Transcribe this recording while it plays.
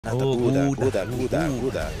Oh,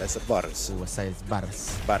 Gouda. That's a bars. Oh, I say it's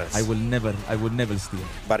bars. Bars. I will never steal.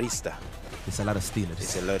 Barista. It's a lot of stealers.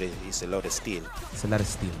 It's a lot of steel. It's a lot of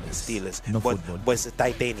stealers. Steelers. No but, football. But it's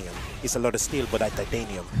titanium. It's a lot of steel, but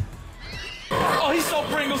titanium. Oh, he's so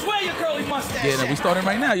Pringles. Where your curly mustache? Yeah, no, we starting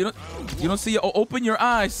right now. You don't see it. Oh, open your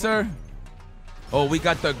eyes, sir. Oh, we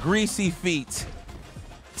got the greasy feet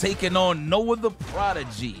taking on Noah the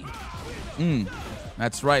Prodigy.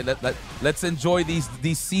 That's right. Let's enjoy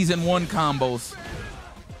these season 1 combos.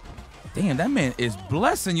 Damn, that man is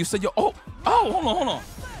blessing you. Said hold on.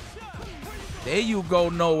 There you go,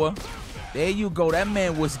 Noah. There you go. That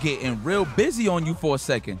man was getting real busy on you for a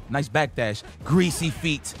second. Nice backdash. Greasy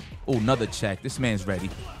feet. Oh, another check. This man's ready.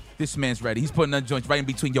 This man's ready. He's putting that joint right in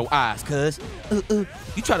between your eyes, cuz.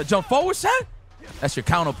 You try to jump forward, son? That's your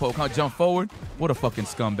counter poke, huh? Jump forward? What a fucking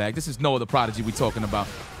scumbag. This is Noah the Prodigy we talking about.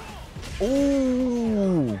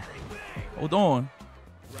 Ooh. Hold on.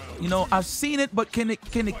 You know, I've seen it, but can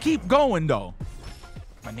it keep going, though?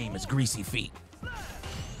 My name is Greasy Feet.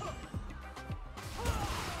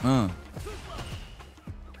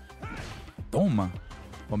 Toma.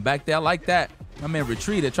 From back there, I like that. My man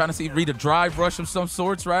retreated, trying to read a drive rush of some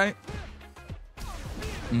sorts, right?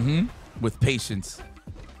 With patience.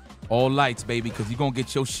 All lights, baby, because you're going to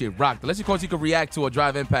get your shit rocked. Unless, of course, you could react to a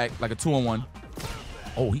drive impact, like a 2-on-1.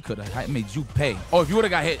 Oh, he could have made you pay. Oh, if you would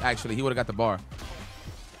have got hit, actually, he would have got the bar.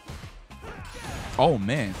 Oh,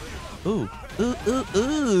 man. Ooh.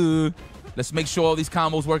 Let's make sure all these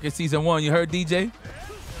combos work in season 1. You heard, DJ?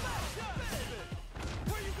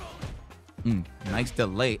 Nice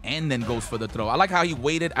delay, and then goes for the throw. I like how he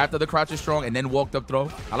waited after the crouch is strong and then walked up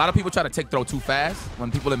throw. A lot of people try to take throw too fast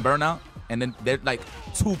when people in burnout, and then they're like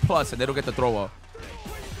 2+ and they don't get the throw off.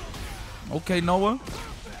 Okay, Noah.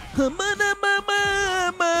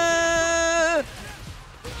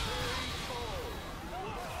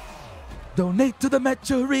 Donate to the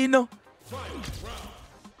Metrino.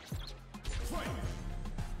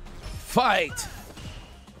 Fight.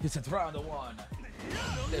 It's a round of 1.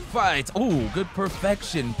 Fight. Oh, good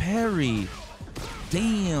perfection. Parry.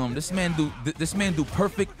 Damn, this man do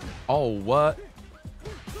perfect. Oh, what?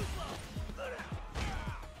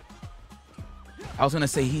 I was gonna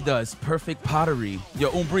say he does perfect pottery.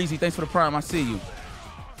 Yo, Breezy, thanks for the prime. I see you.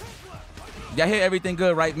 Y'all hear everything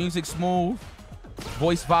good, right? Music smooth.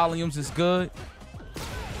 Voice volumes is good.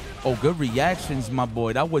 Oh, good reactions, my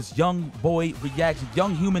boy. That was young boy reactions.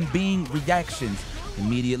 Young human being reactions.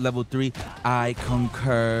 Immediate level 3. I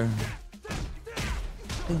concur.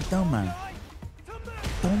 Toma.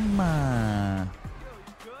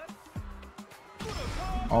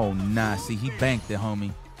 Oh, nah. See, he banked it,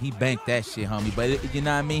 homie. He banked that shit, homie. But, you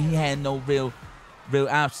know what I mean? He had no real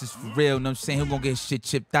options for real. You know what I'm saying? He gonna get shit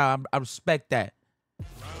chipped out. I respect that.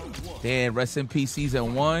 Damn, rest in peace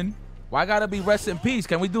season 1. Why gotta be rest in peace?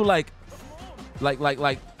 Can we do like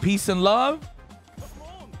peace and love?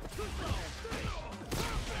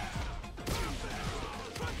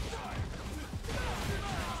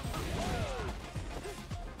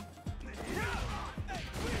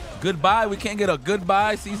 Goodbye. We can't get a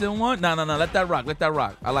goodbye season 1. No. Let that rock. Let that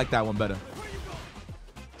rock. I like that one better.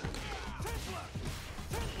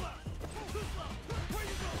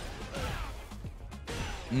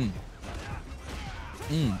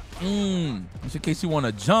 Just in case you want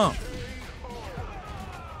to jump.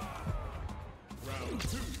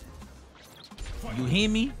 You hear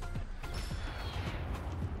me?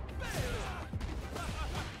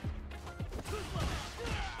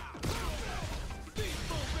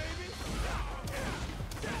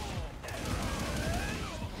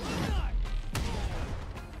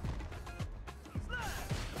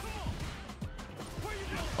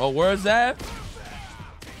 Oh, where's that?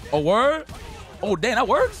 A word? Oh, damn, that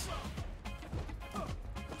works?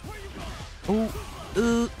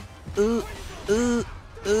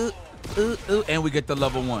 And we get the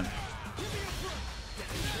level 1.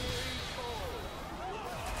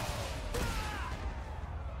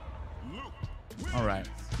 All right.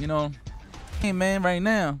 You know, hey, man, right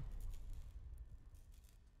now.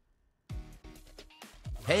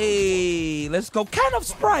 Hey, let's go. Kind of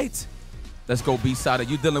Sprite. Let's go, BSIDA.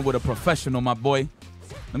 You dealing with a professional, my boy.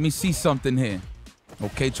 Let me see something here.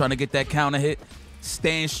 Okay, trying to get that counter hit.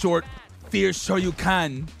 Stand short. Fierce sure you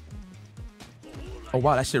can. Oh,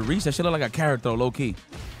 wow, that should reach. That should look like a carrot throw, low-key.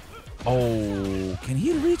 Oh, can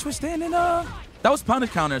he reach with standing up? That was punish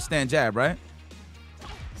counter, stand jab, right?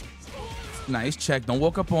 Nice check. Don't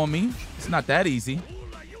walk up on me. It's not that easy.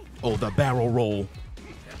 Oh, the barrel roll.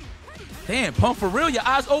 Damn, pump for real. Your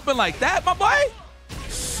eyes open like that, my boy?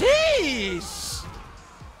 Sheesh.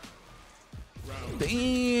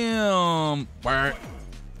 Damn.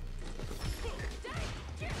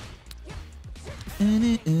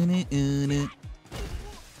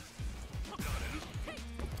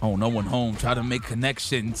 Oh, no one home. Try to make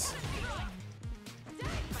connections.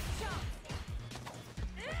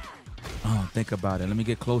 Oh, think about it. Let me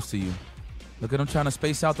get close to you. Look at him trying to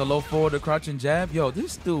space out the low forward, the crouch and jab. Yo,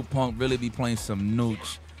 this dude Punk really be playing some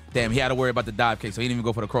nooch. Damn, he had to worry about the dive kick, so he didn't even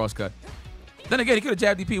go for the cross cut. Then again, he could have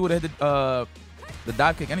jabbed DP, would have hit the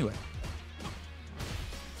dive kick anyway.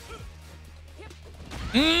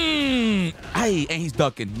 Hey, and he's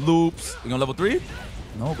ducking. Loops. You gonna level 3?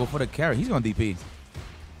 No, go for the carry. He's gonna DP.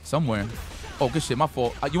 Somewhere. Oh, good shit. My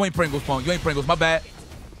fault. You ain't Pringles, Punk. You ain't Pringles. My bad.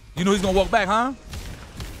 You know he's gonna walk back, huh?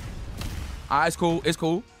 Alright, it's cool. It's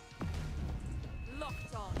cool.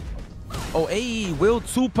 Oh, hey, Will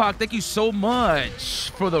Tupac, thank you so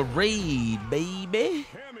much for the raid, baby.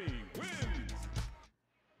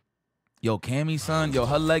 Yo, Cammy, son, yo,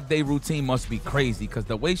 her leg day routine must be crazy, because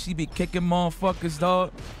the way she be kicking motherfuckers,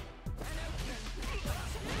 dog.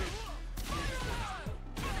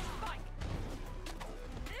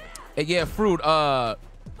 Hey, yeah, Fruit, the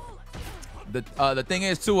thing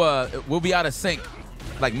is, too, we'll be out of sync,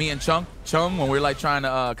 like me and Chung, when we're, like, trying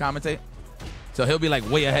to commentate. So he'll be, like,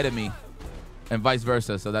 way ahead of me. And vice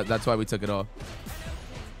versa, so that's why we took it off.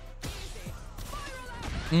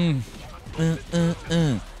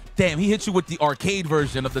 Damn, he hit you with the arcade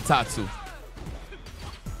version of the Tatsu.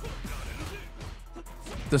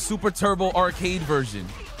 The Super Turbo arcade version.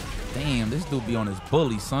 Damn, this dude be on his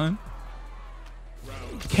bully, son.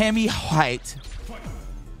 Cammy White.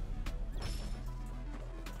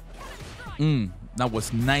 That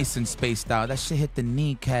was nice and spaced out. That shit hit the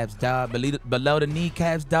kneecaps, dog. Below the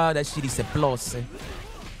kneecaps, dog. That shit is a plus.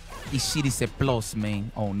 This shit is a plus,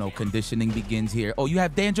 man. Oh no, conditioning begins here. Oh, you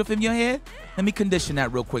have dandruff in your hair? Let me condition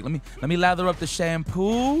that real quick. Let me lather up the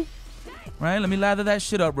shampoo. Right? Let me lather that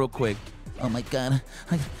shit up real quick. Oh my god,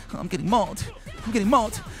 I'm getting mauled. I'm getting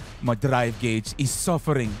mauled. My drive gauge is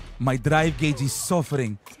suffering. My drive gauge is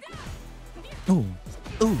suffering. Oh,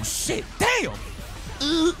 oh shit! Damn.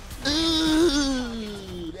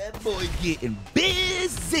 That boy getting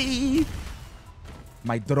busy.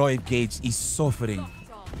 My drive gauge is suffering.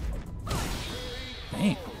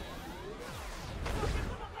 Damn.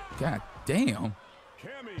 God damn.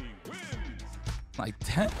 Like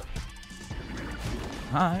that.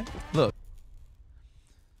 Alright, look.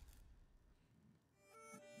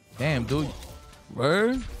 Damn, dude.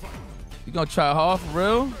 Word? You gonna try hard for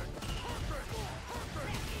real?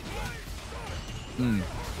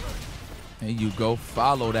 There you go.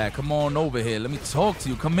 Follow that. Come on over here. Let me talk to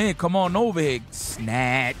you. Come in. Come on over here.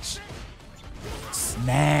 Snatch.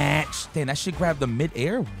 Snatch. Damn, that shit grabbed the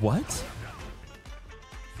mid-air? What?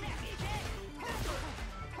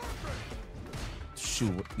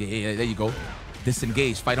 Shoot. Yeah, there you go.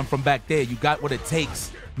 Disengage. Fight him from back there. You got what it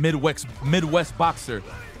takes. Midwest boxer.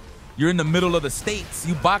 You're in the middle of the states.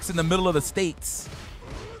 You box in the middle of the states.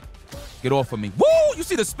 Get off of me. Woo! You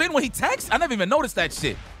see the spin when he tags? I never even noticed that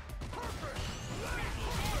shit.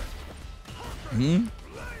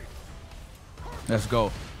 Let's go.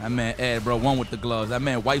 That man Ed, bro, one with the gloves. That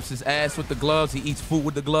man wipes his ass with the gloves. He eats food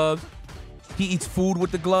with the gloves. He eats food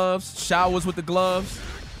with the gloves. Showers with the gloves.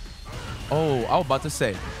 Oh, I was about to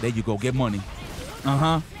say. There you go. Get money.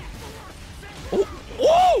 Oh,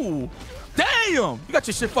 whoa! Damn! You got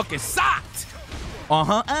your shit fucking socked. Oh,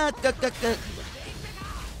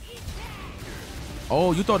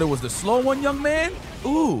 you thought it was the slow one, young man?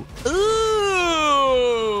 Ooh.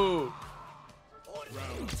 Ooh!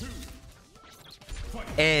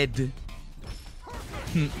 Ed.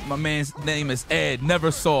 My man's name is Ed,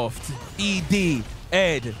 never soft. ED,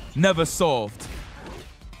 Ed, never soft.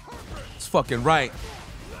 That's fucking right.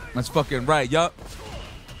 That's fucking right, yup.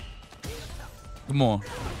 Come on.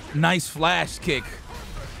 Nice flash kick.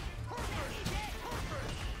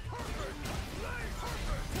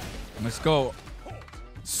 Let's go.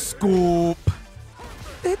 Scoop.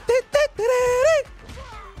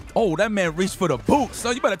 Oh, that man reached for the boots.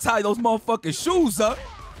 So you better tie those motherfucking shoes up.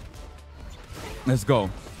 Let's go.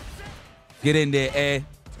 Get in there, Ed.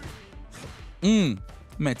 Man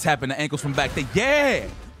tapping the ankles from back there. Yeah,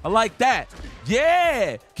 I like that.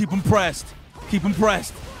 Yeah, keep him pressed. Keep him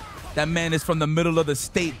pressed. That man is from the middle of the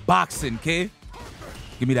state boxing, kid.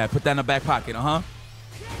 Give me that. Put that in the back pocket,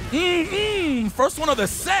 First one of the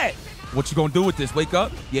set. What you gonna do with this? Wake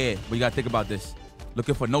up? Yeah, but you gotta think about this.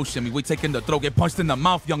 Looking for no shimmy. We taking the throw. Get punched in the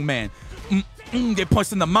mouth, young man. Get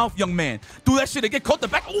punched in the mouth, young man. Do that shit and get caught the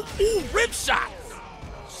back. Ooh, rib shot.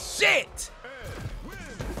 Shit.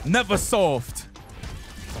 Never soft.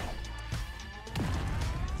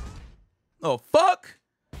 Oh, fuck?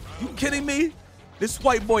 You kidding me? This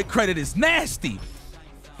white boy credit is nasty.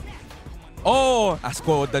 Oh, I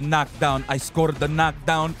scored the knockdown. I scored the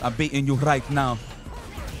knockdown. I'm beating you right now.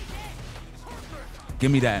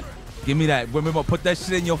 Give me that. Give me that. Remember, put that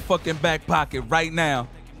shit in your fucking back pocket right now.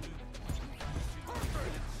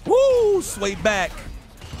 Woo! Sway back.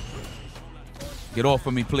 Get off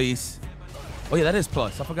of me, please. Oh, yeah, that is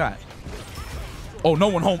plus. I forgot. Oh, no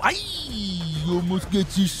one home. Aye! You almost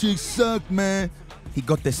get your shit sucked, man. He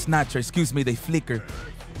got the snatcher. Excuse me, they flicker.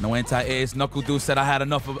 No anti-airs. NUCKLEDU said I had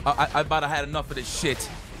enough of. I about to had enough of this shit.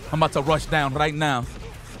 I'm about to rush down right now.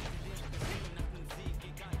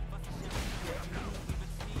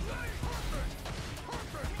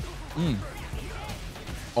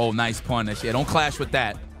 Oh, nice punish. Yeah, don't clash with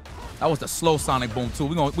that. That was the slow sonic boom too.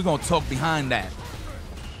 We're gonna talk behind that.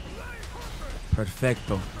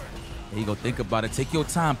 Perfecto. There you go. Think about it. Take your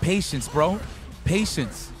time. Patience, bro.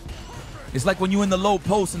 Patience. It's like when you're in the low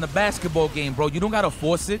post in the basketball game, bro. You don't gotta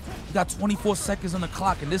force it. You got 24 seconds on the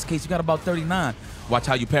clock. In this case, you got about 39. Watch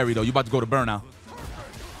how you parry, though. You about to go to burnout.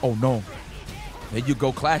 Oh, no. There you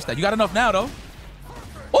go. Clash that. You got enough now, though.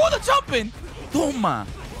 Oh, the jumping. Toma.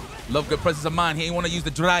 Love good presence of mind. He ain't want to use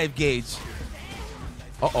the drive gauge.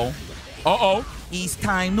 Uh-oh. Uh-oh. It's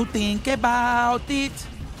time to think about it.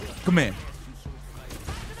 Come here.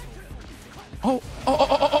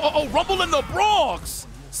 Oh, Rumble in the Bronx.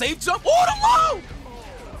 Safe jump. Oh, the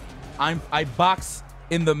low. I box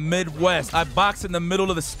in the Midwest. I box in the middle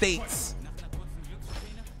of the states.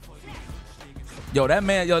 Yo, that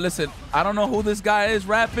man, yo, listen, I don't know who this guy is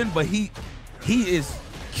rapping, but he is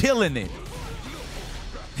killing it.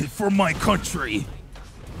 For my country.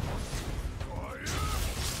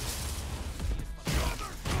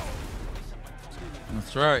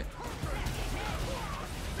 That's right.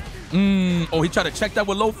 Oh, he tried to check that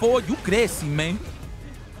with low forward. You GREASY, man.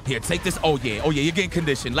 Here, take this. Oh, yeah. Oh, yeah, you're getting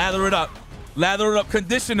conditioned. Lather it up. Lather it up.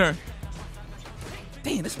 Conditioner.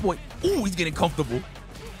 Damn, this boy. Ooh, he's getting comfortable.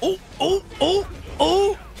 Oh.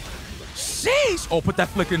 Sheesh. Oh, put that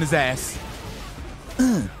flicker in his ass.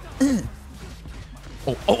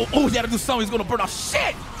 Oh, he had to do something. He's going to burn out.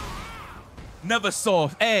 Shit. Never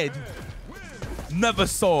soft. Ed. Never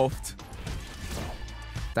soft.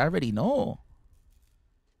 I already know.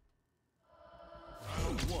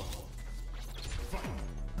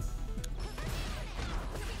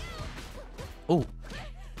 Oh,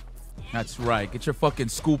 that's right. Get your fucking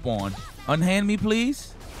scoop on. Unhand me,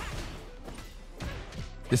 please.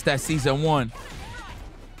 This that season 1.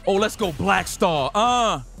 Oh, let's go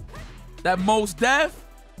BLACKSTAR. That Most Def.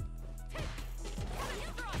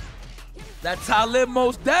 That Talib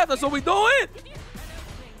Most Def. That's what we doing.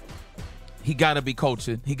 He gotta be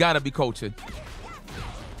coaching. He gotta be coaching.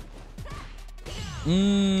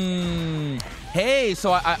 Hey,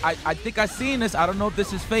 so I think I seen this. I don't know if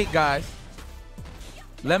this is fake, guys.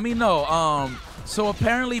 Let me know. So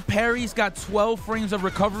apparently parry's got 12 frames of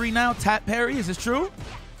recovery now. Tap parry, is this true?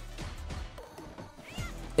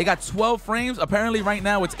 It got 12 frames. Apparently right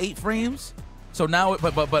now it's 8 frames. So now,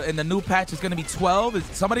 but in the new patch it's gonna be 12. Is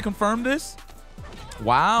somebody confirmed this?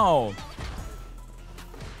 Wow.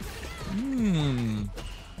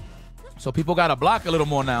 So people gotta block a little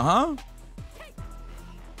more now, huh?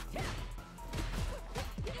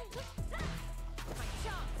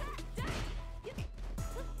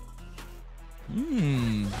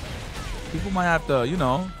 People might have to, you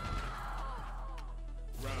know.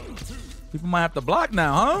 People might have to block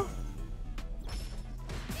now,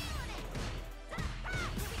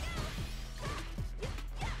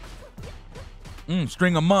 huh?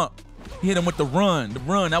 String him up. Hit him with the run. The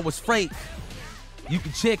run, that was fake. You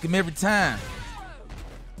can check him every time.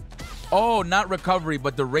 Oh, not recovery,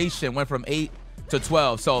 but duration went from 8 to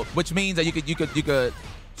 12. So, which means that you could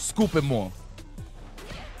scoop it more.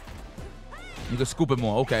 You could scoop it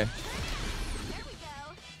more. Okay.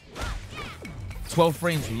 12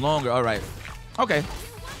 frames longer. All right. Okay.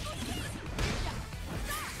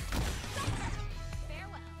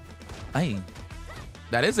 Hey,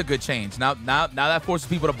 that is a good change. Now that forces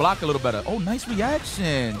people to block a little better. Oh, nice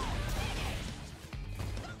reaction.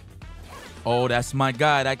 Oh, that's my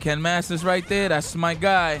guy. That Ken Masters right there. That's my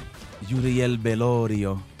guy. URIEL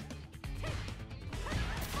VELORIO.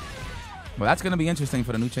 Well, that's going to be interesting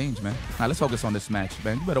for the new change, man. All right, let's focus on this match,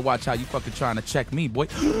 man. You better watch how you fucking trying to check me, boy.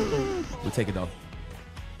 We'll take it, though.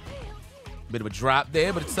 Bit of a drop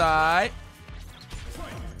there, but it's all right.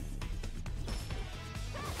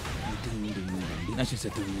 She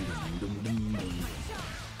said,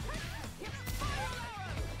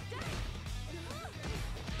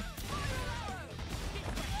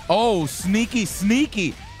 oh, sneaky,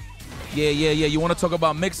 sneaky. Yeah. You want to talk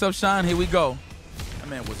about mix-up, Sean? Here we go. That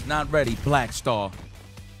man was not ready. BLACKSTAR.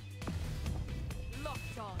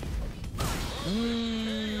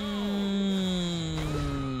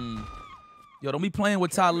 Yo, don't be playing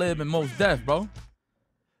with Talib and Most Def, bro.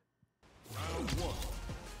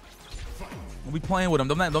 Don't be playing with them.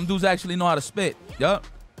 Them dudes actually know how to spit. Yup.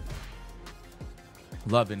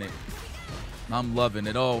 Loving it. I'm loving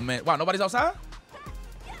it. Oh, man. Wow, nobody's outside?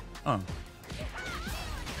 All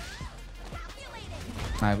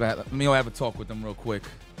right, let me have a talk with them real quick.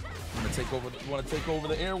 I'm gonna take over. You want to take over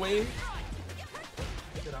the airwave?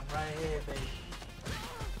 I'm right here, baby.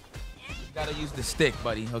 You gotta use the stick,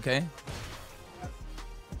 buddy. Okay?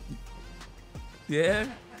 Yeah?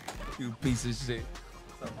 You piece of shit.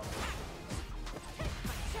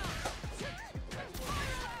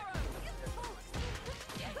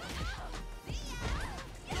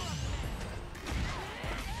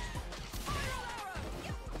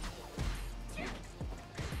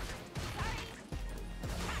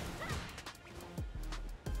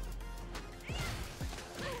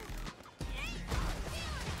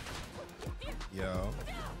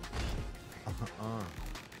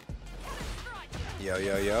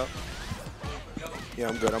 Yo. Yeah,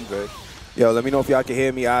 I'm good, I'm good. Yo, let me know if y'all can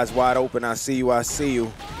hear me. Eyes wide open. I see you, I see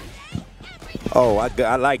you. Oh,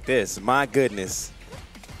 I like this. My goodness.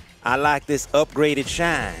 I like this upgraded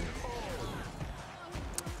shine.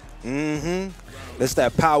 It's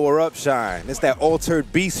that power up shine. It's that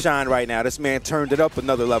altered beast shine right now. This man turned it up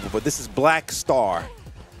another level, but this is BLACKSTAR.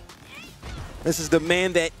 This is the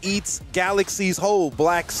man that eats galaxies whole,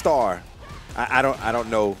 BLACKSTAR. I don't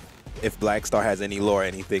know if BLACKSTAR has any lore or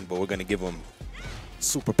anything, but we're gonna give him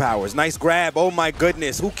superpowers. Nice grab. Oh my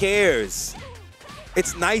goodness. Who cares?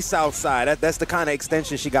 It's nice outside. That's the kind of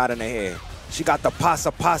extension she got in her hair. She got the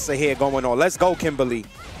pasa hair going on. Let's go, Kimberly.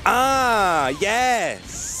 Ah,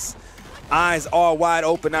 yes. Eyes all wide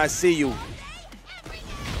open. I see you.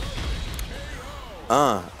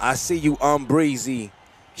 I see you, Breezy.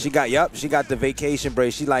 She got the vacation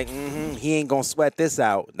braid. She like, he ain't gonna sweat this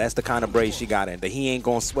out. That's the kind of braid she got in. He ain't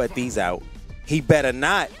gonna sweat these out. He better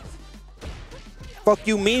not. Fuck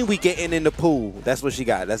you mean we getting in the pool? That's what she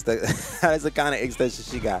got. That's the kind of extension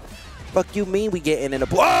she got. Fuck you mean we getting in the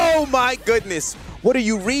pool? Oh my goodness. What are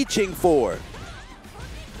you reaching for?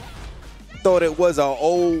 Thought it was an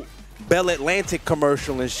old Bell Atlantic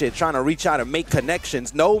commercial and shit, trying to reach out and make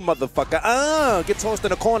connections. No, motherfucker. Get tossed in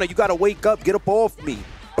the corner. You gotta wake up. Get up off me.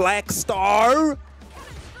 BLACKSTAR.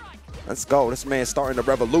 Let's go. This man's starting the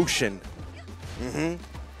revolution.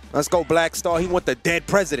 Let's go, BLACKSTAR. He want the dead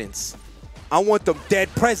presidents. I want them dead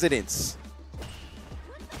presidents.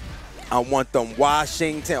 I want them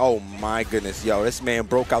Washington. Oh my goodness, yo. This man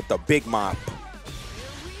broke out the big mop.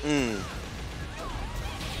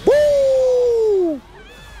 Woo!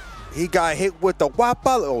 He got hit with the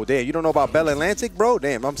wappa. Oh, damn. You don't know about Bell Atlantic, bro?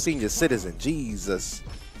 Damn, I'm senior citizen. Jesus.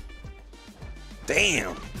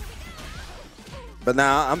 Damn. But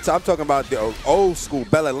now I'm talking about the old school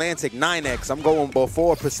Bell Atlantic 9X. I'm going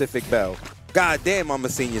before Pacific Bell. God damn, I'm a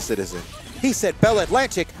senior citizen. He said Bell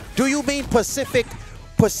Atlantic. Do you mean Pacific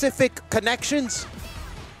Connections?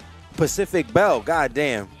 Pacific Bell. God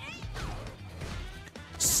damn.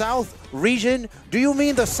 South Region. Do you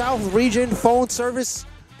mean the South Region phone service?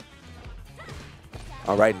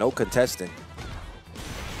 All right, no contesting.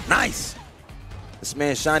 Nice. This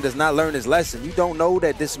man Shine does not learn his lesson. You don't know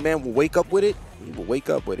that this man will wake up with it? He will wake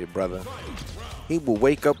up with it, brother. He will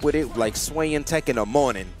wake up with it like Sway and Tech in the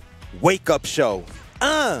morning. Wake up show.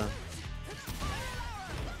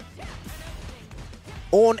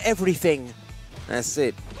 On everything. That's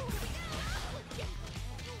it.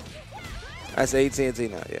 That's AT&T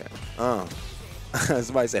now, yeah.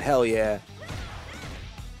 Somebody said, hell yeah.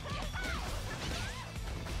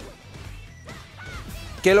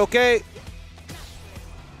 Que lo que?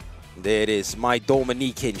 There it is, my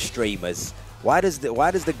Dominican streamers. Why does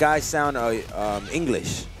the guy sound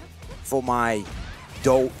English for my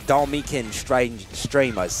Dominican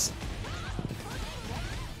streamers?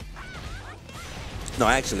 No,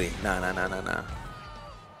 actually, nah.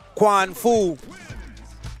 Quan Fu,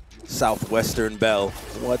 Southwestern Bell.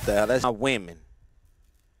 What the hell? That's not women.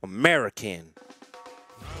 American.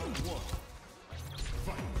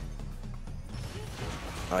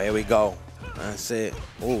 Oh, here we go. That's it.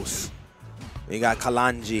 Oos. We got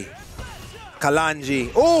Kalanji.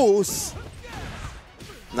 Oos.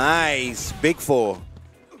 Nice. Big four.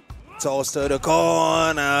 Toss to the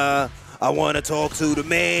corner. I want to talk to the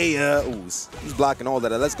mayor. Oos. He's blocking all of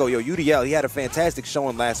that. Let's go. Yo, URIEL, he had a fantastic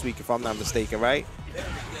showing last week, if I'm not mistaken, right?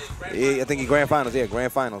 Yeah, I think he grand finals. Yeah,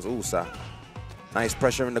 grand finals. Oos. Nice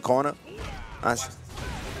pressure in the corner. Nice.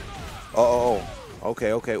 Oh.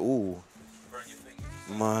 Okay. Ooh.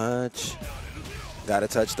 Much. Gotta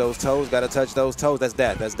touch those toes. Gotta touch those toes. That's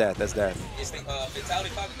that. That's that. That's that. Fatality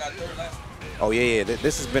Falcon got third last. Oh yeah, yeah.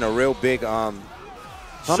 This has been a real big How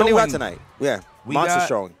many we got tonight? Yeah, We monster got-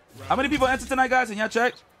 showing. How many people entered tonight, guys? Can y'all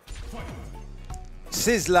check?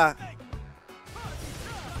 Sizzler.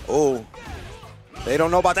 Oh, they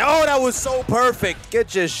don't know about that. Oh, that was so perfect.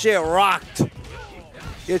 Get your shit rocked.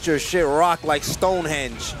 Get your shit rocked like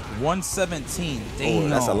Stonehenge. 117. Damn. Oh,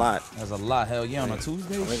 that's a lot. That's a lot. Hell yeah, on a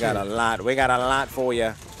Tuesday. We got a lot. We got a lot for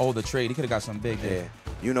you. Oh, the trade. He could have got something big Yeah. there.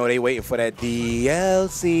 You know they waiting for that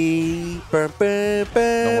DLC. Don't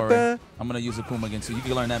Don't worry. I'm going to use Akuma again, so you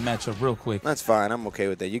can learn that matchup real quick. That's fine. I'm okay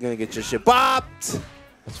with that. You're going to get your shit bopped.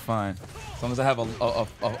 That's fine. As long as I have a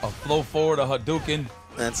flow forward, a Hadouken.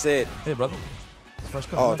 That's it. Hey, brother. Fresh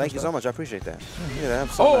cut. Oh, thank you so much. I appreciate that. Yeah,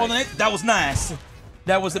 that's so Oh, nice. on the next, that was nice.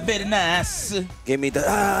 That was a bit nice. Give me the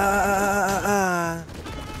Man,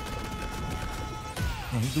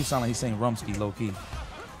 he do sound like he's saying Rumsky low key.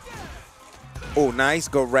 Oh, nice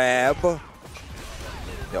grab. Oh,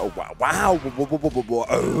 wow. Wow.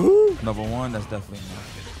 Number one, that's definitely not.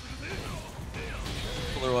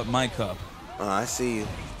 Pull her up my cup. Oh, I see you.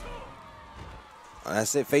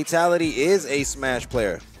 That's it. Fatality is a Smash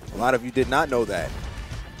player. A lot of you did not know that.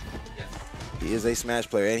 He is a Smash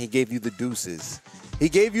player, and he gave you the deuces. He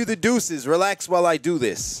gave you the deuces. Relax while I do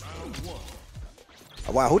this.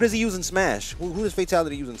 Oh, wow, who does he use in Smash? Who does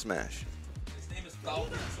Fatality use in Smash? His name is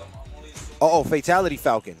Falcon, so I'm only assuming. Oh, Fatality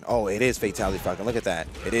Falcon. Oh, it is Fatality Falcon. Look at that.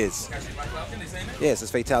 It is. Yes,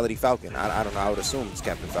 it's Fatality Falcon. I don't know. I would assume it's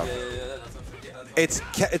Captain Falcon.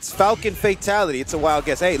 It's Falcon Fatality. It's a wild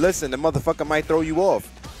guess. Hey, listen, the motherfucker might throw you off.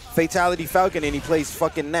 Fatality Falcon, and he plays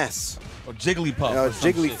fucking Ness. Or Jigglypuff. You know, or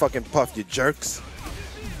some Jiggly shit. fucking Puff, you jerks.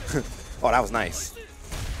 Oh, that was nice.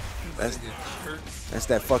 That's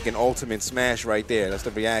that fucking ultimate smash right there. That's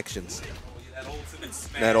the reactions.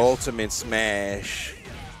 That ultimate smash.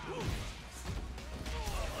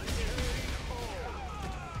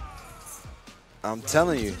 I'm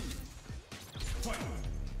telling you.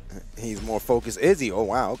 He's more focused. Is he? Oh,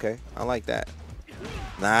 wow. Okay. I like that.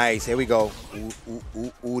 Nice. Here we go.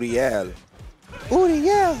 Uriel.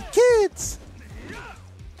 Uriel, kids.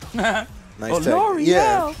 Nice tag. L'Oreal.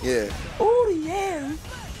 Yeah, yeah. Uriel.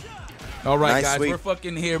 All right, Nice guys, sweep. we're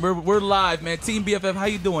fucking here. We're live, man. Team BFF, how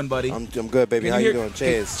you doing, buddy? I'm good, baby. Can How you hear- doing?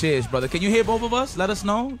 Cheers. Cheers, brother. Can you hear both of us? Let us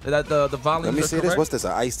know that the volume. Let me see this. What's this?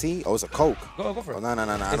 An iced tea? Oh, it's a Coke. Go for it. Oh, no. I It's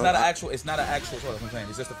don't- not an actual. It's not an actual soda. I'm saying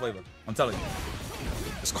it's just a flavor. I'm telling you.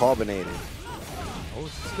 It's carbonated. Oh,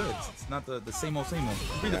 it's good. It's not the same old, same old.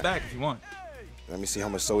 Read Yeah. it back if you want. Let me see how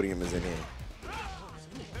much sodium is in here.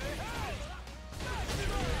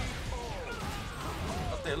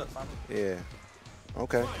 Up there, look. Yeah.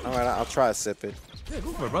 Okay. All right. I'll try to sip it. Yeah,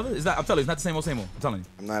 go for it, brother. It's not. I'm telling you, it's not the same old, same old. I'm telling you.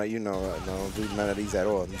 I'm not, no, I don't do none of these at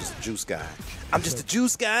all. I'm just a juice guy. I'm just a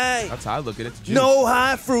juice guy. That's how I look at it. It's juice. No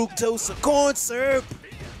high fructose or corn syrup.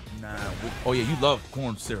 Nah. Oh yeah, you love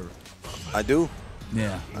corn syrup. I do.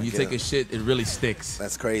 Yeah. When you get take it. a shit, it really sticks.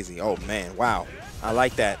 That's crazy. Oh man, wow. I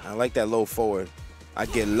like that. I like that low forward. I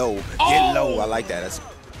get low. Get Oh! low. I like that. That's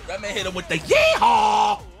That man hit him with the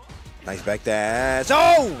yeehaw. nice back dash.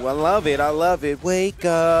 Oh, I love it. I love it. Wake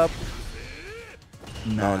up.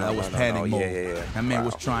 Nah, No, that was no, panic no. mode. Yeah. That man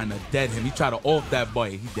was Wow. trying to dead him. He tried to off that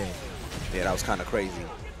boy. He dead. Yeah, that was kind of crazy.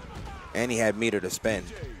 And he had meter to spend.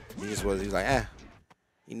 He was like,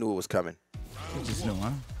 He knew it was coming. He just knew,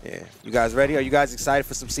 huh? Yeah. You guys ready? Are you guys excited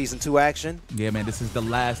for some season 2 action? Yeah, man. This is the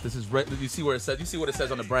last. This is. You see where it says. You see what it says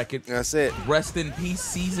on the bracket. That's it. Rest in peace,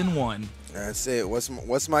 season 1. That's it.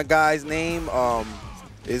 What's my guy's name?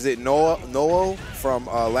 Is it Noah from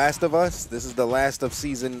Last of Us? This is the last of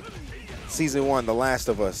season 1, The Last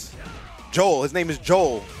of Us. Joel. His name is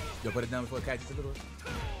Joel. Yo, put it down before it catches a little.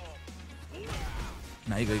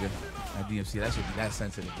 Nah, you good. That DMC, that should be that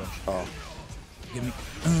sensitive, bro. Oh. Give me.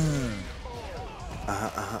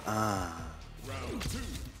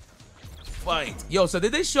 Fight. Yo, so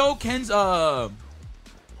did they show Ken's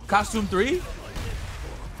costume 3?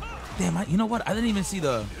 Damn, you know what? I didn't even see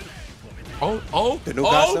the. The new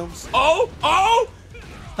costumes?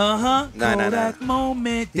 Uh-huh. Nah. That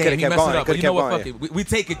moment. He coulda Damn, he kept messed going. it He up. But coulda you know kept what? going, Fuck it. We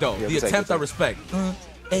take it, though. Yeah, The we take attempt it, I we respect.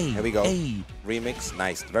 Hey. Here we go. Hey. Remix.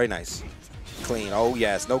 Nice. Very nice. Clean. Oh,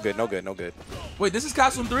 yes. No good. Wait, this is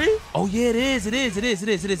costume 3? Oh, yeah, it is.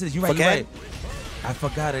 You're right, Forget. I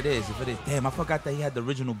forgot it is. If it is. Damn, I forgot that he had the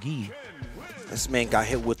original gi. This man got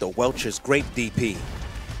hit with the Welch's Grape DP.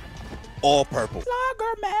 All purple.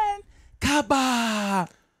 Lager man. CABA.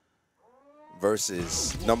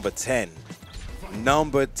 Versus number 10.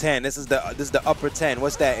 Number 10. This is the upper 10.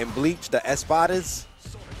 What's that in Bleach? The Espadas?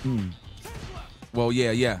 Well,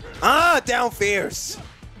 yeah. Down fierce.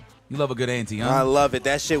 You love a good anti, huh? I love it.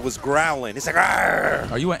 That shit was growling. It's like, argh.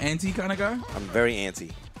 Are you an anti kind of guy? I'm very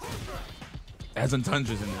anti. As in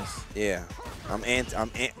tundras in this. Yeah.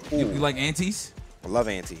 You like antis? I love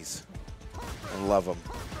antis. I love them.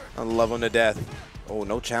 I love them to death. Oh,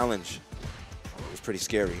 no challenge. It was pretty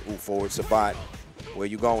scary. Ooh, forward Sabat. Where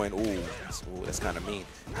you going? Ooh, that's kind of mean.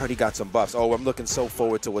 I heard he got some buffs. Oh, I'm looking so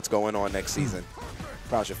forward to what's going on next season.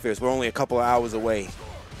 Proud your Fierce. We're only a couple of hours away.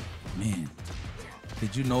 Man,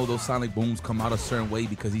 did you know those sonic booms come out a certain way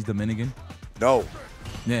because he's Dominican? No.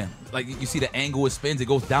 Yeah, like you see the angle it spins, it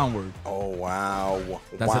goes downward. Oh, wow.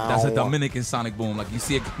 That's a Dominican sonic boom. Like you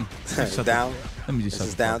see it down. Let me just shut This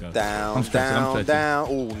is the down, fuck up. down, I'm stretching, I'm down, stretching.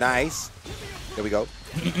 down. Ooh, nice. There we go.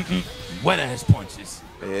 Wet ass punches.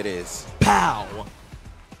 There it is. Pow.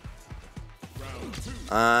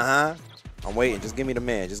 Uh-huh. I'm waiting. Just give me the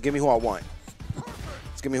man. Just give me who I want.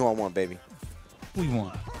 Just give me who I want, baby. Who you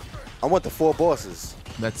want? I want the 4 bosses.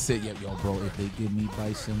 That's it. Yeah, yo, bro. If they give me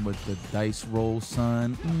Bison with the dice roll,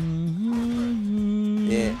 son.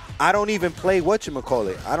 Yeah. I don't even play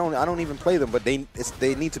whatchamacallit. I don't even play them, but they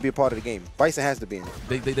need to be a part of the game. Bison has to be in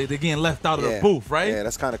it. They're getting left out of the booth, right? Yeah,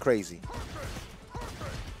 that's kind of crazy.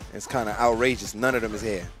 It's kind of outrageous. None of them is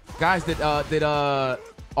here. Guys, did all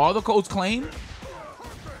the codes claim?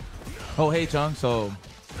 Oh, hey, Chung. So,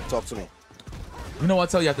 Talk to me. you know what? I'll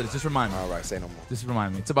tell you after this. Just remind me. All right, say no more. Just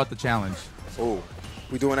remind me. It's about the challenge. Oh,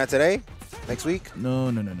 we doing that today? Next week?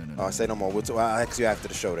 No. Oh, say no more. I'll ask you after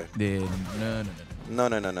the show then. Yeah, no. No.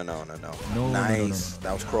 Nice.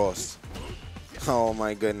 That was crossed. Oh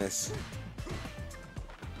my goodness.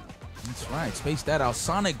 That's right. Space that out.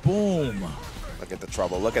 Sonic boom. Look at the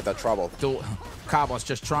trouble. Look at the trouble. CABA's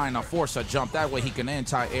just trying to force a jump. That way he can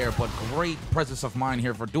anti-air, but great presence of mind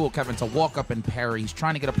here for Dual Kevin to walk up and parry. He's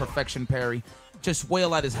trying to get a perfection parry. Just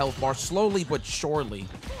wail at his health bar slowly but surely.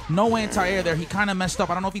 No anti-air there. He kind of messed up.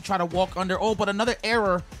 I don't know if he tried to walk under. Oh, but another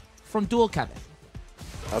error from Dual Kevin.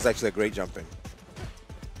 That was actually a great jumping.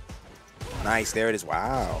 Nice. There it is.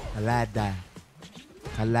 Wow. I like that.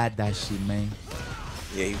 I like that shit, man.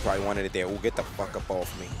 Yeah, he probably wanted it there. Ooh, get the fuck up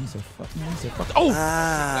off me. He said, fuck me. He said, fuck. Oh!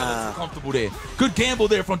 That looks comfortable there. Good gamble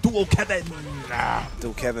there from Dual Kevin.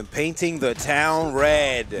 Dual Kevin painting the town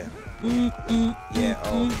red. Yeah,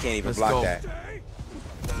 oh, he can't even Let's block go. that.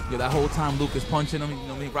 Yeah, that whole time Luke is punching him, you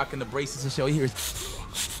know me rocking the braces and shit. He hears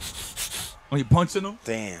when he punching him.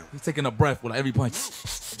 Damn. He's taking a breath with every punch.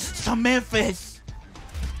 Some Memphis.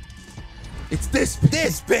 It's this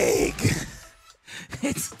big.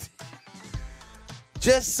 It's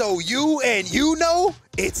Just so you and you know,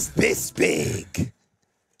 it's this big.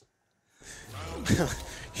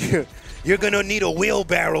 You're gonna need a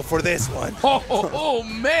wheelbarrow for this one. oh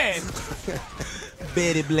man.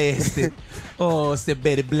 Betty blasted. Oh, it's the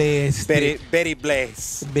Betty blessed. Betty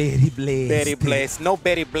Bless. Betty blessed. Betty Bless. No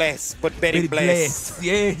Betty Bless, but Betty Bless.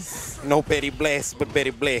 Yes. No Betty Bless, but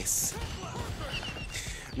Betty Bless.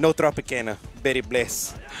 No Tropicana, Betty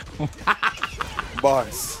Bless.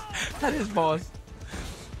 Bars. That is boss.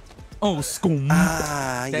 Oh, scoop.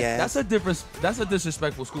 Yeah. That's a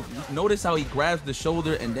disrespectful scoop. Notice how he grabs the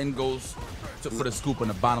shoulder and then goes for the scoop on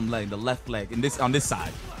the bottom leg, the left leg, and on this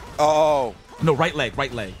side. Oh. No, right leg.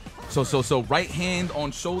 So right hand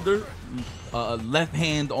on shoulder, left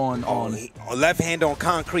hand on left hand on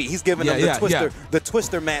concrete. He's giving him the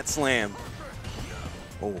twister mat slam.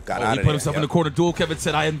 Oh, got out of there. He put himself in the corner. Dual Kevin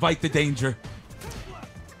said, I invite the danger.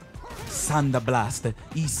 Sanda blast.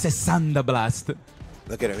 He says Sanda blast.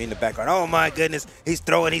 Look at him in the background. Oh my goodness. He's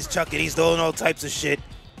throwing, he's chucking, he's doing all types of shit.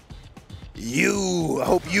 I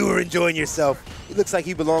hope you are enjoying yourself. He looks like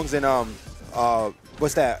he belongs in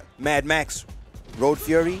what's that? Mad Max Road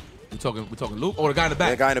Fury? We talking Luke or the guy in the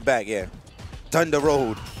back? The guy in the back, yeah. Thunder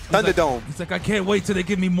Road. Thunderdome. He's like, I can't wait till they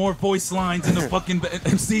give me more voice lines in the fucking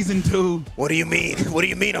in season 2. What do you mean? What do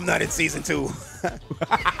you mean I'm not in season 2?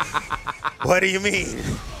 What do you mean?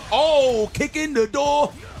 Oh, kick in the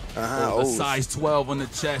door. Oh, a size 12 on the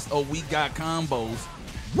chest. Oh, we got combos.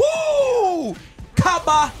 Woo!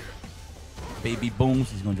 CABA. Baby booms.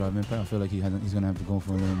 He's gonna drive in. I feel like he's gonna have to go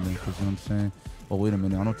for a little bit. You know what I'm saying? Oh, wait a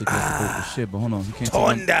minute. I don't think he has to go for shit, but hold on. He can't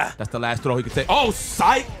take That's the last throw he could take. Oh,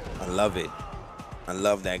 psych! I love it. I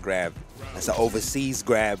love that grab. That's an overseas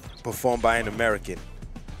grab performed by an American.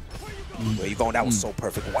 Where you going? That was so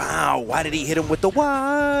perfect. Wow. Why did he hit him with the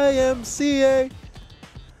YMCA?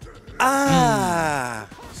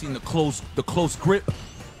 Seen the close grip.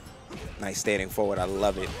 Nice standing forward. I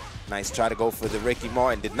love it. Nice try to go for the Ricky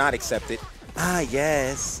Martin. Did not accept it.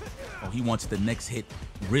 Yes. Oh, he wants the next hit.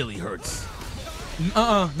 Really hurts.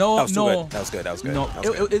 No. That was too good. That was good. That was good. No,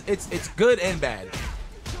 it's good and bad.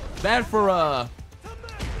 Bad for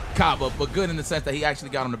CABA, but good in the sense that he actually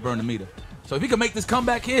got him to burn the meter. So if he can make this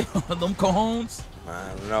comeback here, them cojones. I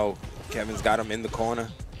don't know. Kevin's got him in the corner,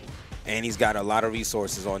 and he's got a lot of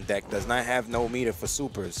resources on deck. Does not have no meter for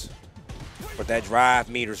supers, but that drive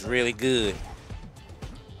meter's really good.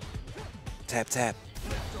 Tap, tap.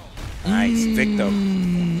 Nice,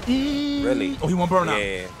 victim. Really? Oh, he won't burn out.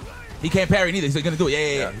 Yeah. He can't parry neither. He's gonna do it.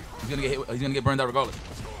 Yeah. He's gonna get hit. He's gonna get burned out regardless.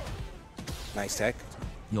 Nice tech.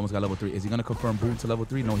 He almost got level 3. Is he gonna confirm boot to level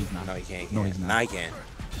 3? No, he's not. No, he can't. No, he's not. Nah, he can't.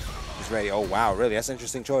 He's ready. Oh, wow, really? That's an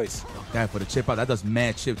interesting choice. That for the chip out. That does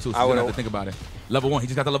mad chip too. So you don't have to think about it. Level 1. He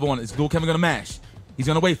just got the level 1. Is dual Kevin gonna mash? He's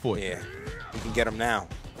gonna wait for it. Yeah. We can get him now.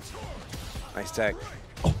 Nice tech.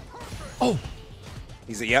 Oh.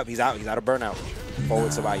 He's out. He's out of burnout.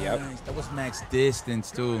 Forward to yep. Nice. That was max distance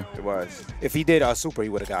too. It was. If he did super, he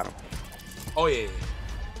would have got him. Oh yeah.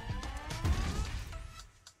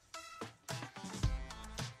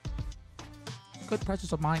 Good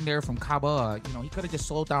presence of mind there from CABA. You know, he could have just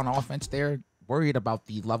slowed down offense there, worried about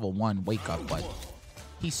the level 1 wake up, but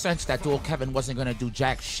he sensed that dual Kevin wasn't going to do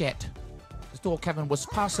jack shit. This dual Kevin was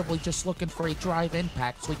possibly just looking for a drive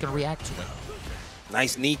impact so he can react to it.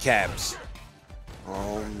 Nice kneecaps.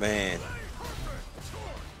 Oh, man.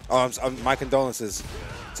 Oh, my condolences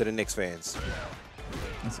to the Knicks fans.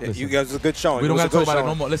 You guys, it was a good showing. We don't got to talk about it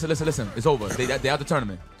no more. Listen. It's over. They out the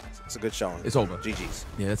tournament. It's a good showing. It's over. GG's.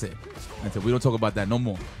 Yeah, that's it. We don't talk about that no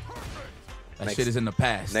more. That shit is in the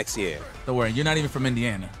past. Next year. Don't worry. You're not even from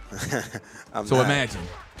Indiana. I'm so not. Imagine.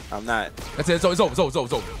 I'm not. That's it. It's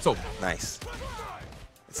over. Nice.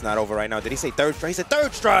 It's not over right now. Did he say third strike? He said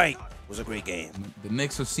third strike. It was a great game. The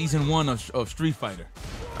Knicks of season 1 of Street Fighter.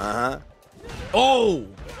 Uh-huh. Oh!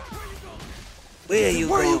 Where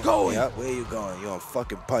are you going? Yep, where you going? You're on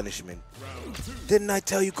fucking punishment. Didn't I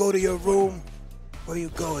tell you go to your room? Where you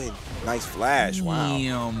going? Nice flash. Wow.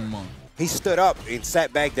 Damn. He stood up and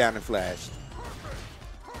sat back down and flashed.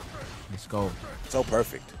 Let's go. So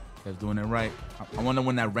perfect. He's doing it right. I wonder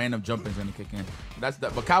when that random jump is gonna kick in. But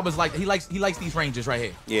CABA's like he likes these ranges right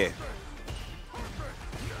here. Yeah.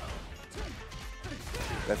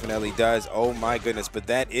 Definitely does. Oh my goodness, but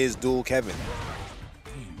that is dual Kevin.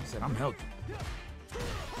 Damn, he said I'm healthy.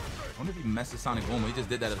 I wonder if he messes Sonic Boom. He just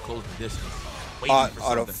did that to close the distance.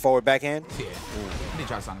 The forward backhand? Yeah. He didn't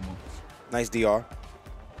try Sonic Boom. Nice DR.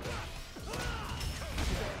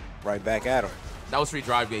 Right back at him. That was free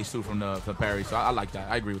drive gauge too from the parry, so I like that.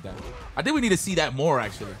 I agree with that. I think we need to see that more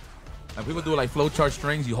actually. Like people do like flow chart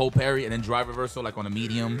strings, you hold parry and then drive reversal like on a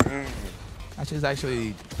medium. That shit is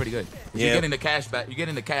actually pretty good. Yeah. You're getting the cash back. You're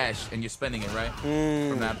getting the cash and you're spending it, right?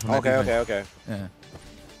 From that okay. Yeah.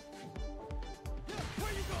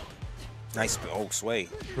 Nice. Oh, sway.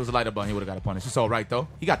 If it was a lighter button, he would have got a punish. It's all right though.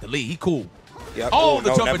 He got the lead. He cool. Yep. Oh,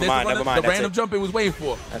 the jump. Never mind. The random jump he was waiting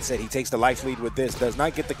for. That's it. He takes the life lead with this. Does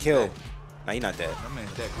not get the kill. Nah, he's not dead. That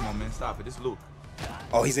man's dead. Come on, man. Stop it. This is Luke.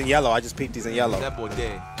 Oh, he's in yellow. I just peeped. He's in yellow. That boy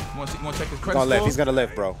dead. You want to check his credit He's gonna live. score? He's gonna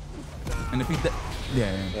live, bro. And if he dead.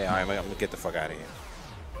 Yeah. All right, I'm gonna get the fuck out of here.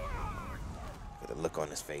 Get a look on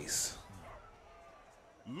his face.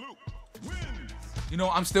 You know,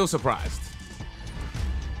 I'm still surprised.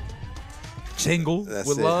 Jingle That's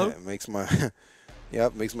with it. love. It makes my,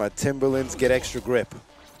 makes my Timberlands get extra grip.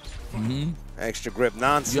 Extra grip,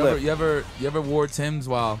 non-slip. You ever wore Timbs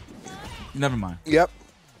while? Never mind. Yep.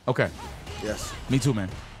 Okay. Yes. Me too, man.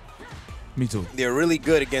 Me too. They're really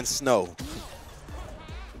good against snow.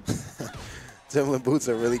 Timberland boots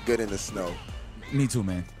are really good in the snow. Me too,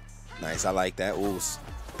 man. Nice. I like that. Ooh.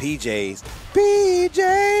 PJs.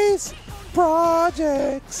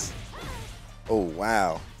 Projects. Oh,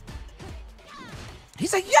 wow.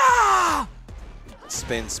 He's like, yeah!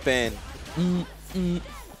 Spin.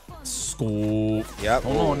 Scoop. Yep.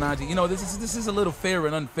 Hold on, Najee. You know, this is a little fair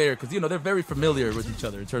and unfair because, you know, they're very familiar with each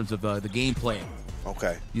other in terms of the gameplay.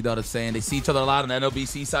 Okay. You know what I'm saying? They see each other a lot on the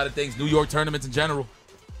NLBC side of things, New York tournaments in general.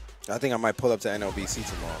 I think I might pull up to NLBC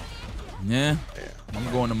tomorrow. Yeah? Yeah.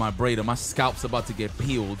 I'm going to my braider. My scalp's about to get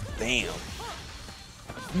peeled. Damn.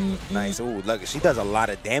 Nice. Ooh, look, she does a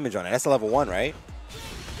lot of damage on it. That's a level 1, right?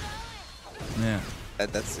 Yeah.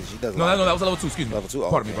 She does. No, that was level 2. Excuse me. Level 2. Oh,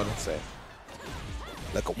 Pardon me, brother.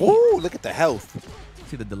 Look at the health.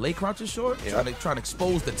 See the delay crouch is short. Yep. Trying to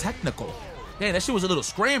expose the technical. Yeah, that shit was a little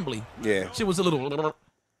scrambly. Yeah. Shit was a little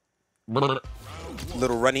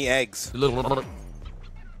runny eggs. We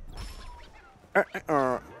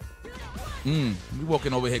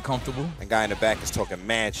walking over here comfortable. The guy in the back is talking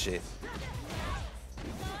mad shit.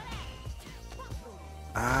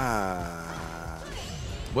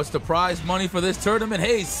 What's the prize money for this tournament?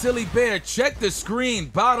 Hey, Silly Bear, check the screen.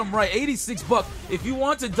 Bottom right, 86 bucks. If you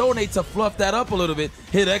want to donate to fluff that up a little bit,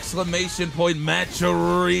 hit exclamation point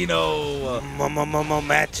Matcherino.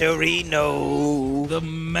 Matcherino. The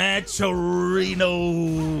Matcherino.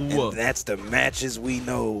 And that's the matches we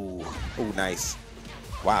know. Oh, nice.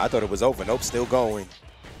 Wow, I thought it was over. Nope, still going.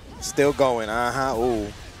 Still going. Ooh.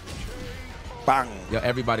 Bang. Yo,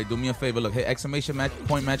 everybody, do me a favor. Look, hit exclamation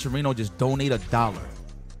point Matcherino. Just donate $1.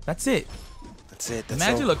 That's it. That's it. That's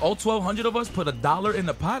Imagine, all. look, all 1,200 of us put $1 in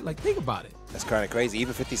the pot. Like, think about it. That's kind of crazy.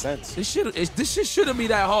 Even 50 cents. This shit shouldn't be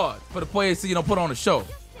that hard for the players to, you know, put on a show.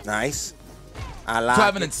 Nice. I like To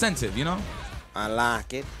have an it. incentive, you know? I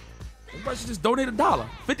like it. Everybody should just donate $1.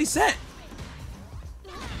 50 cents.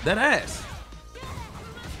 That ass.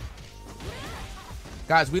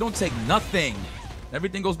 Guys, we don't take nothing.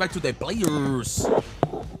 Everything goes back to the players.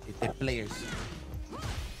 The players.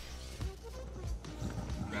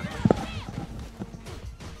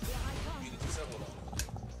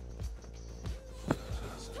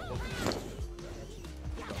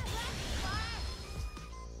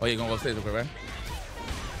 Oh, you're gonna go upstairs real quick, right?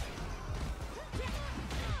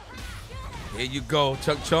 Here you go.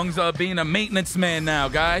 Chung's being a maintenance man now,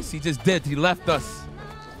 guys. He just did. He left us.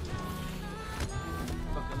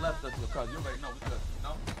 Fucking left us because you already know we could,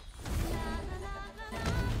 no?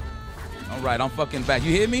 All right, I'm fucking back. You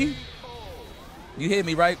hear me? You hear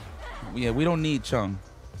me, right? Yeah, we don't need Chung.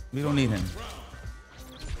 We don't need him.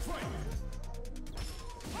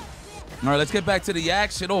 All right, let's get back to the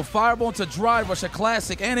action. Oh, Fireball to Dry Rush, a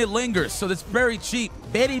classic, and it lingers, so it's very cheap.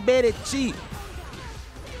 Very, very cheap.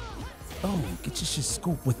 Oh, get your shit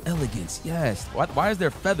scooped with elegance. Yes. Why is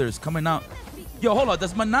there feathers coming out? Yo, hold on.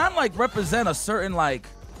 Does Manan, like, represent a certain, like,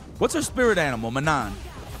 what's her spirit animal, Manan?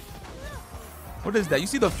 What is that? You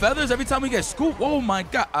see the feathers every time we get scooped? Oh, my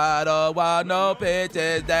God. I don't want no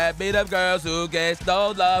bitches that beat up girls who get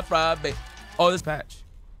no love from me. Oh, this patch.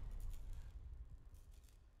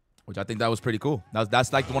 Which I think that was pretty cool.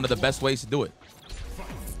 That's like one of the best ways to do it.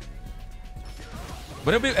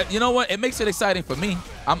 But it'll be, you know what? It makes it exciting for me.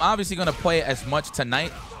 I'm obviously going to play it as much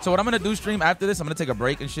tonight. So what I'm going to do stream after this, I'm going to take a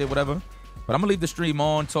break and shit, whatever. But I'm going to leave the stream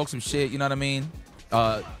on, talk some shit, you know what I mean?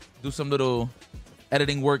 Do some little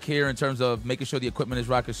editing work here in terms of making sure the equipment is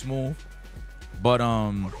rocking smooth. But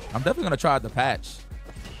I'm definitely going to try out the patch.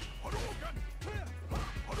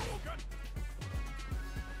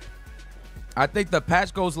 I think the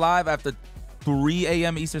patch goes live after 3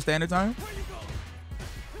 a.m. Eastern Standard Time.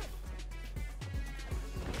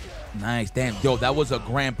 Nice. Damn. Yo, that was a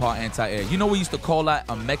grandpa anti-air. You know we used to call that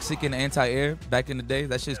a Mexican anti-air back in the day?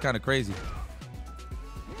 That shit's kind of crazy.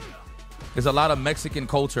 There's a lot of Mexican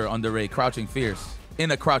culture under a Crouching Fierce.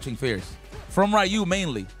 In a Crouching Fierce. From Ryu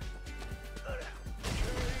mainly.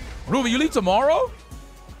 Ruby, you leave tomorrow?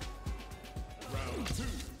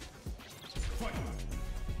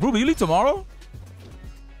 Ruby, you leave tomorrow?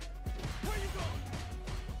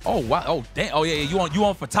 Oh wow! Oh damn! Oh yeah, you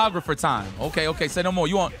on photographer time? Okay. Say no more.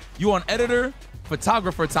 You on editor,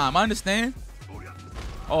 photographer time? I understand.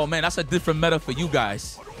 Oh man, that's a different meta for you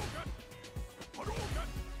guys. All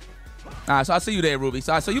right, so I see you there, Ruby.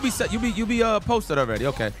 So you be set. You be posted already.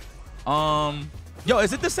 Okay. Yo,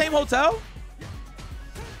 is it the same hotel?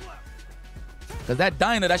 Cause that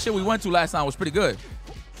diner, that shit we went to last time was pretty good.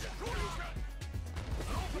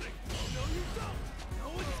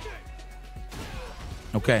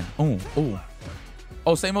 Okay. Ooh.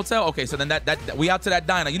 Oh, same hotel? Okay, so then that we out to that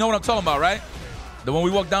diner. You know what I'm talking about, right? The one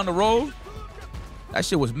we walked down the road? That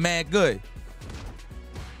shit was mad good.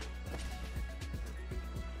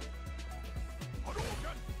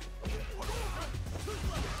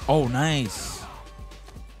 Oh, nice.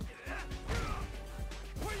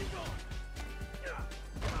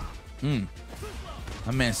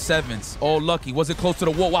 My man Sevens. All lucky. Was it close to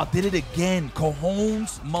the wall? Wow, did it again.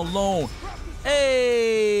 Cajones Malone.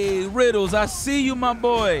 Hey, Riddles, I see you, my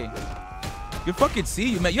boy. You fucking see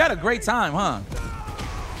you, man. You had a great time, huh?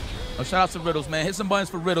 Oh, shout out to Riddles, man. Hit some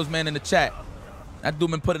buttons for Riddles, man, in the chat. That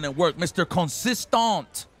dude been putting in work. Mr.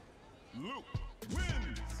 Consistent.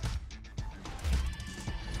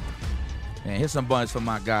 Man, hit some buttons for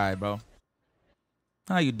my guy, bro.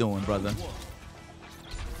 How you doing, brother?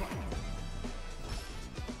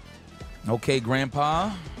 Okay,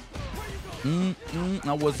 Grandpa.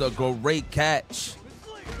 That was a great catch.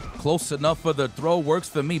 Close enough for the throw. Works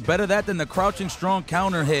for me. Better that than the crouching strong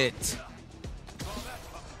counter hit.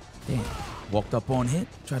 Damn. Walked up on hit.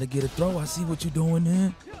 Try to get a throw. I see what you're doing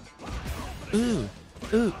there. Ooh.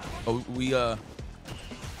 Oh, we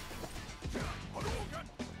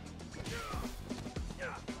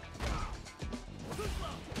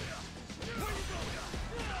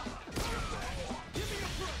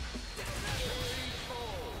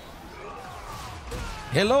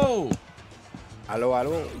Hello. Hello,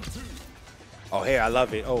 hello. Oh, here, I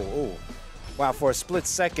love it. Oh. Wow, for a split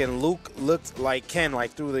second, Luke looked like Ken,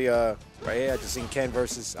 like through the, right here. I just seen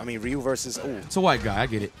Ryu versus, It's a white guy, I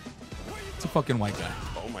get it. It's a fucking white guy.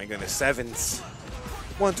 Oh my goodness, sevens.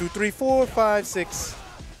 1, 2, 3, 4, 5, 6.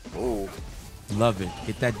 Oh. Love it.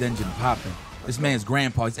 Get that dungeon popping. This man's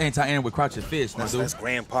grandpa. He's anti-air with crouching fish. Now, dude. That's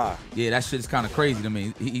grandpa. Yeah, that shit is kind of crazy to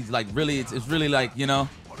me. He's like really, it's really like, you know.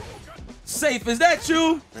 Safe, is that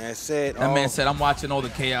you? That's it. That man said, I'm watching all the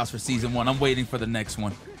chaos for season 1. I'm waiting for the next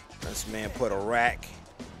one. This man put a rack.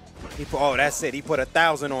 That's it. He put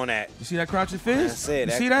 1,000 on that. You see that crouching fish? That's it.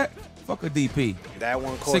 You see that? Fuck a DP. That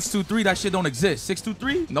one cost 623, that shit don't exist.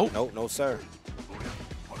 623? Nope. Nope, no sir.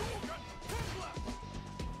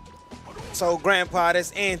 So, Grandpa,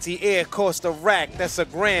 this anti-air cost a rack. That's a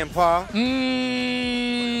grandpa.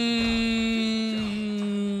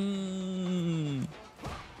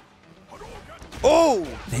 Oh!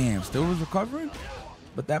 Damn, still was recovering?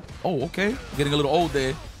 But that, okay. Getting a little old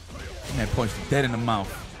there. Man punched dead in the mouth.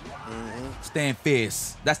 Stand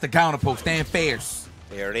fierce. That's the counter poke. Stand fierce.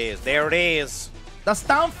 There it is. There it is. That's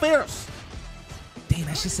stand fierce. Damn,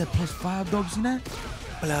 that shit said +5, dog. You see that?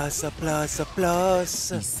 Plus, plus,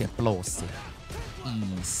 plus. Easy plus.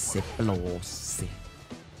 Easy plus.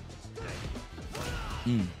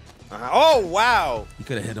 Oh, wow. He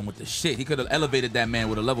could have hit him with the shit. He could have elevated that man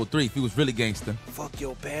with a level 3 if he was really gangster. Fuck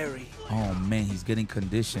your Barry. Oh, man, he's getting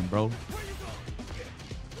conditioned, bro.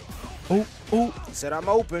 Oh. He said, I'm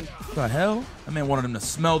open. What the hell? That man wanted him to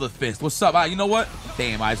smell the fist. What's up? You know what?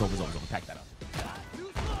 Damn, eyes over. Pack that up.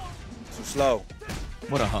 Too slow.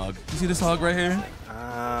 What a hug. You see this hug right here?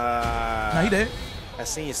 Nah, he did. That's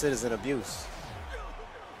senior citizen abuse.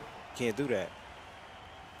 Can't do that.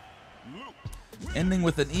 Ending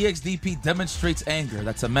with an EXDP demonstrates anger.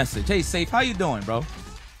 That's a message. Hey, Safe, how you doing, bro?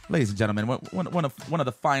 Ladies and gentlemen, one of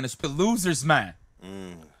the finest losers, man.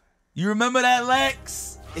 You remember that,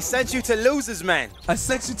 Lex? He sent you to losers, man. I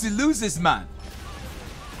sent you to losers, man.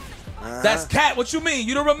 That's Cat. What you mean?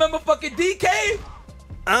 You don't remember fucking DK?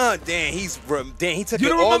 Damn, he took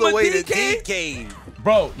it all the way to DK.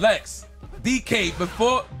 Bro, Lex, DK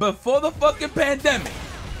before the fucking pandemic.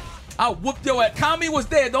 I whooped your ass. Kami was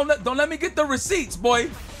there. Don't let me get the receipts, boy.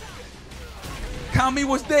 Kami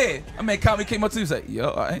was there. I mean, Kami came up to you and said,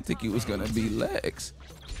 yo, I didn't think you was gonna be Lex.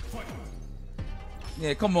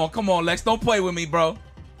 Yeah, come on, Lex. Don't play with me, bro.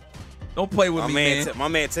 Don't play with me, man. My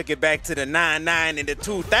man took it back to the 99 and the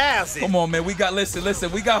 2000. Come on, man. We got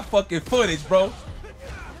listen. We got fucking footage, bro.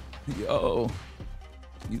 Yo,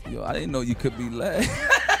 I didn't know you could be Lex.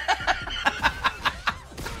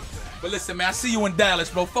 But listen, man, I see you in Dallas,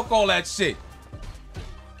 bro. Fuck all that shit.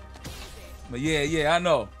 But yeah, I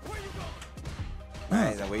know.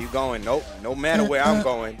 Man, where you going? Nope, no matter where I'm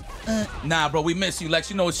going. Nah, bro, we miss you, Lex.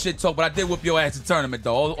 You know it's shit talk, but I did whip your ass in tournament,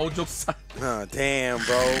 though. All jokes aside. Oh, damn,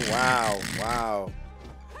 bro. Wow.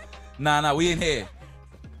 Nah, we in here.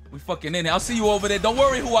 We fucking in here. I'll see you over there. Don't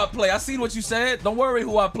worry who I play. I seen what you said. Don't worry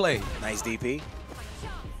who I play. Nice DP.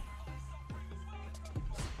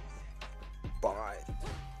 Bye.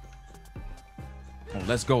 Oh,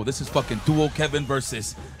 let's go. This is fucking Duo Kevin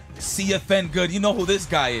versus CFN Good. You know who this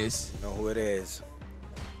guy is. You know who it is.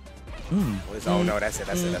 Oh, no, that's it.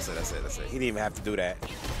 He didn't even have to do that.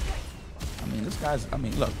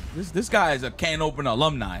 Look, this guy is a can opener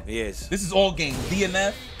alumni. He is. This is all games.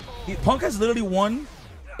 DNF. Punk has literally won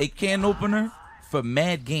a can opener for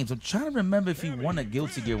mad games. I'm trying to remember if he won a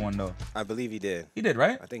Guilty Gear one, though. I believe he did. He did,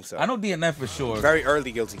 right? I think so. I know DNF for sure. Very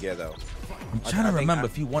early Guilty Gear, though. I'm trying to remember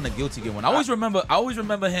if he won a Guilty Gear one. I always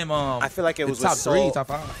remember him. I feel like it was top with Soul. 3, top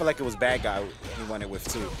 5. I feel like it was Bad Guy he won it with,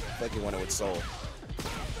 too. I feel like he won it with Soul.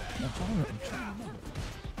 I'm trying to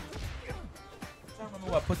remember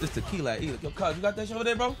who I put this tequila at. Yo, cuz, you got that shit over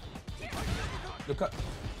there, bro? Yo, cuz.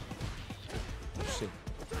 Oh, shit.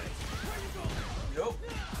 Yo.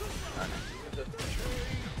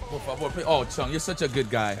 Oh, Chung, you're such a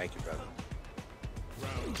good guy. Thank you, brother.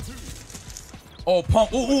 Oh,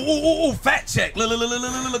 Punk. Ooh, fat check.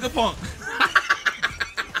 Look at Punk.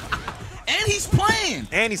 And he's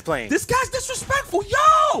playing. This guy's disrespectful.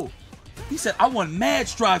 Yo! He said, I want mad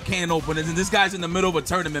Strive can openers, and this guy's in the middle of a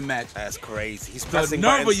tournament match. That's crazy. He's the pressing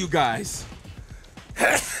nerve buttons. of you guys.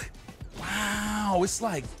 Wow, it's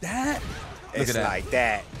like that. Look at that. Like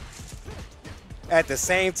that. At the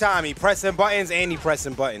same time, he pressing buttons and he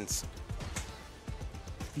pressing buttons.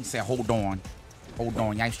 He said, hold on.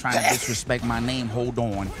 Y'all trying to disrespect my name. Hold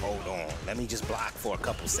on. Hold on. Let me just block for a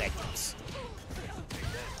couple seconds.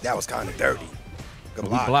 That was kind of dirty. Good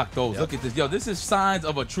block. We blocked those. Yep. Look at this. Yo, this is signs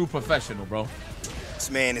of a true professional, bro. This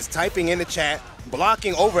man is typing in the chat,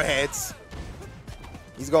 blocking overheads.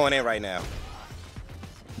 He's going in right now.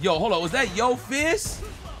 Yo, hold on. Was that Yo Fist?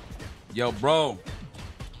 Yo, bro.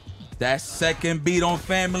 That second beat on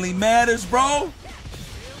Family Matters, bro.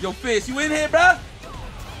 Yo, Fist, you in here, bro?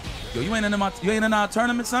 Yo, you ain't in our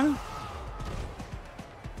tournament, son?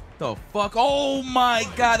 The fuck? Oh my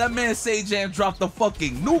God, that man Sajam dropped the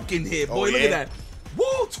fucking nuke in here, boy. Oh, Look yeah? at that.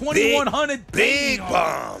 Woo, 2100 Big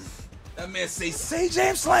bomb. That man say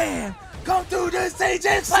Sajam Slam. Come through this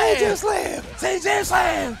Sajam Slam. Sajam Slam. Sajam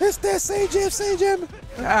Slam. It's that Sajam.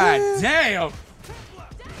 God damn.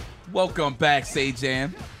 Welcome back,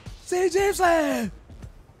 Sajam. Sajam Slam.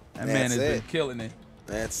 That man has been killing it.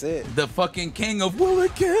 That's it. The fucking king of Will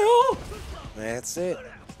It Kill. That's it.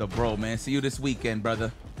 The bro, man. See you this weekend,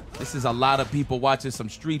 brother. This is a lot of people watching some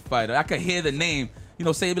Street Fighter. I could hear the name, you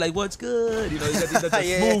know, say be like, what's good? You know, you got that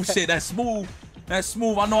Yeah. smooth shit. That smooth.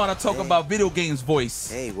 I know how to talk about video games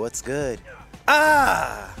voice. Hey, what's good?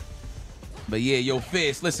 Ah! But yeah, Yo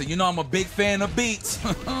Fist, listen, you know I'm a big fan of beats.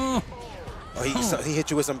 Oh, he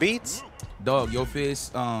hit you with some beats? Dog, Yo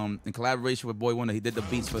Fist, in collaboration with Boy Wonder, he did the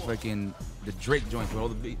beats for freaking the Drake joints with all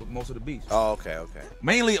the most of the beats. Oh, okay.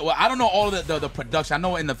 Mainly, well, I don't know all of the production. I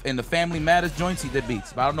know in the Family Matters joints he did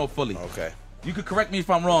beats, but I don't know fully. Okay. You could correct me if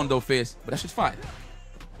I'm wrong though, Fist, but that shit's fire.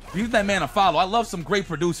 Use that man a follow. I love some great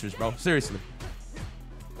producers, bro. Seriously.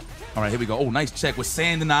 All right, here we go. Oh, nice check with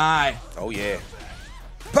sand in the eye. Oh, yeah.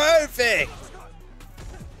 Perfect!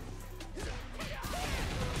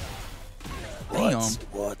 Damn.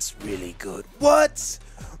 What's really good? What's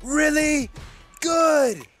really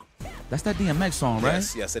good? That's that DMX song,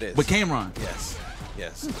 right? Yes, it is. With Cameron. Yes.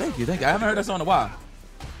 Thank you. I haven't heard that song in a while.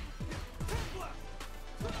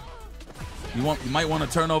 You might want to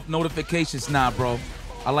turn off notifications now, bro.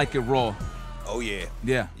 I like it raw. Oh yeah.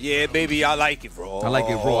 Yeah. Yeah, baby, I like it raw. I like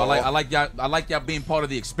it raw. I like y'all being part of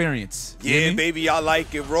the experience. You hear Yeah, me? baby, I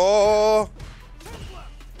like it raw.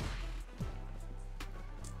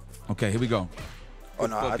 Okay, here we go. Oh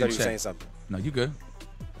no, I thought you were check. saying something. No, you good.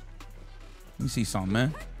 Let me see something,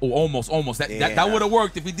 man. Oh, almost. That Yeah. would have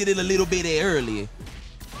worked if we did it a little bit earlier.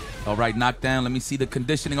 All right, knockdown. Let me see the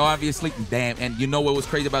conditioning, obviously. Damn, and you know what was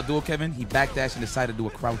crazy about Dual Kevin? He backdashed and decided to do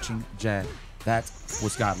a crouching jab. That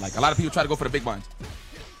was godlike. A lot of people try to go for the big binds.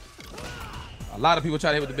 A lot of people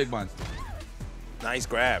try to hit with the big binds. Nice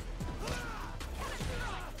grab.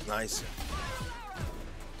 Nice.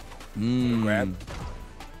 Grab.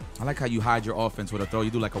 I like how you hide your offense with a throw.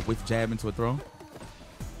 You do like a whiff jab into a throw.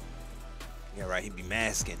 Yeah, right. He'd be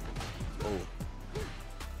masking.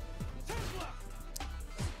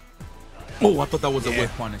 Oh, I thought that was a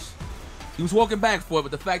whiff punish. He was walking back for it,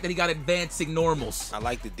 but the fact that he got advancing normals. I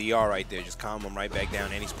like the DR right there. Just calm him right back down,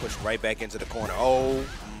 and he's pushed right back into the corner. Oh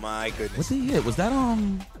my goodness. What did he hit? Was that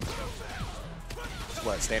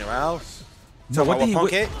What? Standing around? No, what did he Punk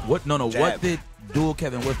hit? hit? What? No. Jab. What did Dual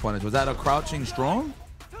Kevin whiff punish? Was that a crouching strong?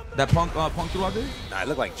 That Punk threw out there? Nah, it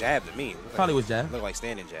looked like jab to me. Probably was jab. Looked like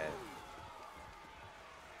standing jab.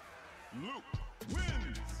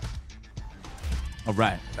 All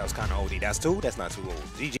right. That was kind of OD. That's two? That's not too old.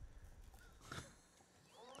 GG.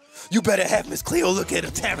 You better have Miss Cleo look at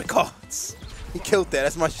her tarot cards. He killed that.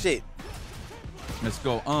 That's my shit. Let's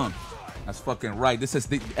go. That's fucking right. This is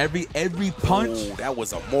the every punch. Ooh, that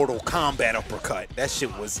was a Mortal Kombat uppercut. That shit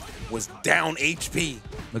was down HP.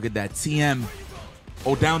 Look at that TM.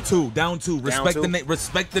 Oh, down two. Respect two?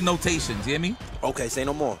 respect the notations. You hear me? Okay, say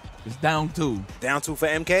no more. It's down two. Down two for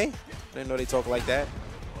MK? Didn't know they talk like that.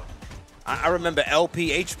 I remember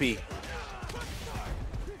LP HP.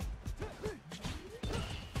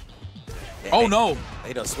 Oh no!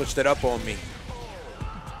 They done switched it up on me.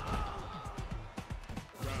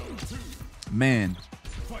 Man.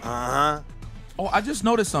 Uh-huh. Oh, I just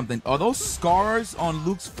noticed something. Are those scars on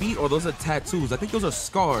Luke's feet or those are tattoos? I think those are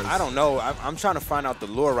scars. I don't know. I'm trying to find out the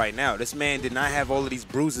lore right now. This man did not have all of these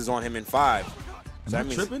bruises on him in 5. So Am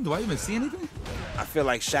I tripping? Do I even see anything? I feel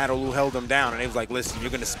like Shadow Lu held him down, and they was like, listen, you're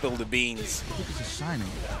going to spill the beans. I think it's just shining.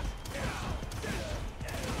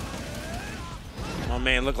 My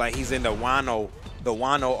man looked like he's in the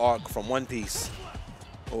Wano arc from One Piece.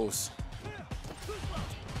 Oh.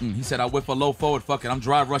 He said, I whip a low forward. Fuck it. I'm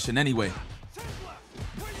drive rushing anyway.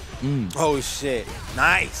 Oh, shit.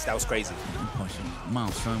 Nice. That was crazy. Punching him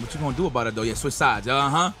out, son. What you going to do about it, though? Yeah, switch sides.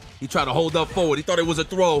 Uh-huh. He tried to hold up forward. He thought it was a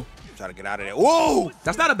throw. Try to get out of there. Whoa!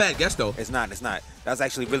 That's not a bad guess, though. It's not. That was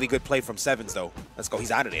actually really good play from Sevens, though. Let's go.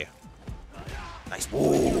 He's out of there. Nice.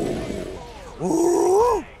 Whoa.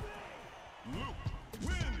 Whoa.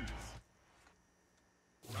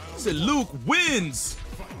 He said Luke wins.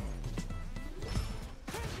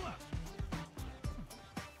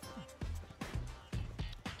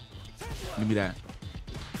 Give me that.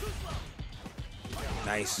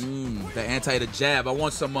 Nice. The anti the jab. I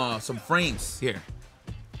want some frames here.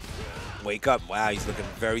 Wake up. Wow, he's looking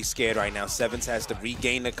very scared right now. Sevens has to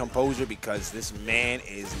regain the composure because this man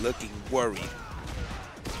is looking worried.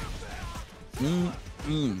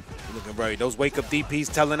 Looking worried. Those wake up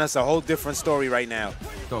DPs telling us a whole different story right now.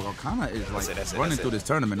 Dog, Arcana is like That's it, running through this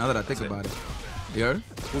tournament now that I think about it. You heard?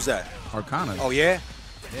 Who's that? Arcana. Oh, yeah?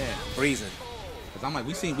 Yeah. Breezing. Cause I'm like,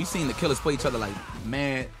 we seen the killers play each other like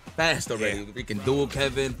mad fast already. Yeah. We can duel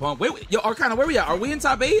Kevin, Pump. Wait, yo, Arcana, where we at? Are we in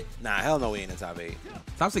top 8? Nah, hell no, we ain't in the top 8.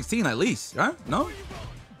 Top 16 at least, right? No?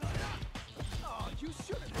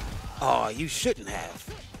 Oh, you shouldn't have.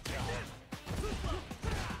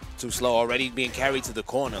 Too slow already, being carried to the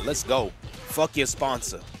corner. Let's go. Fuck your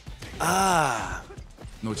sponsor. Ah.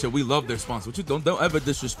 No, chill. We love their sponsor. Don't ever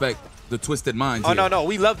disrespect the Twisted Minds. Oh here. no,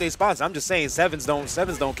 we love their sponsor. I'm just saying sevens don't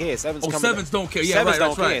care. Sevens Oh, coming Sevens don't care. Yeah, Sevens right, don't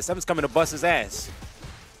that's care. right. Sevens coming to bust his ass.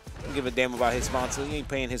 Don't give a damn about his sponsor. He ain't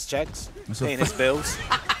paying his checks, That's a paying his bills.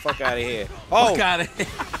 Fuck out of here. Oh, Fuck outta here.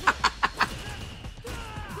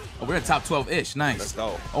 Oh, we're at top 12-ish. Nice. Let's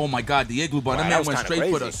go. Oh my God, the Igloo Bar. Wow, That that man was went kinda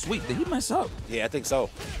straight for the crazy. sweep. Did he mess up? yeah, I think so.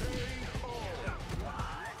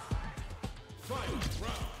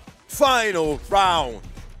 Final round.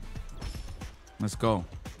 Let's go.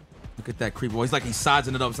 Look at that creep boy. He's like he's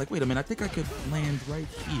sizing it up. It's like, wait a minute, I think I could land right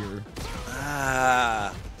here.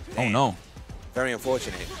 Ah. Oh Damn. no. Very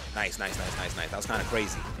unfortunate. Nice. That was kind of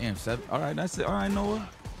crazy. Damn, Seb. All right, that's it. All right, Noah.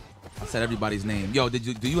 I said everybody's name. Yo,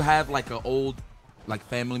 do you have like an old like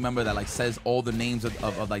family member that like says all the names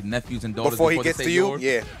of like nephews and daughters Before he they gets say to you? yours?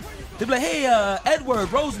 Yeah. They'd be like, hey,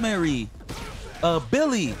 Edward, Rosemary,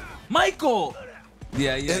 Billy, Michael.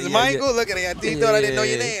 Yeah. Michael, look at it. You thought I didn't know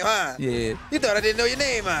your name, huh? Yeah. You thought I didn't know your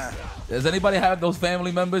name, huh? Does anybody have those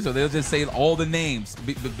family members, or they'll just say all the names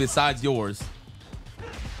besides yours?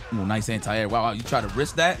 Ooh, nice anti-air. Wow, you try to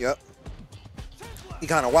risk that? Yep. He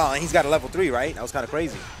kind of wild, and he's got a level 3, right? That was kind of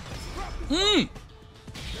crazy. Well,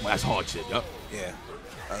 that's hard shit, yup. Yeah,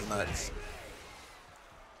 that was nuts.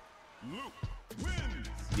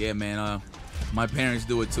 Yeah, man, my parents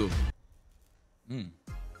do it too.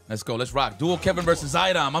 Let's go, let's rock. Duel Kevin versus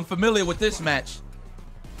IDOM. I'm familiar with this match.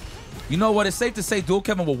 You know what? It's safe to say Duel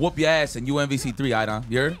Kevin will whoop your ass in UMVC 3, IDOM.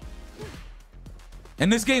 You heard? In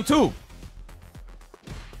this game too.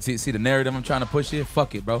 See the narrative I'm trying to push here?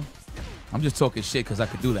 Fuck it, bro. I'm just talking shit because I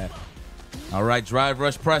could do that. All right, drive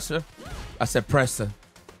rush presser. I said presser.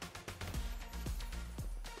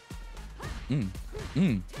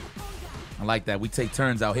 I like that. We take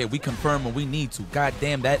turns out here. We confirm when we need to. God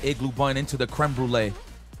damn, that Igloo bun into the creme brulee.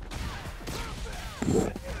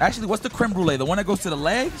 Actually, what's the creme brulee? The one that goes to the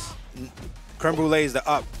legs? Creme brulee is the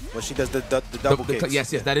up, but she does the double kicks. Yes,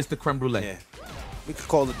 that is the creme brulee. Yeah. We could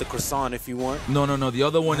call it the croissant if you want. No. The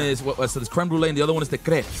other one is so there's creme brulee, and the other one is the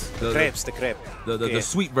crepes. The crepe. The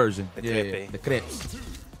sweet version. The Yeah, crepe. the crepes.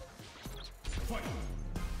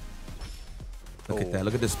 Look at that.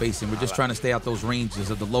 Look at the spacing. We're just trying to stay out those ranges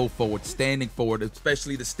of the low forward, standing forward,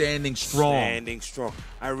 especially the standing strong. Standing strong.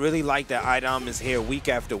 I really like that IDOM is here week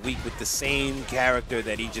after week with the same character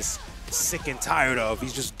that he just sick and tired of.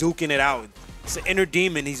 He's just duking it out. It's an inner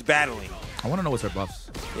demon he's battling. I want to know what's her buffs.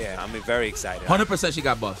 Yeah, I'm very excited. 100% she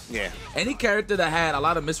got buffs. Yeah. Any character that had a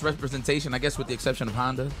lot of misrepresentation, I guess with the exception of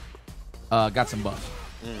Honda, got some buffs.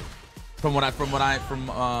 From what I've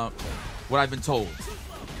been told.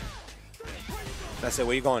 That's it.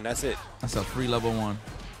 Where you going? That's it. That's a free level 1.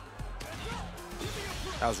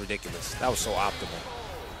 That was ridiculous. That was so optimal.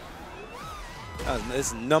 This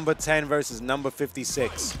is number 10 versus number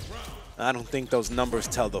 56. I don't think those numbers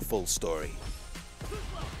tell the full story.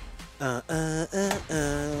 A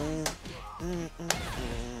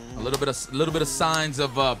little bit of signs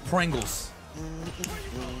of Pringles.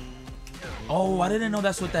 Oh, I didn't know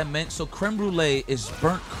that's what that meant. So creme brulee is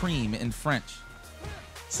burnt cream in French.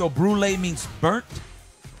 So brulee means burnt.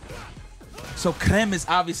 So creme is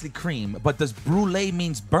obviously cream, but does brulee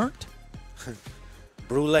means burnt?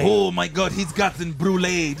 Brulee. Oh my God, he's gotten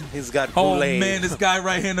bruleed. He's got Oh brulee. man, this guy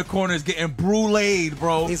right here in the corner is getting bruleed,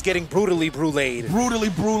 bro. He's getting brutally bruleed. Brutally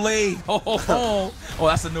bruleed. Oh,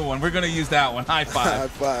 that's a new one. We're gonna use that one. High five. High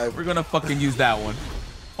five. We're gonna fucking use that one.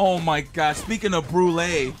 Oh my God. Speaking of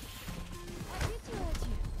brulee.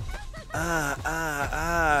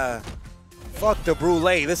 Fuck the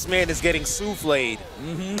brulee. This man is getting souffled.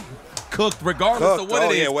 Cooked regardless of what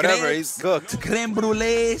it is. Yeah, whatever. Creme- He's cooked. Creme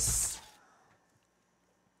brulees.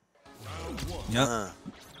 Yep.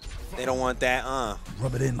 They don't want that.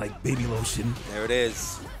 Rub it in like baby lotion. There it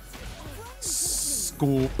is.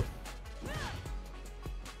 Scoop.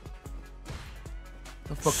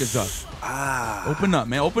 The fuck is up? Open up,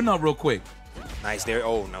 man. Open up real quick. Nice there.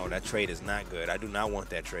 Oh, no, that trade is not good. I do not want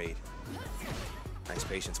that trade. Nice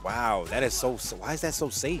patience. Wow, that is so why is that so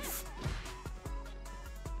safe?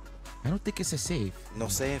 I don't think it's a save. No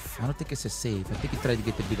safe? I don't think it's a save. I think he tried to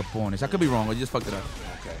get the big opponents. I could be wrong. I just fucked it up.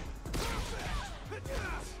 Okay.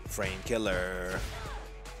 Frame killer.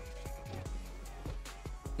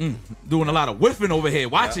 Doing a lot of whiffing over here.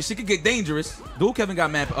 Watch it. She could get dangerous. Dual Kevin got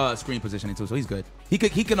mad screen positioning too, so he's good. He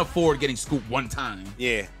can afford getting scooped one time.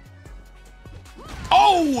 Yeah.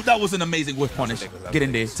 Oh, that was an amazing whiff punish. Get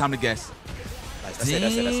in there. Time to guess. Nice. That's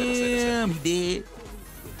it. Damn, he did.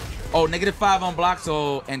 Oh, -5 on block,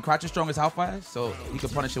 so and crouching strong is how fast, so you can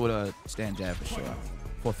punish it with a stand jab for sure.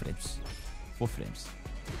 4 frames. 4 frames.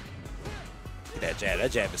 That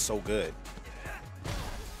jab is so good.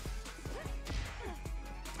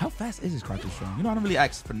 How fast is his crouching strong? You know, I don't really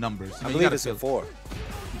ask for numbers. I believe it's a 4.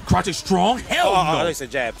 Crouching strong? Hell no. Oh, it's a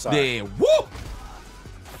jab. Sorry. Yeah. Whoop.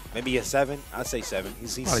 Maybe a 7. I'd say 7.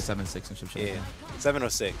 He's Probably 7, 6 and some shit. Yeah, 7 or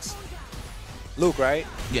 6. Luke, right?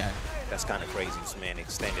 Yeah. That's kind of crazy. This man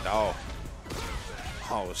extended all.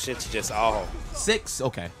 Oh, shit's just 6.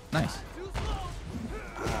 Okay. Nice.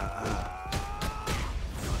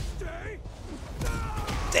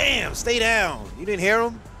 Damn, stay down. You didn't hear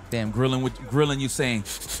him? Damn, grilling you saying.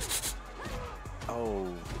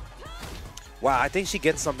 Oh. Wow, I think she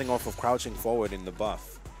gets something off of crouching forward in the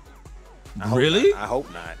buff. Really? I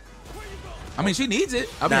hope not. I mean, she needs it.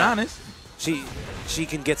 I'll be honest. She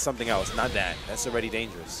can get something else, not that. That's already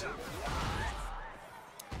dangerous.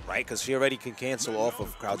 Right? Because she already can cancel off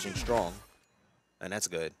of crouching strong. And that's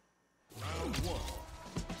good.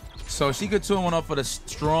 So she could 2-1 up for the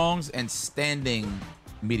strongs and standing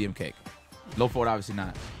medium kick. Low forward, obviously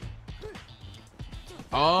not.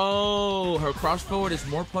 Oh, her crouch forward is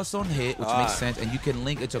more plus on hit, which makes sense. And you can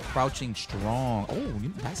link it to crouching strong. Oh,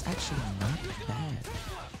 that's actually not bad.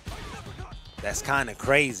 That's kind of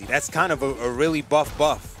crazy. That's kind of a really buff.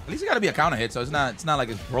 At least it got to be a counter hit, so it's not like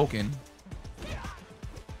it's broken.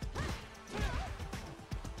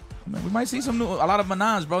 Man, we might see a lot of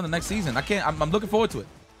Manans, bro, in the next season. I'm looking forward to it.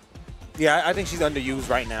 Yeah, I think she's underused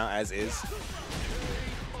right now, as is.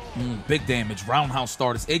 Big damage. Roundhouse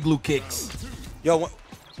starters. Igloo kicks. Yo,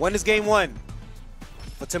 when is game 1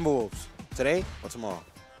 for Timberwolves? Today or tomorrow?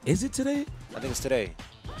 Is it today? I think it's today.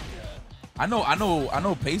 I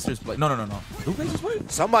know Pacers play. No. Do Pacers play?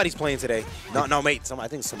 Somebody's playing today. No, mate. I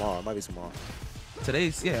think it's tomorrow. It might be tomorrow. I think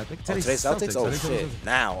today's Celtics? Oh, Today's shit. Celtics.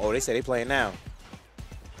 Now. Oh, they say they playing now.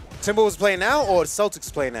 Timberwolves playing now or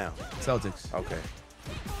Celtics playing now? Celtics. Okay.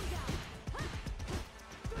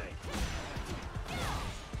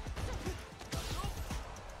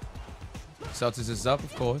 Celtics is up,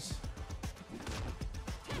 of course.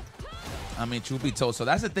 I mean, truth be told, so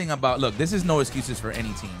that's the thing about, look, this is no excuses for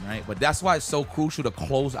any team, right? But that's why it's so crucial to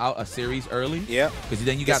close out a series early. Yeah. Because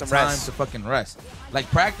then you got time to fucking rest. Like,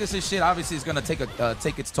 practice and shit, obviously, is going to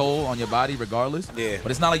take its toll on your body regardless. Yeah.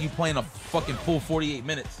 But it's not like you playing a fucking full 48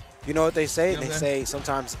 minutes. You know what they say? You know they say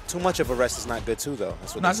sometimes too much of a rest is not good, too, though.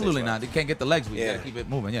 That's what no, absolutely not. They can't get the legs weak. Yeah. You got to keep it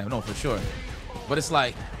moving. Yeah, no, for sure. But it's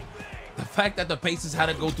like, the fact that the Pacers had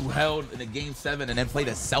to go through hell in the game 7 and then play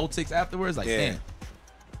the Celtics afterwards, like, damn.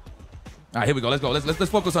 All right, here we go. Let's go. Let's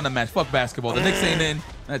focus on the match. Fuck basketball. The Knicks ain't in.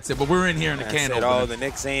 That's it. But we're in here in the can opener. Oh, the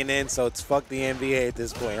Knicks ain't in, so it's fuck the NBA at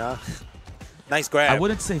this point, huh? Nice grab. I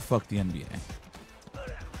wouldn't say fuck the NBA.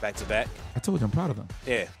 Back to back. I told you I'm proud of them.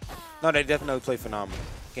 Yeah. No, they definitely play phenomenal.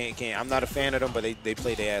 Can't. I'm not a fan of them, but they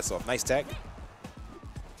play their ass off. Nice tech.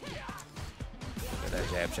 That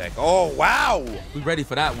jab check. Oh, wow. We ready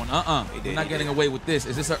for that one. We're not getting away with this.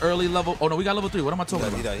 Is this an early level? Oh, no, we got level 3. What am I talking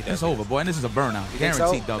about? He does. It's over, boy. And this is a burnout.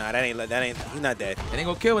 Guaranteed, dog. Nah, that ain't. He's not dead. It ain't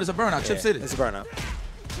gonna kill, but it's a burnout. Chip City. It's a burnout.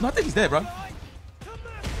 No, I think he's dead, bro.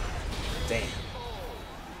 Damn.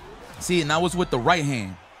 See, and that was with the right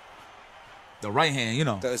hand. The right hand, you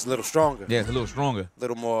know. It's a little stronger. Yeah, it's a little stronger.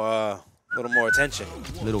 Little more attention.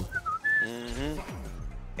 Little.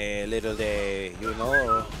 A little, you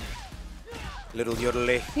know. Little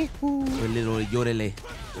yodele. A little yodele.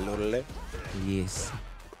 Yodele. Yes.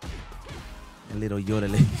 A little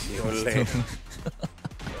yodele. Yodele.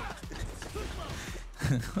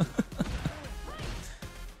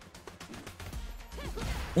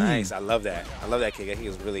 Nice. I love that. I love that kick. I think it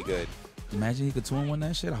was really good. Imagine he could 2-1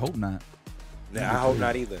 that shit. I hope not. Yeah, I hope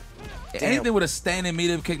not either. Anything with a standing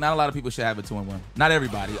medium kick, not a lot of people should have a 2-1. Not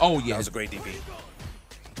everybody. Oh, yeah. That was a great DP.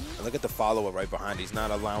 And look at the follower right behind. He's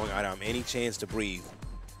not allowing IDOM any chance to breathe.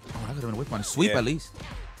 Oh, that could have been a whip on a sweep at least.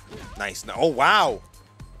 Nice. Oh, wow.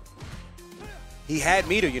 He had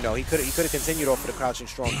meter, you know. He could have continued off for the crouching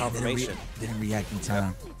strong confirmation. Didn't react in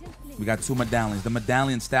time. We got 2 medallions. The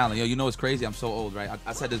medallion stallion. Yo, you know what's crazy? I'm so old, right?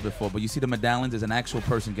 I said this before, but you see the medallions, there's an actual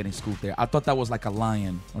person getting scooped there. I thought that was like a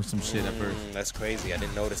lion or some shit at first. That's crazy. I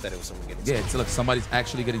didn't notice that it was someone getting Yeah, scooped. it's like somebody's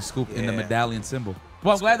actually getting scooped in the medallion symbol.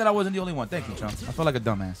 Well, I'm glad that I wasn't the only one. Thank you, Chung. I felt like a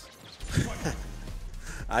dumbass.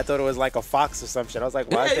 I thought it was like a fox or some shit. I was like,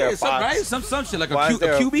 why is there a fox? Right? Some shit like Why is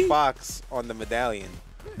there a QB? fox on the medallion?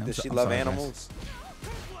 Yeah, Does she I'm love sorry, animals?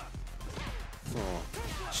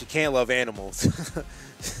 She can't love animals.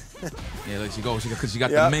 Yeah, like she got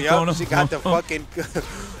the mink on her. She got the fucking,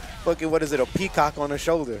 what is it, a peacock on her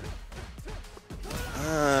shoulder.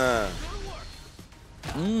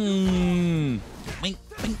 Bing, bing,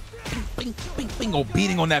 bing, bing, bing, bing. Oh,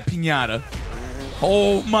 beating on that piñata.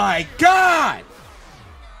 Oh my God!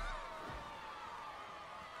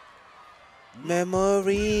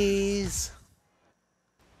 Memories.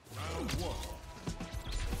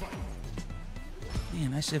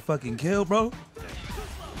 Man, that shit fucking killed, bro.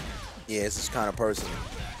 Yeah, it's just kind of personal.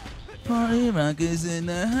 Party rockers in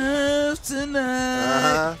the house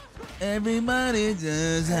tonight. Everybody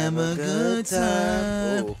just have a good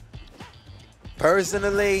time. Ooh.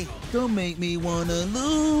 Personally, Don't make me wanna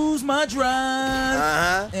lose my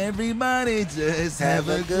drive. Everybody just have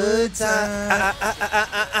a good time.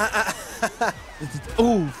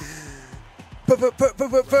 Ooh,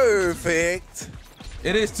 perfect.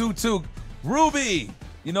 it is 2-2. Ruby,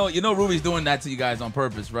 you know Ruby's doing that to you guys on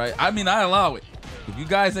purpose, right? I mean, I allow it. If you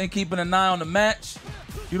guys ain't keeping an eye on the match,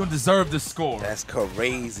 you don't deserve the score. That's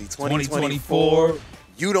crazy. 2024.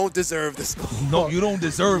 You don't deserve the score. No, you don't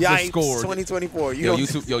deserve the score. 2024.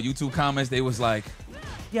 YouTube comments, they was like,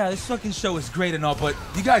 yeah, this fucking show is great and all, but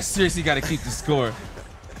you guys seriously got to keep the score.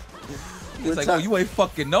 It's like, oh, you ain't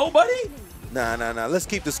fucking nobody? Nah. Let's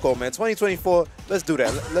keep the score, man. 2024, let's do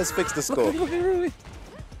that. Let's fix the score.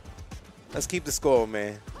 Let's keep the score,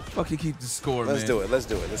 man. Fucking keep the score, man. Let's do it.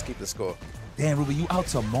 Let's keep the score. Damn, Ruby, you out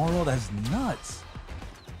tomorrow? That's nuts.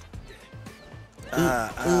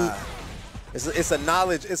 It's a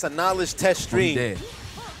knowledge test stream. Dead.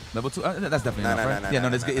 Level 2. That's definitely enough, right? Nah,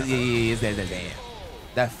 that's good. Yeah, it's dead.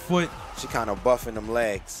 That foot. She kind of buffing them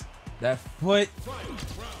legs. That foot.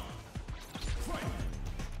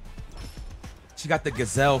 She got the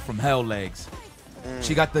gazelle from Hell legs.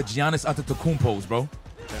 She got the Giannis Antetokounmpos, bro.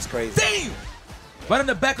 That's crazy. Damn! Right in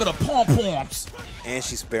the back of the pom-poms. And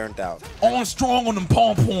she's burned out. On strong on them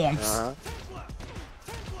pom-poms.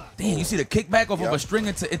 Damn, you see the kickback off of a string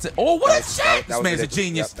into oh, what a shot! This man's a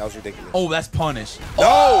genius. Yep, that was ridiculous. Oh, that's punish. No!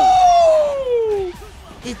 Oh!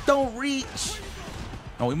 It don't reach.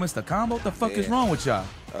 Oh, we missed the combo? What the fuck is wrong with y'all?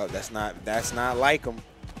 Oh, that's not like him.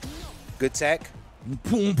 Good tech.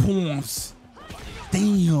 Pom-poms.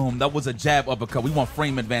 Damn, that was a jab uppercut. We want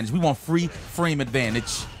frame advantage. We want free frame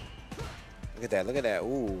advantage. Look at that.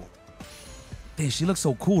 Ooh. Damn, she looks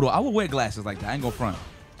so cool, though. I would wear glasses like that. I ain't gonna front.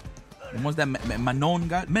 And what's that Manon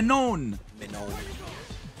guy? Menon. Hey, bro,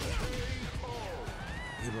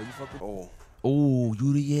 you fuck with... Oh,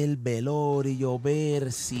 Uriel, Velorio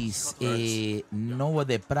versus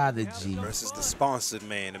NOAHTHEPRODIGY. Versus the sponsored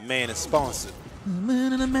man. The man is sponsored.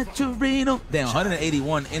 Man in the Matcherino. Damn,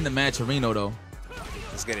 181 in the Matcherino, though.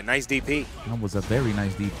 Let's get a nice DP. That was a very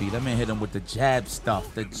nice DP. That man hit him with the jab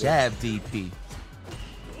stuff, the jab DP.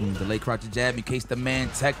 Delay crouch jab in case the man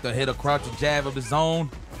tech to hit a crouch jab of his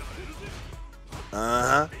own.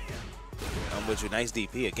 I'm with you. Nice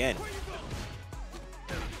DP again.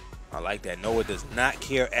 I like that. Noah does not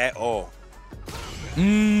care at all. He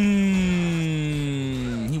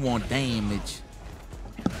want damage.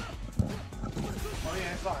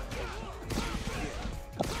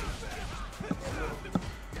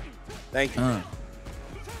 Thank you.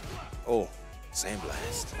 Oh,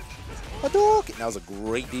 sandblast. That was a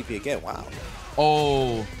great DP again. Wow.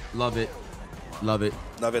 Oh, love it. Love it.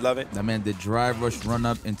 Love it. That man did drive rush run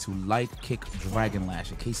up into light kick dragon lash.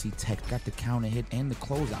 And KC Tech got the counter hit and the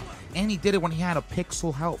closeout. And he did it when he had a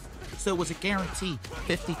pixel health. So it was a guarantee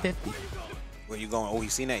 50-50. Where you going? Oh, you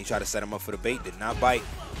seen that? He tried to set him up for the bait. Did not bite.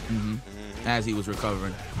 As he was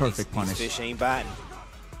recovering. Perfect punish. These fish ain't biting.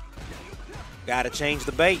 Gotta change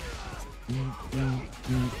the bait.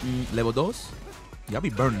 Level 2? Y'all be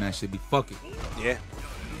burning that shit. Be fucking. Yeah.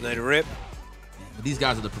 Let it rip. But these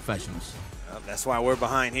guys are the professionals. That's why we're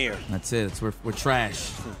behind here. That's it. We're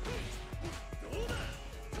trash.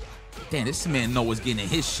 Damn, this man Noah's getting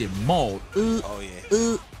his shit mauled. Oh, yeah.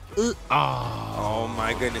 Oh,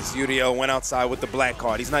 my goodness. URIEL went outside with the black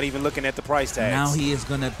card. He's not even looking at the price tags. Now he is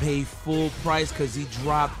going to pay full price because he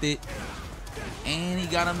dropped it. And he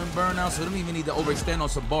got him in burnout, so he don't even need to overextend on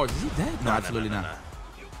some bars. Is he dead? No, absolutely not.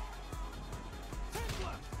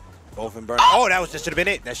 Both in burnout. Oh, that should have been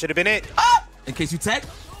it. That should have been it. In case you tech.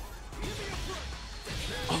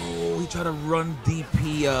 he tried to run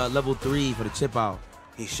DP level 3 for the chip out.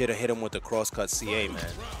 He should have hit him with the crosscut CA, man.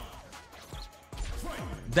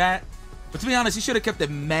 That, but to be honest, he should have kept it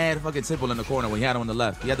mad fucking simple in the corner when he had him on the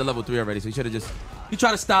left. He had the level 3 already, so he should have just, he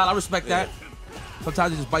tried to style. I respect that.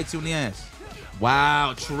 Sometimes he just bites you in the ass.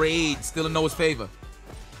 Wow, trade still in Noah's favor.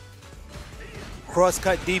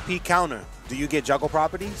 Crosscut DP counter. Do you get juggle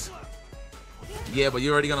properties? Yeah, but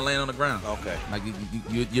you're already gonna land on the ground. Okay. Like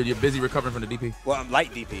you're busy recovering from the DP. Well, I'm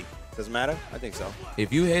light DP. Doesn't matter? I think so.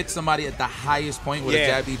 If you hit somebody at the highest point with a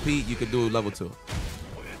jab DP, you could do level 2.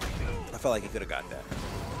 I felt like he could have got that.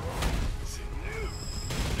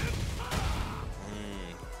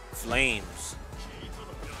 Flames.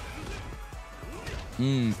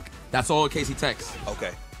 That's all Casey Tex.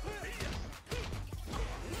 Okay.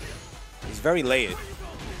 He's very layered.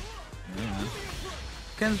 Yeah.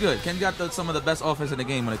 Ken's good. Ken got some of the best offense in the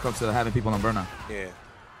game when it comes to having people on burnout. Yeah.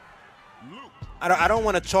 I don't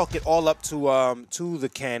want to chalk it all up to the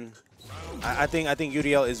Ken. I think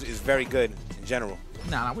URIEL is very good in general.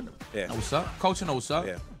 Nah, we know what's up. Coach know what's up.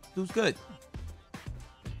 Yeah. Dude's good.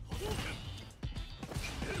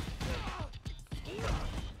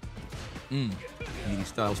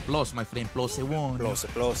 Está os plus, my friend, plus one.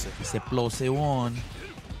 Plus. He said plus one.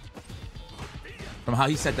 From how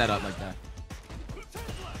he set that up like that.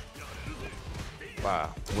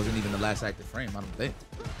 Wow. It wasn't even the last active frame, I don't think.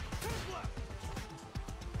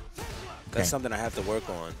 That's something I have to work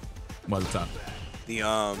on. What's up? The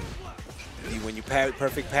when you parry,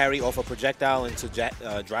 perfect parry off a projectile into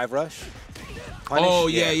drive rush. Punish, oh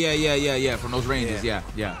yeah. From those ranges, yeah,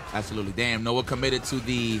 absolutely. Damn, Noah committed to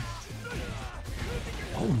the.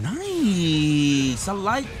 Oh, nice. I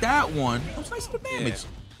like that one. That was nice for damage.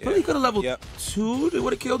 Really could have leveled 2. They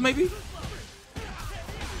would have killed maybe.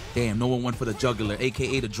 Damn, Noah went for the jugular,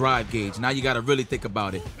 aka the drive gauge. Now you got to really think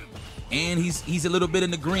about it. And he's a little bit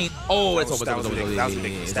in the green. Oh, that's over. That was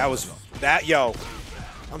ridiculous. Yo,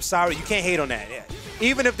 I'm sorry. You can't hate on that. Yeah.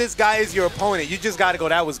 Even if this guy is your opponent, you just got to go,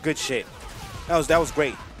 that was good shit. That was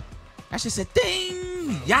great. I should say,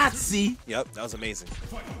 ding, Yahtzee. Yep, that was amazing.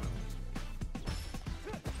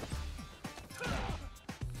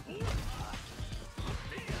 Look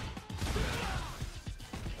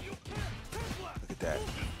at that.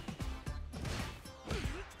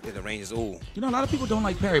 Yeah, the range is, ooh. You know, a lot of people don't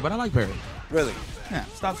like parry, but I like parry. Really? Yeah,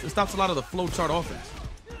 it stops a lot of the flow chart offense.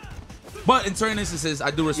 But in certain instances, I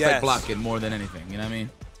do respect blocking more than anything. You know what I mean?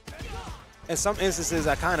 In some instances,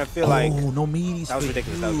 I kind of feel like... Oh, no meaties. That was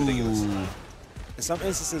ridiculous. That was ridiculous. In some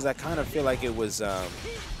instances, I kind of feel like it was...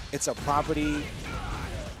 it's a property...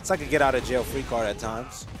 It's like a get-out-of-jail-free card at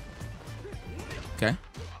times. Okay.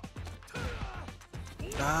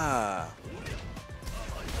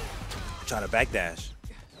 Trying to backdash.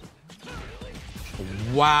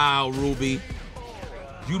 Wow, Ruby.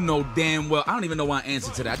 You know damn well. I don't even know why I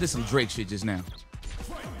answered to that. I did some Drake shit just now.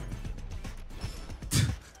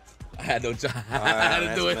 I had no job. I had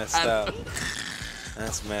to do it. Messed up.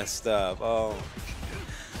 That's messed up. Oh.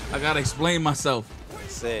 I gotta explain myself.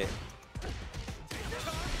 That's it.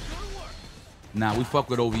 Nah, we fuck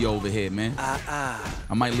with OVO over here, man.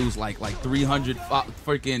 I might lose like 300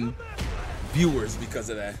 freaking viewers because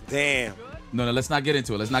of that. Damn. No, let's not get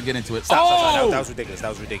into it. Let's not get into it. Stop. That was ridiculous. That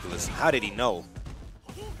was ridiculous. How did he know?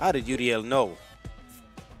 How did URIEL know?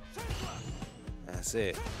 That's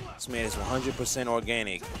it. This man is 100%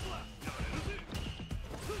 organic.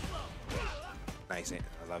 Nice. I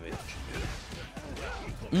love it.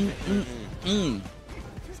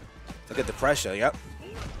 Look at the pressure. Yep.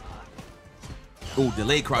 Oh,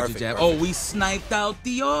 delay crouching jab. Perfect. Oh, we sniped out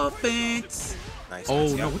the offense. Nice. Oh,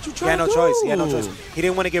 nice. no, Yep. what you He trying had no to do? choice. He had no choice. He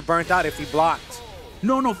didn't want to get burnt out if he blocked.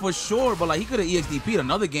 No, for sure. But like he could have EXDP'd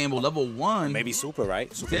another gamble, level 1. Maybe super,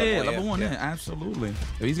 right? Super level 1. Yeah, absolutely.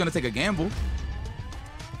 If he's gonna take a gamble,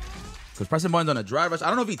 because pressing buttons on a drive rush. I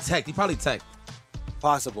don't know if he teched. He probably teched.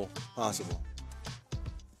 Possible.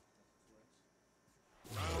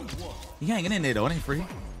 He hanging in there though. It ain't free.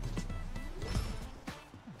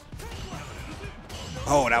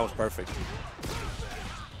 Oh, that was perfect.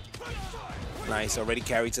 Nice. Already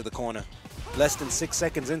carried to the corner. Less than 6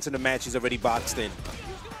 seconds into the match, he's already boxed in.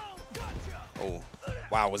 Oh,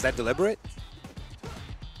 wow. Was that deliberate?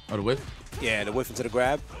 Oh, the whiff? Yeah, the whiff into the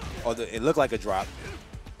grab. Or it looked like a drop.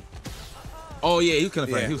 Oh, yeah, he was killing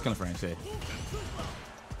frames. He was killing frames, yeah.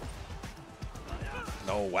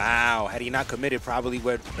 Oh, wow. Had he not committed, probably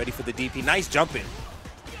we're ready for the DP. Nice jumping.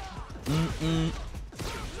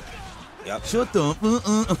 Yep. Shut up.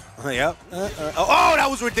 Yep. Oh, that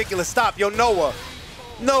was ridiculous. Stop. Yo, Noah.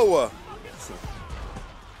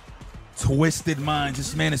 Twisted minds.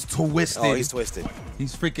 This man is twisted. Oh, he's twisted.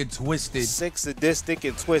 He's freaking twisted. Sick, sadistic,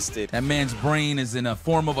 and twisted. That man's brain is in a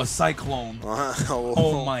form of a cyclone. Oh,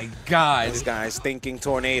 Oh my God. This guy's thinking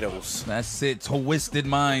tornadoes. That's it. Twisted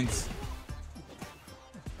minds.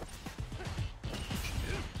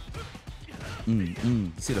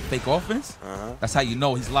 See the fake offense? That's how you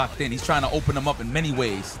know he's locked in. He's trying to open them up in many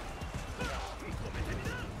ways.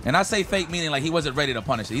 And I say fake meaning like he wasn't ready to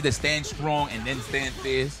punish it. He just stand strong and then stand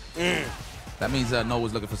fierce. That means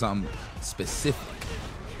Noah's looking for something specific.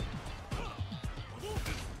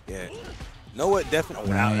 Yeah. Noah definitely.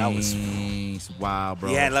 Wow, that was. Wow, bro.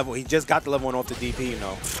 He had level. He just got the level 1 off the DP, you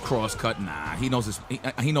know. Cross cut, nah. He knows his,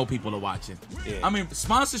 he know people are watching. Yeah. I mean,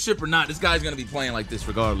 sponsorship or not, this guy's gonna be playing like this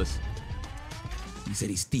regardless. He said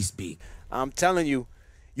he's this big. I'm telling you.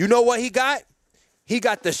 You know what he got? He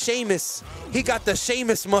got the Seamus. He got the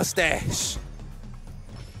Seamus mustache.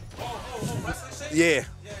 Yeah.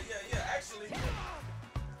 Actually.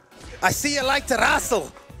 I see you like to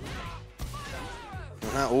wrestle.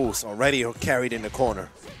 Oh, it's already carried in the corner.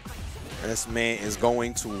 This man is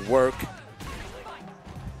going to work.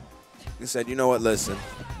 He said, you know what, listen.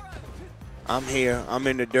 I'm here. I'm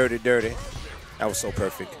in the dirty. That was so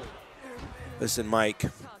perfect. Listen, Mike.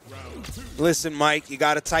 Listen, Mike. You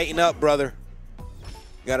got to tighten up, brother.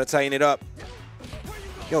 You got to tighten it up.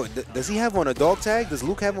 Yo, does he have on a dog tag? Does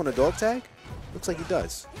Luke have on a dog tag? Looks like he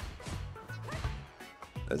does.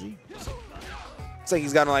 Does he? Looks like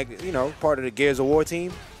he's got, like, you know, part of the Gears of War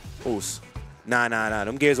team. Oos. Nah.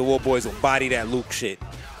 Them Gears of War boys will body that Luke shit.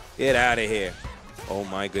 Get out of here. Oh,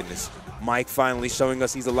 my goodness. Mike finally showing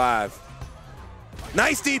us he's alive.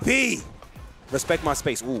 Nice DP. Respect my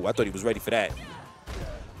space. Ooh, I thought he was ready for that.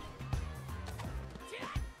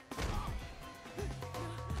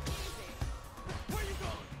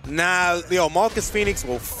 Nah, yo, Marcus Phoenix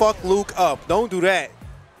will fuck Luke up. Don't do that.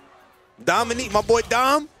 Dominique, my boy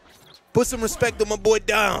Dom. Put some respect on my boy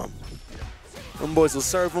Dom. Them boys will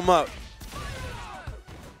serve him up.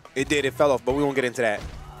 It did. It fell off, but we won't get into that.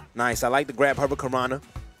 Nice. I like the grab Hurricanrana.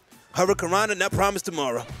 Hurricanrana, not promised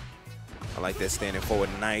tomorrow. I like that standing forward.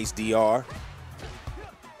 Nice DR.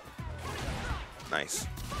 Nice.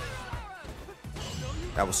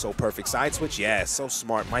 That was so perfect. Side switch, yeah, so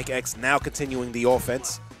smart. MIKEX now continuing the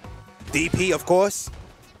offense. DP, of course.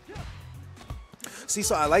 See,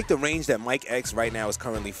 so I like the range that MIKEX right now is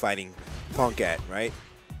currently fighting Punk at, right?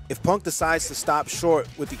 If Punk decides to stop short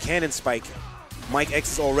with the cannon spike, MIKEX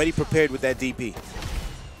is already prepared with that DP.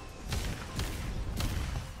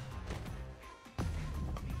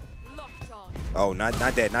 Oh, not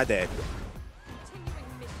dead, not dead.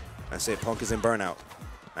 That's it, Punk is in burnout.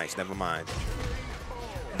 Nice, never mind.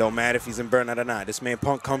 Don't matter if he's in burnout or not. This man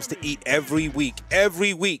Punk comes to eat every week.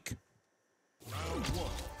 Every week.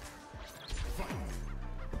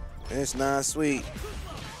 It's not sweet.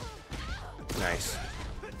 Nice.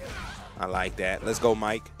 I like that. Let's go,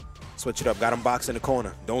 Mike. Switch it up. Got him boxed in the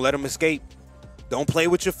corner. Don't let him escape. Don't play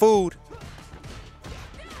with your food.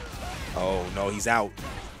 Oh, no, he's out.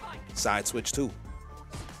 Side switch, too.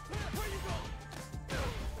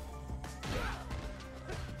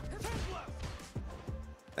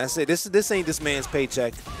 That's it. This ain't this man's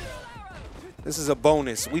paycheck. This is a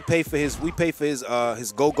bonus. We pay for his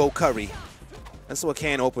go-go curry. That's what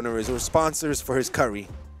can opener is. We're sponsors for his curry.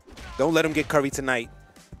 Don't let him get curry tonight.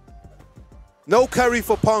 No curry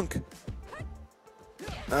for Punk.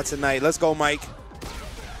 Not tonight. Let's go, Mike.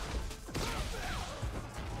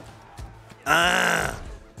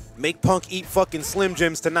 Make Punk eat fucking Slim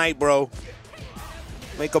Jims tonight, bro.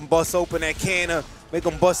 Make him bust open that can of, make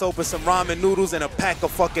him bust open some ramen noodles and a pack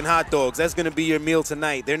of fucking hot dogs. That's gonna be your meal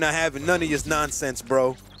tonight. They're not having none of this nonsense,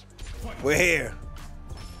 bro. We're here.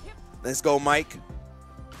 Let's go, Mike.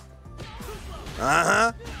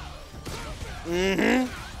 That's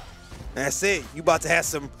it. You about to have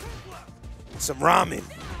some ramen.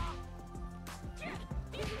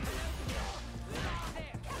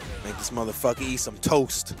 Make this motherfucker eat some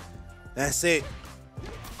toast. That's it.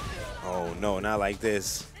 Oh, no, not like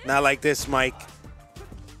this. Not like this, Mike.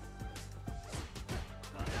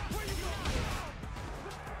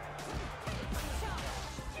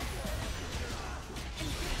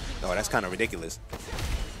 Oh, that's kind of ridiculous.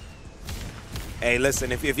 Hey,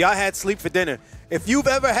 listen, if y'all had sleep for dinner, if you've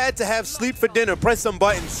ever had to have sleep for dinner, press some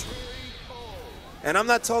buttons. And I'm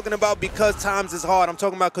not talking about because times is hard. I'm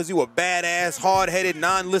talking about because you a badass, hard-headed,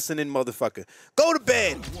 non-listening motherfucker. Go to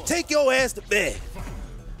bed. Take your ass to bed.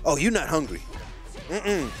 Oh, you not hungry.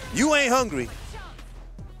 You ain't hungry.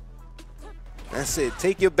 That's it.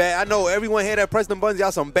 Take your bad. I know everyone here that press them buttons,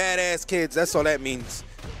 y'all some badass kids. That's all that means.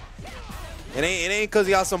 It ain't because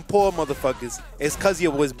y'all some poor motherfuckers. It's because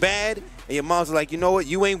you was bad and your mom's like, you know what?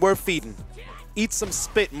 You ain't worth feeding. Eat some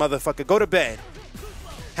spit, motherfucker. Go to bed.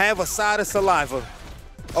 Have a side of saliva.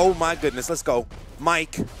 Oh my goodness. Let's go.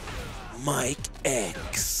 MIKEX.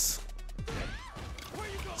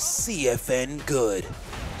 CFN good.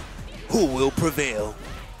 Who will prevail?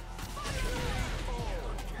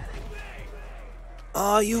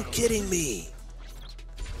 Are you kidding me?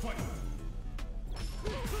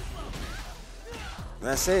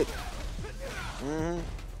 That's it.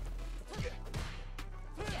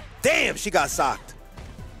 Damn, she got socked.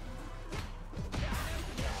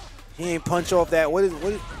 He ain't punch off that. What is?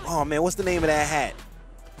 Oh man, what's the name of that hat?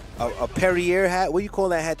 A Perrier hat? What do you call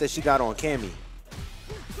that hat that she got on, Cammy?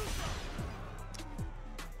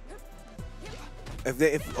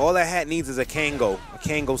 If all that hat needs is a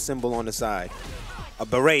Kango symbol on the side. A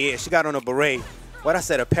beret, yeah, she got on a beret. What I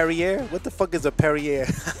said, a Perrier? What the fuck is a Perrier?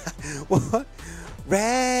 What?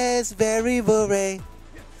 Raspberry beret.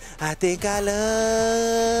 I think I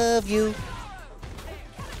love you.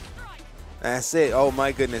 That's it. Oh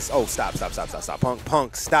my goodness. Oh, stop.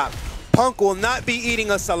 Punk, stop. Punk will not be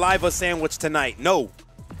eating a saliva sandwich tonight. No.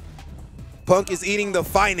 Punk is eating the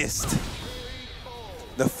finest.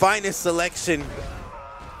 The finest selection.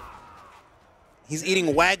 He's eating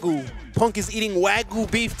Wagyu. Punk is eating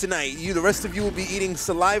Wagyu beef tonight. The rest of you will be eating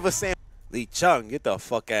saliva sandwich. Lee Chung, get the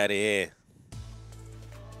fuck out of here.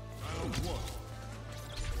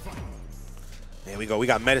 There we go. We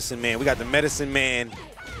got Medicine Man. We got the Medicine Man.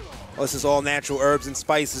 Oh, this is all natural herbs and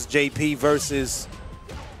spices. JP versus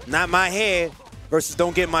Not My Hair versus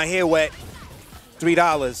Don't Get My Hair Wet.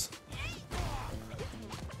 $3.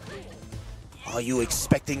 Are you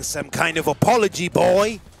expecting some kind of apology,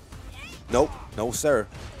 boy? Nope. No, sir.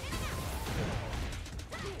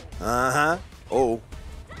 Uh-huh. Oh.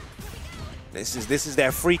 This is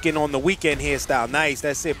that freaking on the weekend hairstyle. Nice.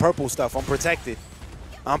 That's it. Purple stuff. I'm protected.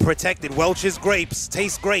 I'm protected. Welch's grapes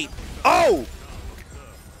taste great. Oh!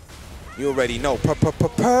 You already know.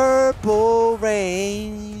 Purple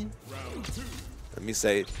rain. Let me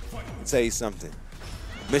say it. Tell you something.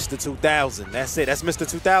 Mr. 2000. That's it. That's Mr.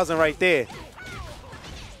 2000 right there.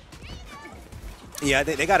 Yeah,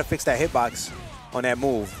 they got to fix that hitbox on that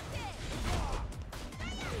move.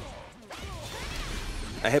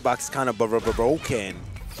 That hitbox is kind of broken.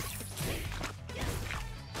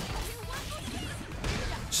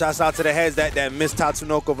 Shouts out to the heads that missed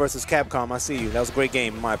Tatsunoko versus Capcom. I see you. That was a great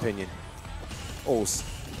game, in my opinion. Oh,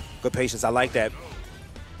 good patience. I like that.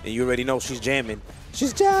 And you already know she's jamming.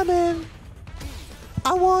 She's jamming.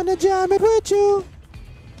 I want to jam it with you.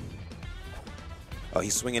 Oh,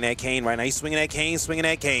 he's swinging that cane right now. He's swinging that cane, swinging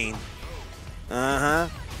that cane. Uh-huh.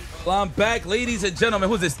 Well, I'm back, ladies and gentlemen.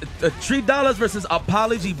 Who's this? $3 versus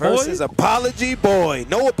Apology Boy? Versus Apology Boy.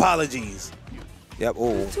 No apologies. Yep.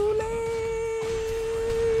 Oh. Too late.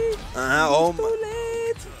 Oh my.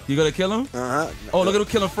 You gonna kill him? Uh-huh. Oh, look at him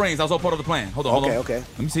killing frames. That was all part of the plan. Hold on, hold on. Okay.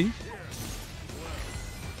 Let me see.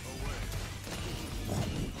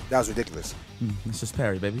 That was ridiculous. It's just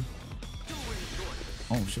parry, baby.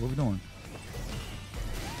 Oh shit, what we doing?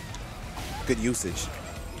 Good usage.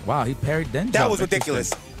 Wow, he parried then. That was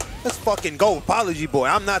ridiculous. Let's fucking go. Apology Boy.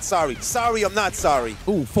 I'm not sorry. Sorry, I'm not sorry.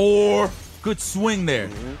 Ooh, 4. Good swing there.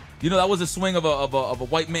 You know, that was a swing of a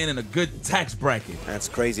white man in a good tax bracket. That's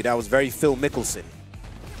crazy. That was very Phil Mickelson.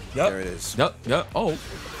 Yep. There it is. Yep. Oh,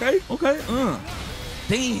 okay.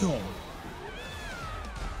 Damn.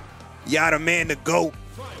 Yada man the GOAT.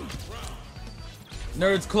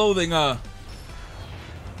 Nerds Clothing,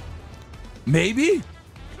 maybe?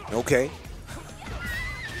 Okay.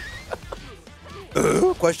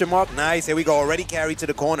 Question mark. Nice. Here we go. Already carried to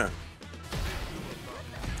the corner.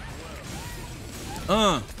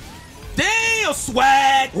 Damn,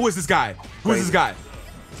 swag. Who is this guy? Who is this guy?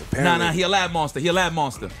 Nah, he a lab monster. He a lab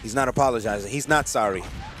monster. He's not apologizing. He's not sorry.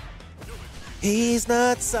 He's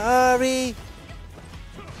not sorry.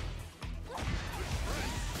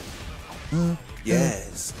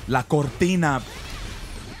 Yes. La Cortina.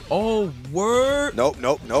 Oh, word.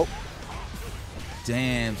 Nope.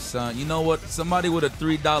 Damn, son. You know what? Somebody with a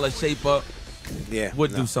 $3 shape up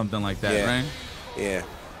would do something like that, right? Yeah.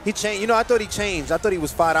 He changed. You know, I thought he changed. I thought he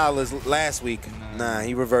was $5 last week. Nah,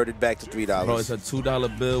 he reverted back to $3. Bro, it's a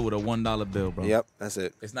 $2 bill with a $1 bill, bro. Yep, that's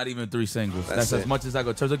it. It's not even 3 singles. That's as much as I go.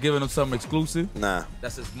 In terms of giving him something exclusive, nah.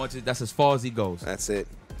 That's as far as he goes. That's it.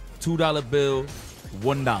 $2 bill,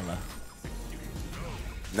 $1.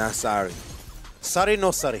 Not sorry. Sorry, no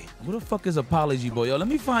sorry. Who the fuck is Apology Boy? Yo, let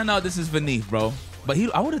me find out this is Vanith, bro. But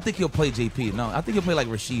I wouldn't think he'll play JP. No, I think he'll play like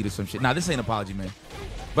Rashid or some shit. Nah, this ain't Apology, man.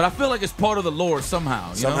 But I feel like it's part of the lore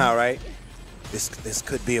somehow. You know? Right? This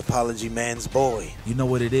could be Apology Man's boy. You know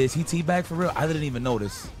what it is? He teabagged for real? I didn't even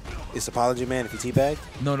notice. It's Apology Man if he teabagged?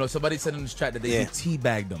 No, somebody said in this chat that they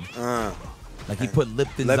teabagged him. Like he put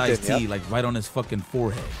Lipton's iced tea like right on his fucking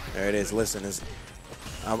forehead. There it is. Listen,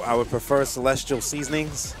 I would prefer Celestial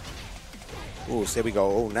Seasonings. Ooh, so here we go.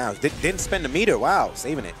 Oh, now didn't spend the meter. Wow,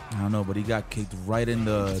 saving it. I don't know, but he got kicked right in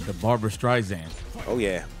the Barbra Streisand. Oh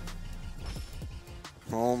yeah.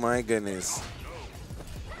 Oh my goodness.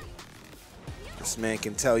 This man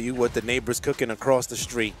can tell you what the neighbor's cooking across the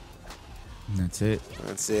street. And that's it.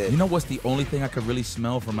 That's it. You know what's the only thing I could really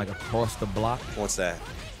smell from like across the block? What's that?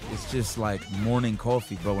 It's just like morning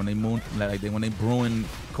coffee, bro. When they brewing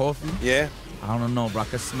coffee. Yeah. I don't know, bro. I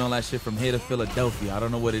can smell that shit from here to Philadelphia. I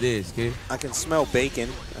don't know what it is, kid. I can smell bacon.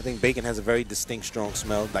 I think bacon has a very distinct, strong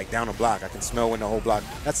smell. Like down a block, I can smell when the whole block.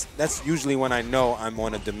 That's usually when I know I'm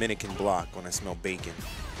on a Dominican block, when I smell bacon.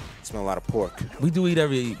 I smell a lot of pork. We do eat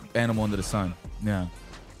every animal under the sun. Yeah.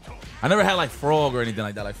 I never had like frog or anything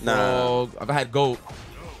like that. Like frog. I've had goat.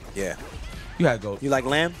 Yeah. You had goat. You like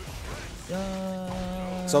lamb?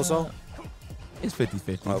 So-so? It's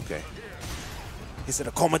 50-50. Okay. He said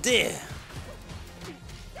a commandeer.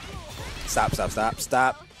 Stop.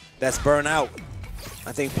 That's burnout.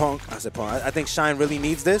 I think I think Shine really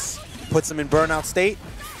needs this. Puts him in burnout state,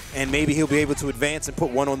 and maybe he'll be able to advance and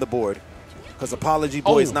put one on the board. Because Apology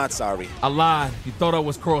Boy is not sorry. I lied. You thought I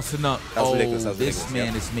was crossing up. That was ridiculous. That was this ridiculous.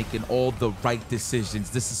 man is making all the right decisions.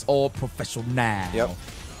 This is all professional now. Yep.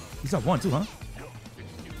 He's got 1, 2, huh?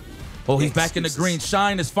 Oh, he's back in the green.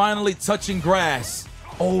 Shine is finally touching grass.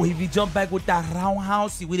 Oh, if he jumped back with that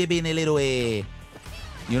roundhouse, he would have been a little, you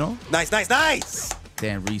know? Nice.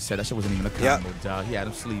 Damn, reset. That shit wasn't even a combo, dog. He had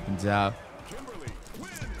him sleeping, dog.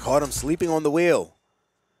 Caught him sleeping on the wheel.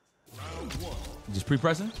 Just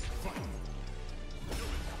pre-pressing?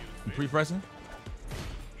 You pre-pressing?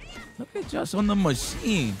 Look at just on the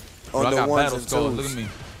machine. On Bro, the I got ones battle and scars. twos. Look at me.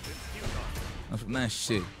 That's from that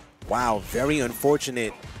shit. Wow, very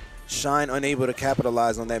unfortunate. Shine unable to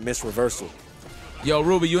capitalize on that missed reversal. Yo,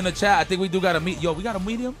 Ruby, you in the chat? I think we do got a Yo, we got a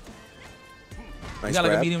medium? Nice you got grab.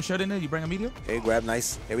 like a medium shirt in there? You bring a medium? Hey, grab,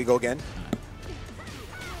 nice. Here we go again.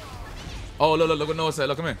 Oh, look what Noah said.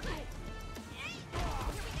 Look, come here.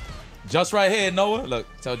 Just right here, Noah. Look,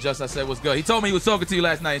 tell Just I said what's good. He told me he was talking to you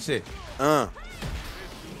last night and shit.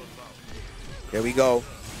 Here we go.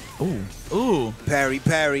 Ooh. Parry.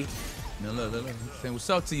 No, look. Saying what's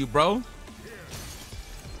up to you, bro?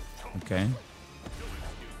 Okay.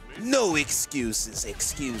 No excuses,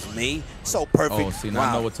 excuse me. So perfect. Oh, see, now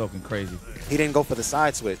I know we're talking crazy. He didn't go for the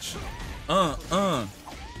side switch.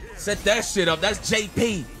 Set that shit up. That's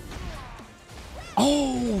JP.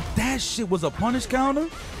 Oh, that shit was a punish counter?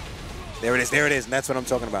 There it is, and that's what I'm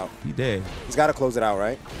talking about. He dead. He's got to close it out,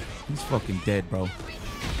 right? He's fucking dead, bro.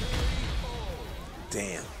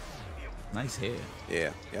 Damn. Nice hair.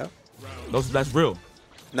 Yeah. That's real.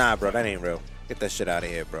 Nah, bro, that ain't real. Get that shit out of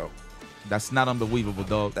here, bro. That's not unbelievable,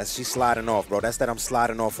 dog. She's sliding off, bro. That's that I'm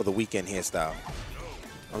sliding off for the weekend hairstyle.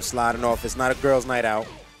 I'm sliding off. It's not a girl's night out.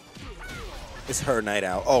 It's her night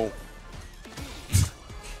out. Oh.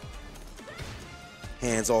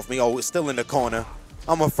 Hands off me. Oh, it's still in the corner.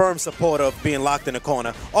 I'm a firm supporter of being locked in the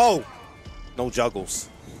corner. Oh. No juggles.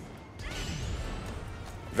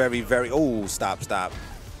 Very. Oh, stop.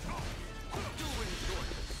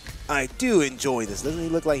 I do enjoy this. Doesn't he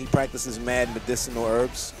look like he practices mad medicinal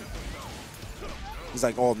herbs? He's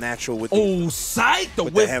like all natural with the... Oh, sight! The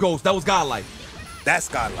whip ghost. That was godlike. That's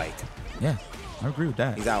godlike. Yeah, I agree with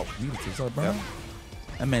that. He's out. Yep.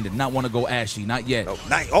 That man did not want to go ashy. Not yet. No,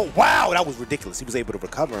 oh, wow. That was ridiculous. He was able to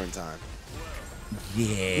recover in time.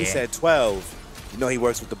 Yeah. He said 12. You know he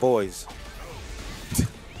works with the boys.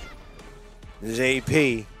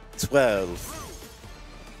 JP, 12.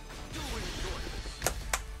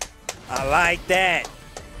 I like that.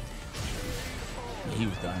 Yeah, he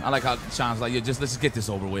was done. I like how Sean's like, let's just get this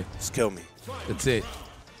over with. Just kill me. That's it.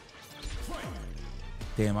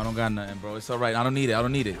 Damn, I don't got nothing, bro. It's all right. I don't need it. I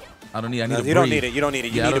need to breathe. You don't need it.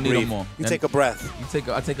 You need to breathe. More. You take a breath.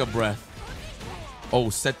 I take a breath. Oh,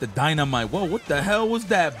 set the dynamite. Whoa, what the hell was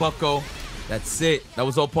that, bucko? That's it. That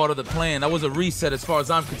was all part of the plan. That was a reset as far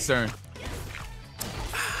as I'm concerned.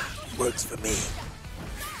 Works for me.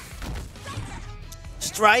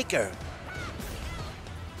 Striker.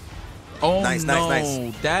 Oh, nice.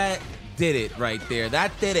 That did it right there.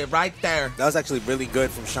 That was actually really good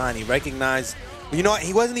from Shine. He recognized. You know what?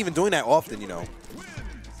 He wasn't even doing that often, you know.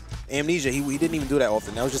 Amnesia, he didn't even do that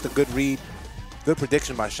often. That was just a good read, good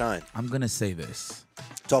prediction by Shine. I'm going to say this.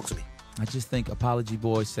 Talk to me. I just think Apology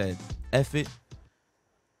Boy said, F it.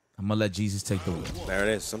 I'm going to let Jesus take the wheel. There it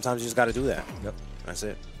is. Sometimes you just got to do that. Yep. That's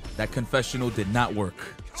it. That confessional did not work.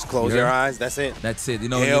 Just close your eyes. That's it. That's it. You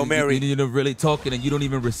know, Hail Mary. You're really talking and you don't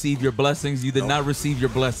even receive your blessings. You did not receive your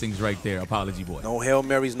blessings right there, apology boy. No Hail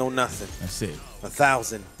Marys, no nothing. That's it.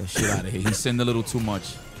 1,000. That shit out of here. He sent a little too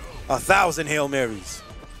much. 1,000 Hail Marys.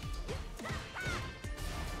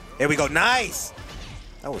 Here we go. Nice.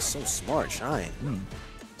 That was so smart, Shine.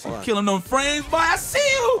 Killing them frames, boy. I see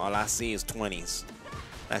you. All I see is 20s.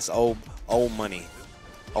 That's old money.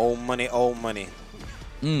 Old money, old money.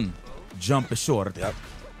 Jump short. Yep.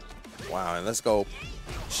 Wow, and let's go.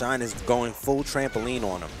 Shine is going full trampoline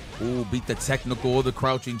on him. Ooh, beat the technical or the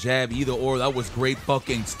crouching jab, either or. That was great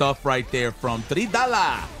fucking stuff right there from $3.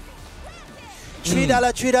 $3,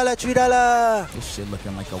 $3. This shit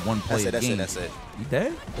looking like a one-player game. That's it. You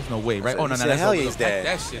dead? There's no way, right? Oh, no, that's hell yeah, he's dead.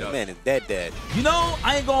 That shit up. Man is dead. You know,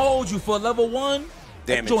 I ain't gonna hold you for level 1. Damage.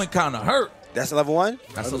 That joint kind of hurt. That's a level 1?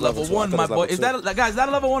 That's a level 1, my boy. Is that, guys, is that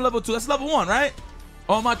a level 1, level 2? That's level 1, right?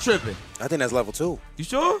 Or am I tripping? I think that's level 2. You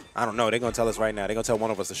sure? I don't know. They're going to tell us right now. They're going to tell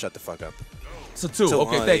one of us to shut the fuck up. It's a 2.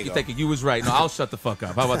 Okay, thank you. You was right. No, I'll shut the fuck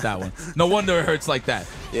up. How about that one? No wonder it hurts like that.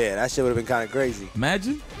 Yeah, that shit would have been kind of crazy.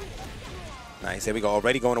 Imagine. Nice. Here we go.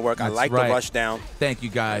 Already going to work. That's I like right. the rush down. Thank you,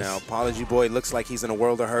 guys. Now, Apology Boy looks like he's in a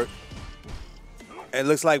world of hurt. It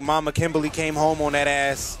looks like Mama Kimberly came home on that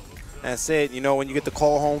ass. That's it. You know, when you get the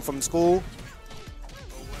call home from school.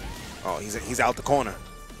 Oh, he's out the corner.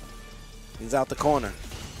 He's out the corner.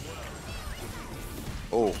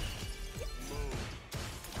 Oh.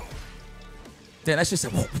 Damn, that's just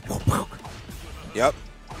a... Yep.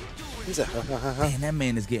 He's a... Man, that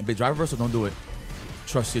man is getting big. Drive reversal, don't do it.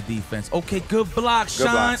 Trust your defense. Okay, good block, Good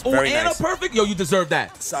Shine. blocks. Oh, Very and nice. a perfect. Yo, you deserve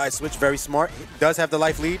that. Side switch, very smart. He does have the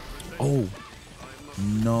life lead. Oh.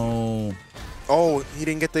 No. Oh, he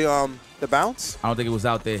didn't get the bounce? I don't think it was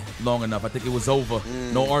out there long enough. I think it was over.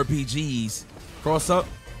 No RPGs. Cross up.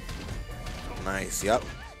 Nice, yep.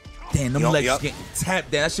 Damn, them legs getting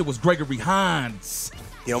tapped down. That shit was Gregory Hines.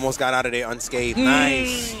 He almost got out of there unscathed.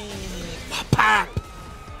 Nice. Pop.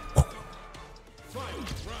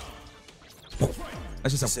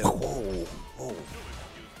 That's just a... Whoa, whoa.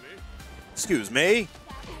 Excuse me.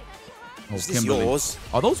 Oh, Is this Kimberly. yours?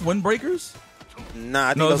 Are those windbreakers? Nah, I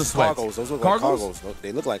think No, those those are are cargos. sweats. Those look like Cargos? cargos.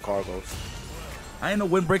 They look like cargos. I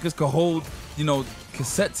didn't know windbreakers could hold, you know,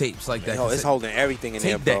 cassette tapes like that. Yo, it's holding everything in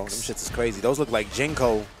there, Tape bro. Them decks. shits is crazy. Those look like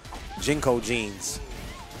Jinko jeans.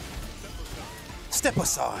 Step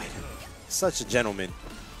aside. Such a gentleman.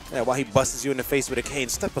 Yeah, while he busts you in the face with a cane,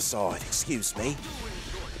 step aside. Excuse me.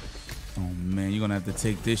 Oh, man, you're going to have to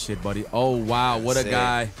take this shit, buddy. Oh, wow, what That's a it.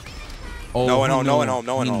 guy. Oh, No one he home, knew. no one home,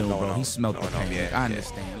 no one He home, knew, no one bro. home. He smelled No the one home, pain. yeah, I yeah.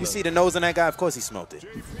 understand. You Look. see the nose in that guy? Of course he smelled it.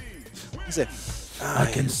 He said, I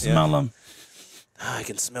can smell him. I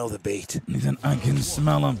can smell the bait. He said, I can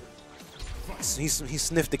smell him. He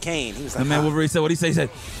sniffed the cane. He was The like, man, what he said? What he say? He said,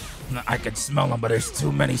 I can smell him, but there's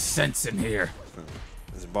too many scents in here.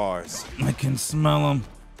 There's bars. I can smell him.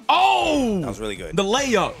 Oh! That was really good. The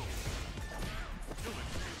layup.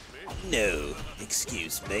 No,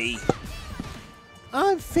 excuse me.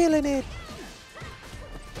 I'm feeling it.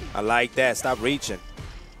 I like that. Stop reaching.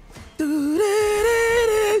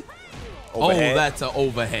 Overhead. Oh, that's an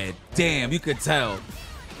overhead. Damn, you could tell.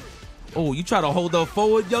 Oh, you try to hold up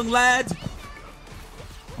forward, young lad?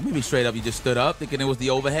 Or maybe straight up you just stood up thinking it was the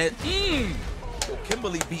overhead. Yo,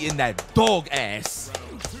 Kimberly beating that dog ass.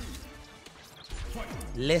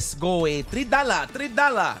 Let's go, $3,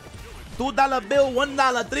 $3. $2 bill,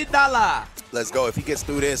 $1, $3. Let's go. If he gets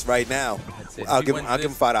through this right now, it. I'll If he give wins him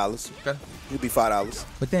this- $5. Okay. He'll be $5.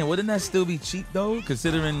 But then, wouldn't that still be cheap though?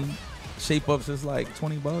 Considering shape ups is like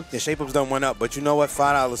 $20. Yeah, shape ups done went up, but you know what?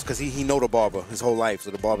 $5 because he know the barber his whole life,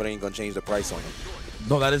 so the barber ain't gonna change the price on him.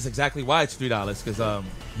 No, that is exactly why it's $3 because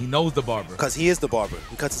he knows the barber. Because he is the barber.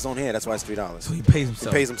 He cuts his own hair. That's why it's $3. So he pays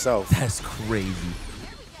himself. He pays himself. That's crazy.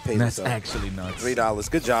 Pays That's himself. actually nuts.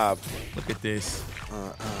 $3. Good job. Look at this.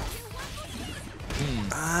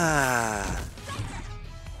 Ah.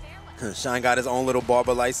 Shine got his own little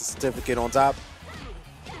barber license certificate on top.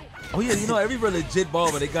 Oh yeah, you know every legit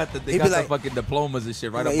barber they got the He be the like- fucking diplomas and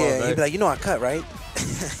shit right Yeah, above. yeah. He'd Right? be like, you know I cut, right?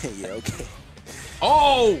 Yeah, okay.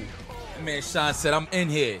 Oh, man, Sean said I'm in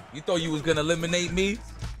here. You thought you was gonna eliminate me?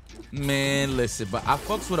 Man, listen, but I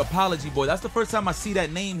fucks with Apology Boy. That's the first time I see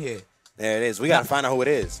that name here. There it is. We gotta find out who it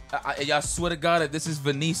is. Y'all swear to God that this is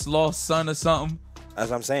Venice lost son or something. That's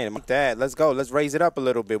what I'm saying. Dad, let's go. Let's raise it up a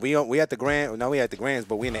little bit. We at the grand. No, we at the grands,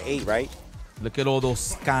 but we in the 8, right? Look at all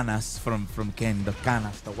those canas from Ken. The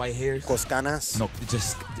canas, the white hairs. Cos canas. No, just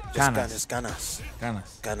Just canas. canas.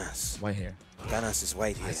 Canas. Canas. White hair. Ganas is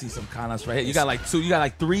white here. I see some canas right here. You got like 2, you got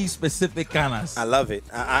like 3 specific canas. I love it.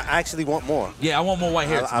 I actually want more. Yeah, I want more white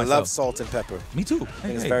hair. I love salt and pepper. Me too. I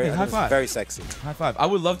think it's very, high five. very sexy. High five. I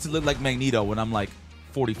would love to look like Magneto when I'm like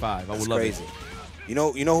 45. I would love crazy. it. You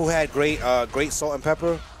know who had great salt and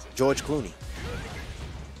pepper? George Clooney.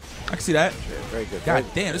 I can see that. Yeah, very good. God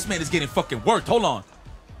damn, this man is getting fucking worked. Hold on.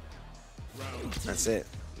 That's it.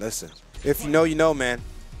 Listen, if you know, you know, man.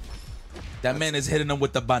 That man is hitting them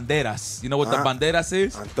with the banderas. You know what the banderas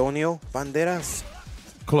is? Antonio Banderas.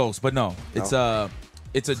 Close, but no. It's a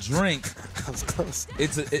drink. I was close.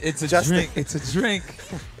 It's a drink. It's a drink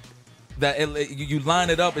that you line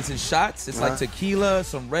it up. It's in shots. It's like tequila,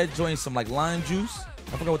 some red joint, some like lime juice.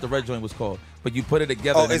 I forgot what the red joint was called. But you put it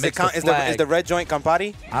together. Oh, and is the the red joint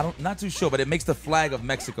Campari? Not too sure, but it makes the flag of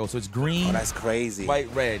Mexico. So it's green. Oh, that's crazy.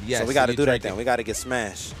 White, red. Yes. So we got to do that then. We got to get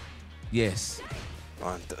smashed. Yes.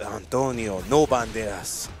 Antonio, no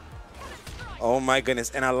banderas. Oh my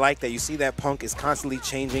goodness. And I like that. You see that Punk is constantly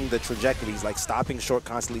changing the trajectories, like stopping short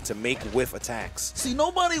constantly to make whiff attacks. See,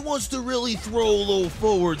 nobody wants to really throw low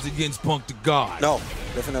forwards against Punk to God. No,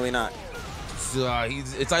 definitely not.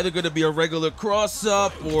 It's either going to be a regular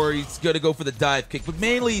cross-up or he's going to go for the dive kick. But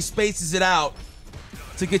mainly he spaces it out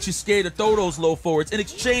to get you scared to throw those low forwards. In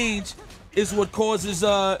exchange is what causes,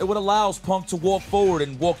 what allows Punk to walk forward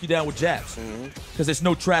and walk you down with jabs. Because there's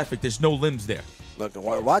no traffic, there's no limbs there. Look,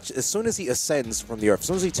 watch, as soon as he ascends from the earth, as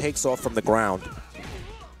soon as he takes off from the ground,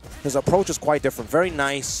 his approach is quite different. Very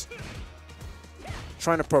nice.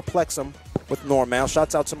 Trying to perplex him with normal.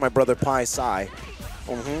 Shouts out to my brother Pi Sai.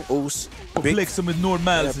 Oos. Perplex him with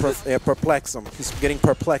normals. Yeah, perplex him. He's getting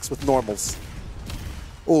perplexed with normals.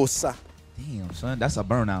 Oosa. Damn, son, that's a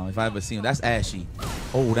burnout if I ever seen him. That's ashy.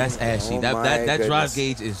 Oh, that's ashy. Oh that drive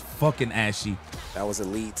gauge is fucking ashy. That was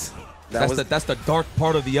elite. That's the dark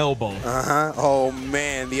part of the elbow. Oh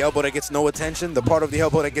man, the elbow that gets no attention, the part of the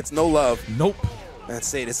elbow that gets no love. Nope.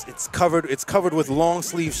 That's it. It's covered with long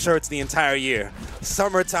sleeve shirts the entire year.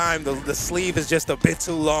 Summertime, the sleeve is just a bit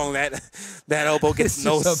too long. That elbow gets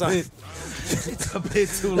no sun. It's a bit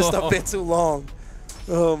too long. Just a bit too long.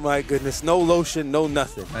 Oh my goodness. No lotion, no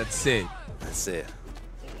nothing. That's it. That's it.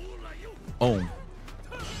 Oh.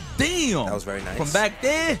 Damn. That was very nice. From back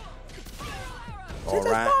there. All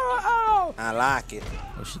right. I like it.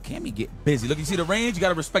 Oh, she can't be getting busy. Look, you see the range? You got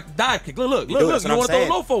to respect the dive kick. Look. You that's don't what I'm want to throw saying.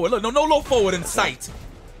 low forward. Look, no low forward in sight.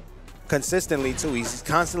 Consistently, too. He's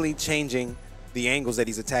constantly changing the angles that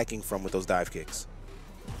he's attacking from with those dive kicks.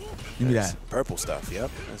 Give me that. Purple stuff, yep.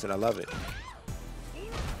 That's it. I love it.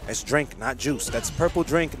 That's drink, not juice. That's purple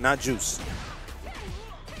drink, not juice.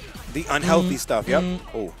 The unhealthy stuff, yep.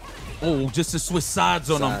 Oh, just to switch sides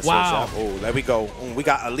on him. Wow. Oh, there we go. We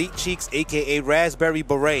got Elite Cheeks, a.k.a. Raspberry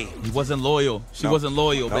Beret. He wasn't loyal. She wasn't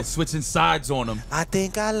loyal, but switching sides on him. I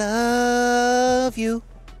think I love you.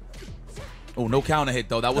 Oh, no counter hit,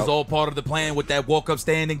 though. That was all part of the plan with that walk-up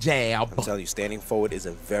standing jab. I'm telling you, standing forward is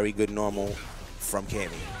a very good normal from Cammy.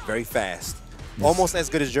 Very fast. Almost as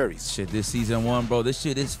good as Jury's. Shit, this season 1, bro. This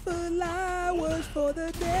shit is flowers for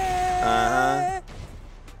the day.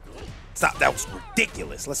 Stop. That was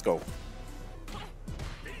ridiculous. Let's go.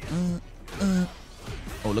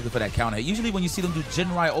 Oh, looking for that counter hit. Usually when you see them do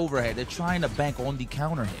Jinrai overhead, they're trying to bank on the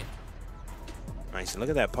counter hit. Nice. Look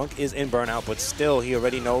at that. Punk is in burnout, but still, he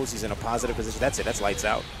already knows he's in a positive position. That's it. That's lights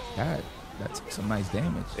out. God, that's some nice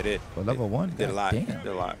damage. It did. For level 1, Did a lot. Damn. Did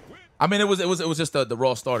a lot. I mean, it was just the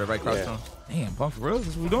raw starter, right, Crouch? Yeah. Damn, Punk, for real? Is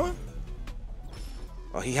this what we're doing?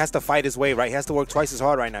 Well, he has to fight his way, right? He has to work twice as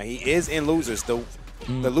hard right now. He is in losers. The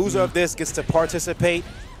loser of this gets to participate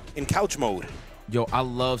in couch mode. Yo, I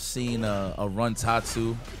love seeing a Run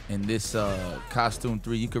Tatsu in this costume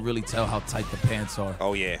 3. You could really tell how tight the pants are.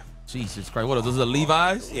 Oh, yeah. Jesus Christ. What are those? Are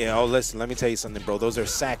Levi's? Yeah, oh, listen, let me tell you something, bro. Those are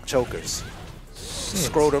sack chokers.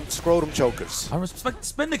 Scrotum chokers. I respect.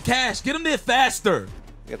 Spend the cash. Get them there faster.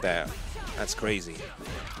 Look at that. That's crazy.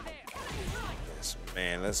 Yes,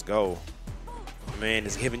 man, let's go. Man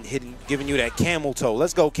is giving you that camel toe.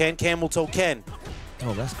 Let's go, Ken. Camel toe, Ken.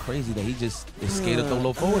 Oh, that's crazy that he just is scared to throw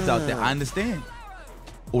low forwards out there. I understand.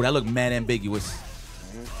 Oh, that looked mad ambiguous.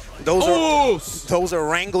 Those are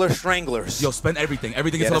Wrangler Stranglers. Yo, spend everything.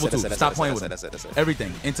 Everything into level 2. Stop playing with it. That's it.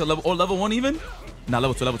 Everything. Into level 1 even? Nah,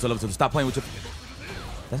 level 2. Stop playing with your...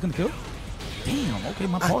 That's gonna kill? Damn, okay,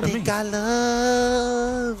 my part of me. I think I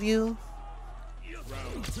love you.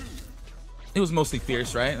 It was mostly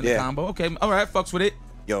fierce, right? In the Yeah. combo. Okay, all right, fucks with it.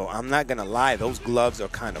 Yo, I'm not gonna lie, those gloves are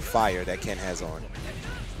kind of fire that Ken has on.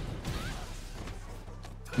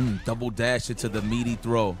 Double dash it to the meaty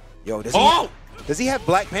throw. Yo, does he have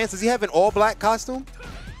black pants? Does he have an all black costume?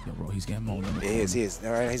 Yo, bro, he's getting mauled. He is.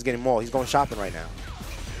 All right, he's getting mauled. He's going shopping right now.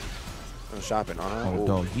 I'm shopping. Oh, Ooh.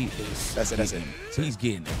 dog, he is. That's it. That's it. He's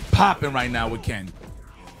getting popping right now with Ken.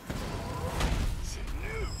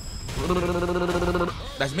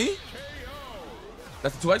 That's me?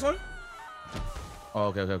 That's the 2X one? Oh,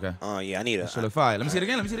 okay. Oh yeah, I need a. Should have fired. Let me see it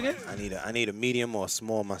again. I need a medium or a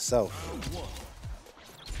small myself.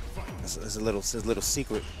 It's a little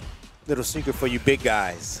secret. Little secret for you big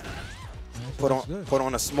guys. Put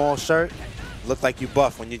on a small shirt. Look like you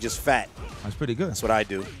buff when you're just fat. That's pretty good. That's what I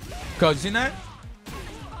do. Cause you seen that?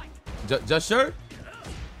 Just shirt?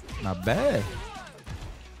 Not bad.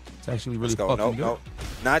 It's actually really fucking good. Nope.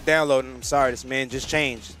 Not downloading. I'm sorry, this man just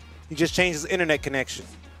changed. He just changed his internet connection.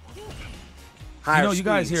 Higher you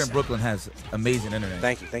guys speeds. here in Brooklyn has amazing internet.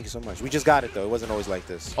 Thank you so much. We just got it though. It wasn't always like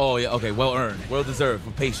this. Oh yeah, okay, well earned, well deserved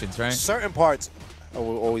for patience, right? Certain parts,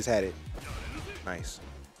 always had it. Nice.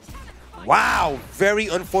 Wow, very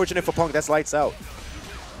unfortunate for Punk. That's lights out.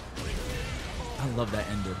 I love that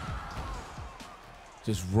ender.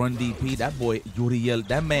 Just run DP. That boy Uriel,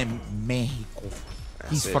 that man Mexico.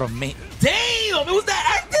 He's from Mexico. Damn, it was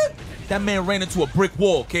that active? That man ran into a brick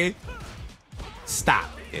wall, okay? Stop.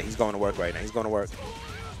 Yeah, he's going to work right now. He's going to work.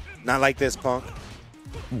 Not like this, Punk.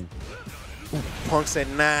 Ooh. Punk said,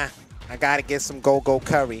 nah, I got to get some go-go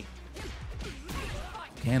curry.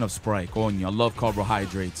 Can of Sprite, coño. I love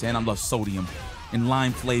carbohydrates, and I love sodium and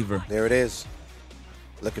lime flavor. There it is.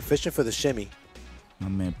 Looking fishing for the shimmy. My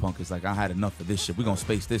man Punk is like, I had enough of this shit. We're going to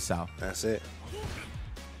space this out. That's it.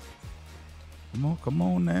 Come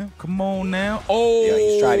on now. Oh! Yeah,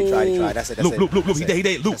 he's tried. That's it. Loop. He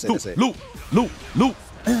dead. Loop.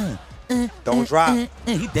 Don't drop.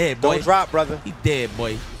 He dead, boy. Don't drop, brother. He dead,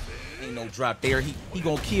 boy. Ain't no drop there. He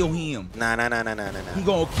gonna kill him. Nah. He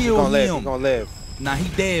gonna kill him. He gonna live. Nah,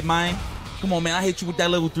 he dead, man. Come on, man. I hit you with that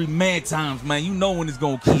level 3 mad times, man. You know when it's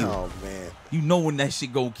gonna kill. Oh, man. You know when that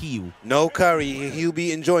shit gonna kill. No curry. He'll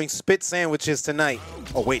be enjoying spit sandwiches tonight.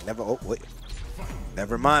 Oh, wait.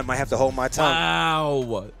 Never mind. Might have to hold my tongue.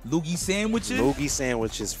 Wow. Loogie sandwiches? Loogie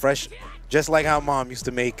sandwiches. Fresh. Just like how Mom used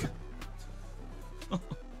to make.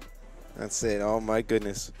 That's it. Oh, my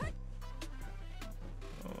goodness.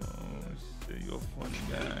 Oh, shit. You're a funny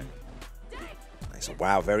guy. Nice.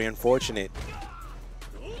 Wow. Very unfortunate.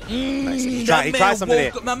 Nice. He tried something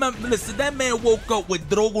there. Listen, that man woke up with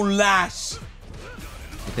Drogon Lash.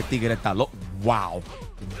 Este tigre está loco. Wow.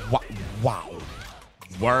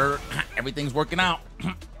 Word. Everything's working out.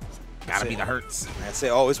 Gotta be the hurts. That's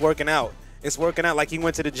it. Oh, it's working out. It's working out like he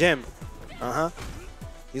went to the gym.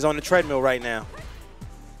 He's on the treadmill right now.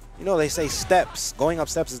 You know, they say steps. Going up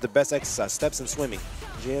steps is the best exercise. Steps and swimming.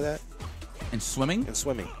 Did you hear that? And swimming? And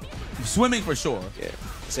swimming. Swimming for sure. Yeah.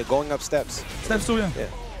 They said going up steps. Steps too, yeah. Yeah.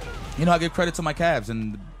 You know, I give credit to my calves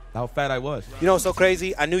and how fat I was. You know what's so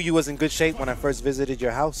crazy? I knew you was in good shape when I first visited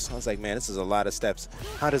your house. I was like, man, this is a lot of steps.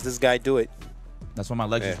 How does this guy do it? That's why my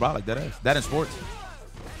legs is broad like that is. That in sports.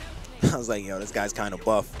 I was like, yo, this guy's kind of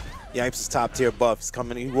buff. Yipes is top tier buff. He's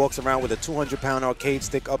coming. He walks around with a 200-pound arcade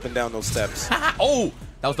stick up and down those steps. Oh,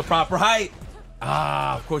 that was the proper height.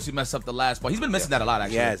 Of course he messed up the last part. He's been missing that a lot,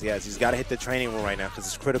 actually. Yes. He's got to hit the training room right now because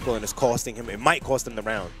it's critical and it's costing him. It might cost him the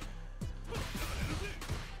round.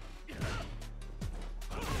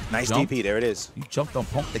 Nice Jump. DP. There it is. You jumped on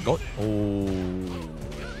Punk the goat. Oh.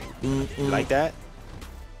 You like that?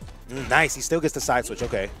 Nice. He still gets the side switch.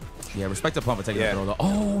 Okay. Yeah, respect the Pump for taking the throw, though.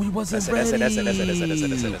 Oh, he wasn't ready. That's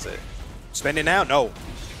it. Spend it now? No.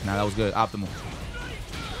 Nah, that was good. Optimal.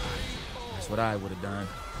 That's what I would have done.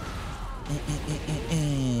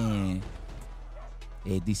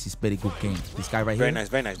 Hey, this is very good game. This guy right Very here.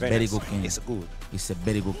 nice. Very good game. It's good. It's a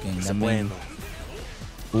very good game. It's That a man. bueno.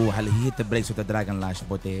 Oh, he hit the brakes with the Dragon Lash,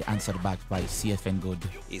 but they answered back by CFN good.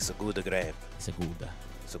 It's a good grab. It's a good.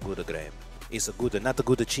 It's a good grab. It's a good, not the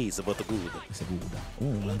good cheese, but the good. It's a good.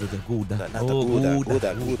 Oh, the good. Not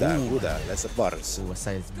the good. That's a bars. Oh, I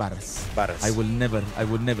say it's bars. Bars. I will never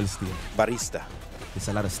steal. Barista. It's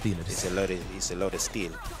a lot of stealers. It's a lot of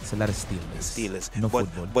steel. It's a lot of stealers. Steelers. No but,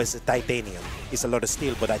 football. But it's a titanium. It's a lot of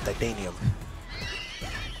steel, but it's titanium.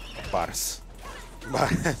 Bars.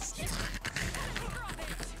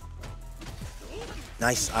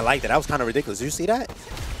 Nice. I like that. That was kind of ridiculous. Did you see that?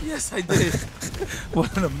 Yes, I did.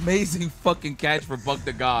 What an amazing fucking catch for Buck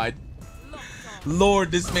the God. Lord,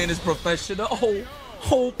 this man is professional.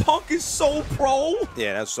 Oh, Punk is so pro.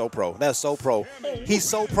 Yeah, that's so pro. That's so pro. He's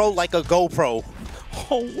so pro like a GoPro.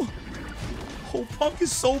 Oh, Punk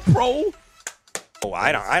is so pro. Oh,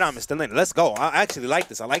 IDOM is still in it. Let's go. I actually like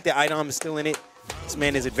this. I like that IDOM is still in it. This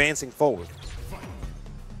man is advancing forward.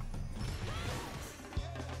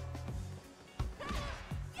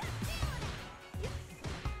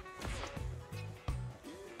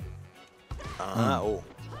 Oh.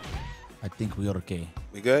 I think we are okay.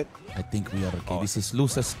 We good? I think we are okay. This is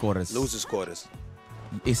loser scores. Losers quarters.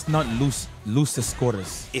 It's not loser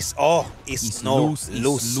scores. It's It's no loose.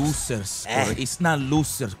 It's loser score. It's not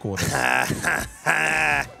loser scores.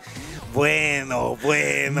 Bueno.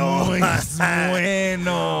 Muy bueno.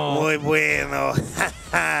 Muy bueno.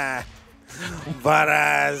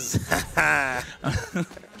 Varas.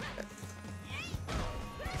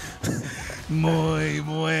 Muy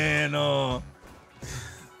bueno.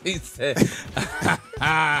 He said.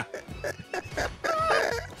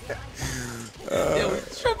 Yo,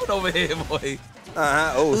 he's tripping over here, boy.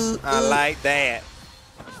 Oh, I like that.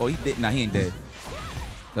 Oh, he did. Nah, he ain't dead.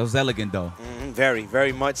 That was elegant, though. Very,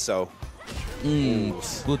 very much so.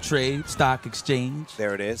 Good trade, stock exchange.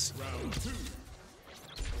 There it is.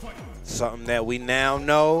 Something that we now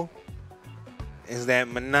know is that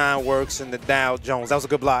Manan works in the Dow Jones. That was a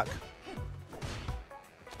good block.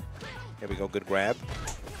 Here we go, good grab.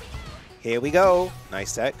 Here we go.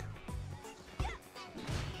 Nice tech.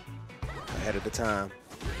 Ahead of the time.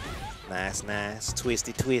 Nice, nice.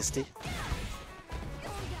 Twisty, twisty.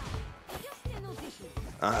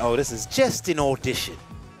 Oh, this is just an audition.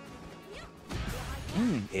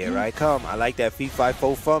 Here I come. I like that feet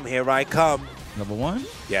 5-4 from. Here I come. Level 1?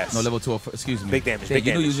 Yes. No, level 2. Excuse me. Big damage, Hey, big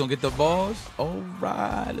you knew damage. you was going to get the balls? All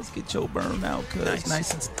right. Let's get your burn out, cuz.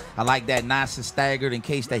 Nice. And, I like that nice and staggered in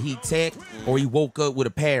case that he teched or he woke up with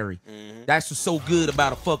a parry. That's what's so good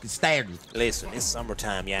about a fucking stagger. Listen, it's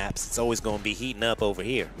summertime, Yipes. It's always going to be heating up over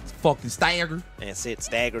here. It's fucking stagger. That's it,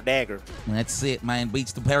 stagger dagger. And that's it, man.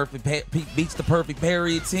 Beats the perfect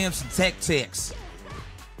parry attempts and tech techs.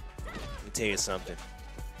 Let me tell you something.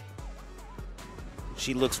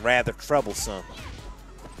 She looks rather troublesome.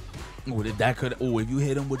 Oh, that could. Oh, if you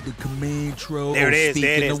hit him with the command throw. There it is. Speak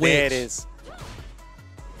There it in is. the There it witch. is.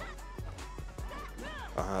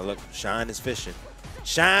 Look, Shine is fishing.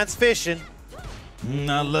 Shine's fishing.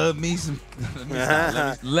 I love me some.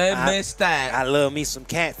 Let me start. I love me some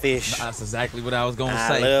catfish. That's exactly what I was gonna I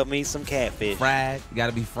say. love me some catfish. Fried.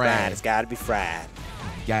 Gotta be Fried. fried. It's got to be fried.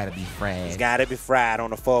 Gotta be fried. It's got to be fried on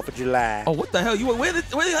the 4th of July. Oh, what the hell? Where the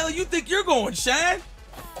hell you think you're going, Shine?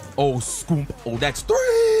 Oh, scoop. Oh, that's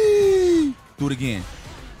 3. Do it again.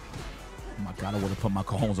 Oh my God, I would have put my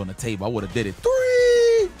cojones on the table. I would have did it.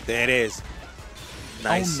 3. There it is.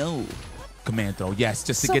 Nice. Oh no. Command throw. Yes,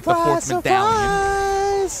 just to get the 4th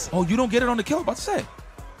medallion. Surprise. Oh, you don't get it on the kill? I was about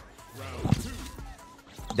to say.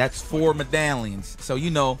 That's 4 medallions. So, you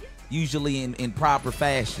know, usually in proper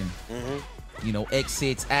fashion, you know,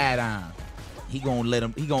 exits IDOM. He gonna let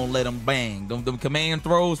him bang. Them command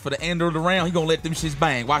throws for the end of the round, he gonna let them shits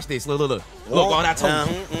bang. Watch this. Look. Look what I told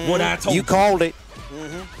you. What I told you. You called it.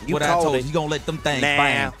 You What I called told it. you. He gonna let them things Now,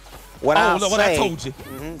 bang. what Oh, I'll look what I say- told you.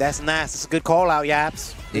 That's nice. It's a good call out,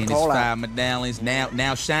 Yipes. Good Then it's call 5 out. medallions.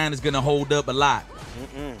 Now Shine is gonna hold up a lot.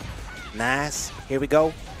 Nice. Here we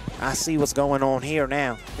go. I see what's going on here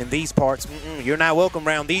now in these parts. You're not welcome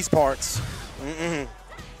around these parts.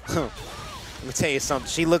 Let me tell you something.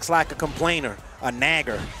 She looks like a complainer, a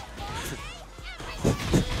nagger.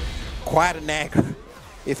 Quite a nagger,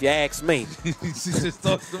 if you ask me. She just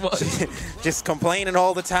talks too much. Just complaining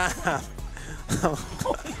all the time.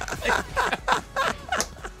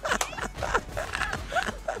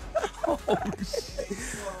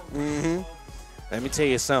 Let me tell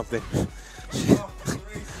you something.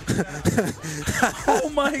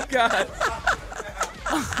 Oh my God.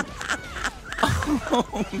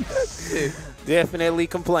 Oh shit. Definitely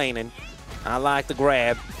complaining. I like the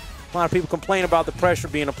grab. A lot of people complain about the pressure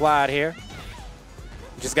being applied here.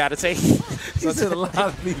 Just got to take. He said a lot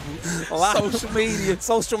of people. A lot of Social media.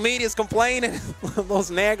 Social media's complaining.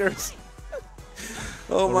 Those naggers.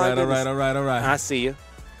 Oh my goodness. All right. I see you.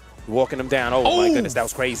 Walking them down. Oh my goodness, that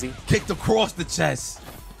was crazy. Kicked across the chest.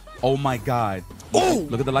 Oh my God. Oh!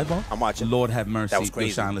 Look at the light bulb. I'm watching. Lord have mercy. That was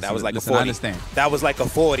crazy. Sean, That was like listen, a 40. I understand. That was like a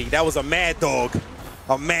 40. That was a mad dog.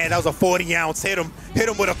 Oh man, that was a 40 ounce. Hit him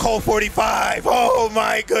with a Colt 45. Oh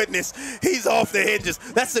my goodness. He's off the hinges.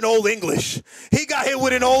 That's an old English. He got hit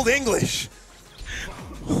with an old English.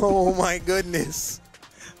 Oh my goodness.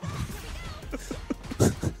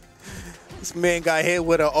 This man got hit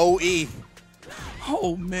with an OE.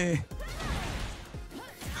 Oh man.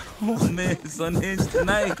 Oh man, it's unhinged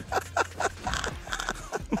tonight.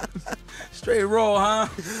 Straight roll, huh?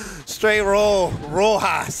 Straight roll.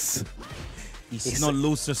 Rojas. It's no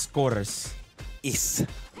loser scorers. Is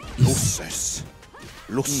losers.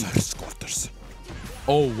 Losers quarters.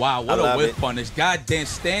 Oh wow, what I a love whip it. punish. Goddamn,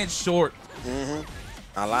 stand short.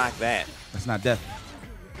 I like that. That's not death.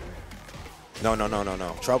 No.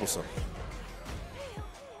 Troublesome.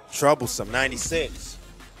 Troublesome. 96.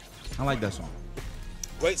 I like that song.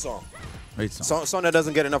 Great song. Great song. Sona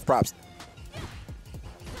doesn't get enough props.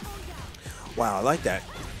 Wow, I like that.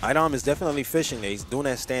 IDOM is definitely fishing there. He's doing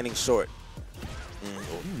that standing short.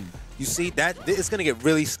 You see that it's gonna get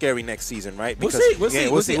really scary next season, right? We'll Because, see.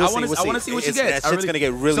 We'll see. I want to see what she gets. That shit's gonna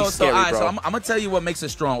get really scary, all right, bro. So I'm gonna tell you what makes it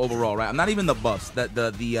strong overall, right? I'm not even the buffs.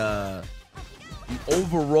 The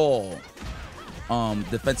overall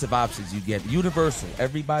defensive options you get. Universal.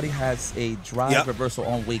 Everybody has a drive reversal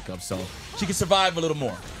on wake up, so she can survive a little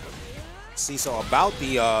more. See, so about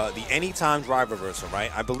the anytime drive reversal, right?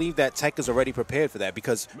 I believe that tech is already prepared for that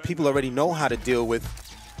because people already know how to deal with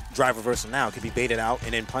drive reversal now. It can be baited out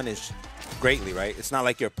and then punished greatly, right? It's not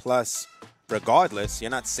like you're plus regardless.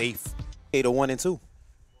 You're not safe 801 and 2.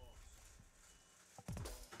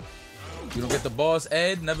 You don't get the boss,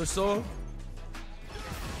 Ed? Never saw?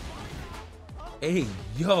 Hey,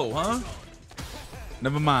 yo, huh?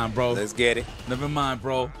 Never mind, bro. Let's get it. Never mind,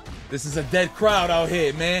 bro. This is a dead crowd out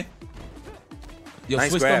here, man. Yo,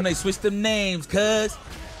 Nice switch them names, cuz.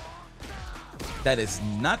 That is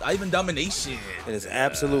not even domination. It is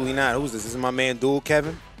absolutely not. Who's this? This is my man, Dual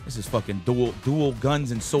Kevin. This is fucking dual guns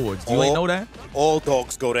and swords. Do you ain't know that? All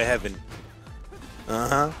dogs go to heaven.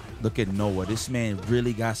 Uh-huh. Look at Noah. This man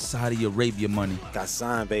really got Saudi Arabia money. Got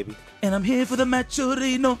signed, baby. And I'm here for the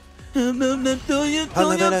Machorino. I'm here for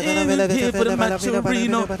the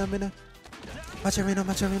Machorino.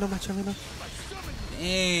 Machorino.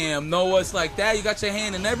 Damn, Noah, it's like that. You got your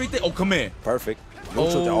hand in everything. Oh, come here. Perfect.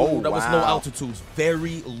 Oh, that was low altitudes.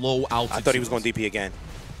 Very low altitudes. I thought he was going DP again.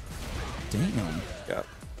 Damn. Yep.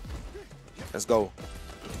 Let's go.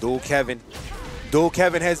 Dual Kevin. Dual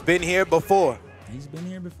Kevin has been here before. He's been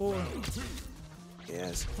here before.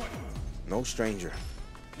 Yes. No stranger.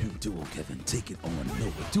 Dual Kevin, take it on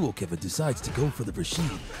Noah. Dual Kevin decides to go for the Rashid.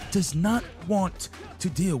 Does not want to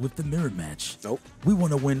deal with the mirror match. Nope. We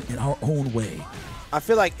want to win in our own way. I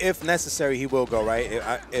feel like if necessary, he will go, right?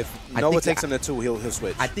 If Noah takes him to 2, he'll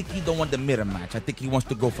switch. I think he don't want the mirror match. I think he wants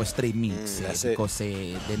to go for straight meets. That's it. Because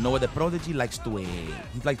the NOAHTHEPRODIGY likes to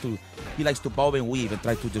he likes to bob and weave and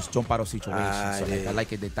try to just jump out of situations. So like, I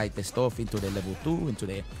like it, they type the stuff into the level 2, into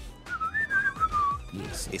the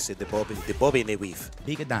It's the bob and the weave.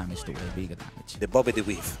 Bigger damage to it, bigger damage. The bob and the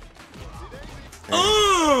weave.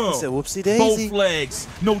 It's a whoopsie daisy. Both legs,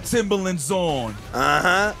 no Timberlands on.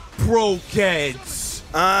 Uh-huh. Pro kids.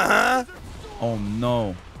 Uh-huh. Oh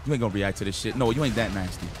no. You ain't gonna react to this shit. No, you ain't that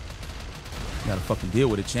nasty. You gotta fucking deal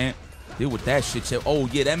with it, champ. Deal with that shit, champ. Oh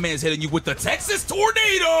yeah, that man's hitting you with the Texas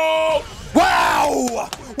Tornado! Wow!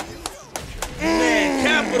 Man,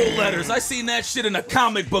 capital letters. I seen that shit in a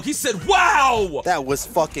comic book. He said, wow! That was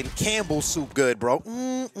fucking Campbell soup good, bro.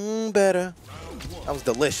 Better. That was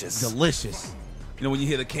delicious. Delicious. You know when you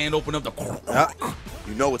hear the can open up,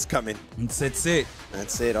 You know what's coming. That's it.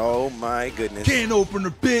 That's it. Oh my goodness. Can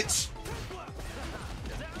opener, bitch.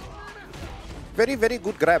 Very, very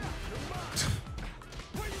good grab.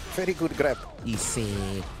 Very good grab. Ese,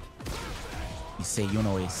 you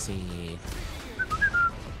know,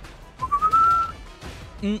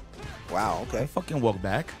 Wow, okay. Fucking walk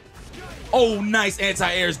back. Oh, nice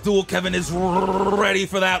anti-airs. Dual Kevin is ready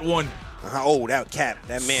for that one. Oh, that cap.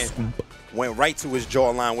 That man went right to his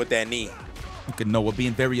jawline with that knee. Look at Noah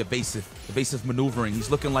being very evasive. Evasive maneuvering. He's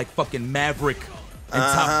looking like fucking Maverick and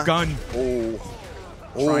Top Gun.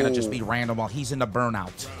 Trying to just be random while he's in the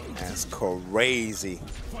burnout. That's crazy.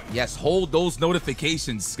 Yes, hold those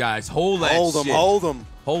notifications, guys. Hold that shit. Hold them.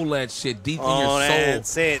 Hold that shit deep in your soul.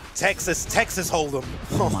 That's it. Texas, hold them.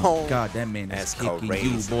 Oh my God, that man is kicking crazy.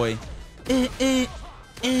 you, boy.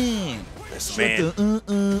 This man.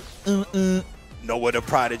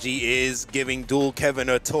 NOAHTHEPRODIGY is giving Dual Kevin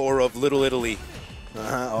a tour of Little Italy.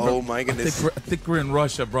 Oh my goodness. I think we're in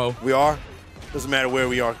Russia, bro. We are? Doesn't matter where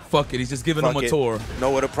we are. Fuck it, he's just giving them a tour.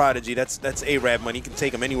 NOAHTHEPRODIGY, that's Arab money. He can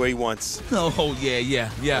take him anywhere he wants. Oh, yeah.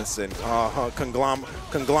 Listen,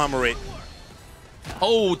 conglomerate.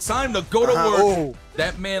 Oh, time to go to work.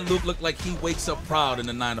 That man Luke looked like he wakes up proud in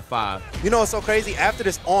the 9 to 5. You know what's so crazy? After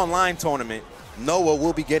this online tournament, Noah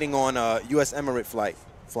will be getting on a U.S. Emirate flight,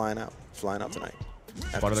 flying out tonight.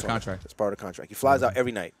 Part of the contract. It's part of the contract. He flies out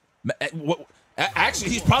every night.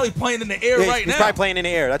 Actually, he's probably playing in the air right now. He's probably playing in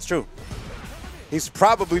the air. That's true. He's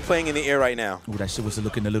probably playing in the air right now. Ooh, that shit was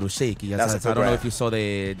looking a little shaky. I don't know if you saw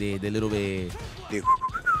the little bit. You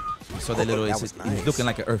saw the little. That was was nice. looking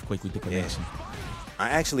like an earthquake with the connection. Yeah. I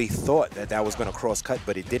actually thought that was going to cross cut,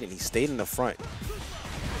 but it didn't. He stayed in the front.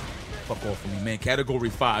 Fuck off of me, man. Category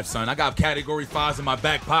 5, son. I got category 5s in my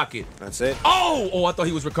back pocket. That's it. Oh, I thought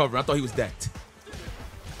he was recovering. I thought he was decked.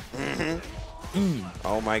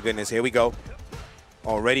 Oh my goodness. Here we go.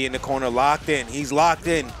 Already in the corner, locked in. He's locked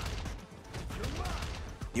in.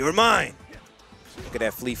 You're mine. Look at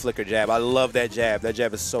that flea flicker jab. I love that jab. That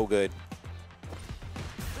jab is so good.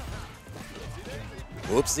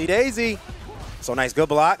 Whoopsie daisy. So nice, good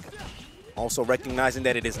block. Also recognizing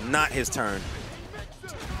that it is not his turn.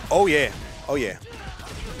 Oh yeah, oh yeah.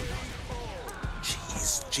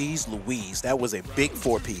 Jeez Louise, that was a big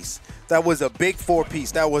 4-piece. That was a big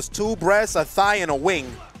 4-piece. That was 2 breasts, a thigh, and a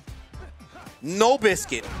wing. No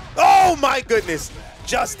biscuit. Oh my goodness,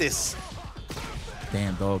 justice.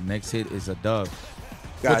 Damn, dog, next hit is a dub.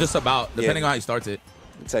 Guys, Well, just about, depending on how he starts it.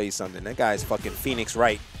 Let me tell you something, that guy's fucking Phoenix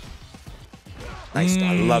Wright. Nice,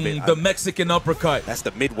 I love it. The Mexican uppercut. That's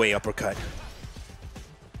the midway uppercut.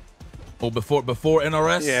 Oh, before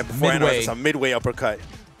NRS? Yeah, before midway. NRS, it's a midway uppercut.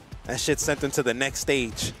 That shit sent him to the next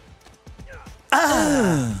stage.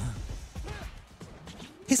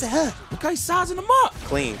 He said, huh? Look how he's sizing them up.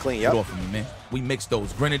 Clean, Get yep. off of me, man. We mix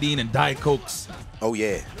those grenadine and Diet Cokes. Oh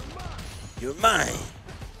yeah. You're mine.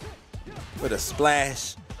 With a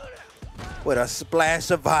splash. With a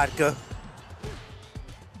splash of vodka.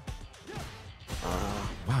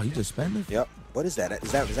 Wow, you just spend it? Yep. What is that?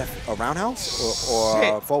 Is that a roundhouse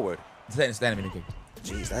or forward? Standing kick.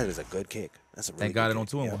 Jeez, that is a good kick. That's a really Thank God good it on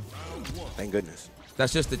kick. 2 and Yep. 1. Thank goodness.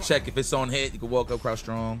 That's just to check if it's on hit. You can walk up, crouch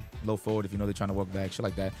strong, low forward if you know they're trying to walk back, shit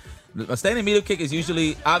like that. A standing medium kick is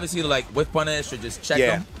usually obviously like with punish or just check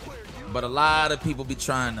them. But a lot of people be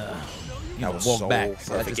trying to walk so back.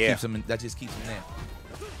 So perfect, that just keeps him there.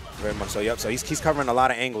 Very much so. Yep. So he's covering a lot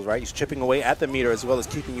of angles, right? He's chipping away at the meter as well as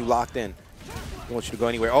keeping you locked in. Don't want you to go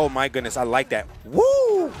anywhere. Oh my goodness, I like that.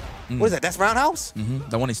 Woo! What is that? That's roundhouse?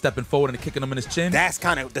 The one he's stepping forward and kicking him in his chin. That's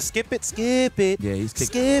kind of the skip it, skip it. Yeah, he's kicking.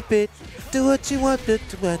 Skip it. Do what you want to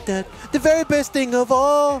do that. The very best thing of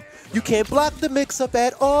all. You can't block the mix up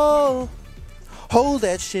at all. Hold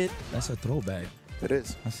that shit. That's a throwback. It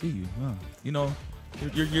is. I see you. Huh. You know,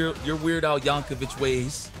 your Weird Al Yankovic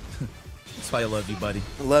ways. That's why I love you, buddy.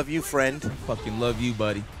 Love you, friend. Fucking love you,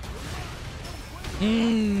 buddy.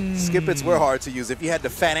 Skip its were hard to use. If you had the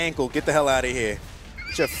fat ankle, get the hell out of here.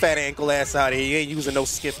 Get your fat ankle ass out of here. You ain't using no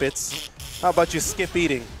skip its. How about you skip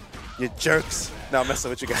eating? You jerks. No, I'm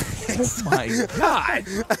messing with you guys. Oh my God.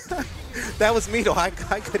 That was me though. I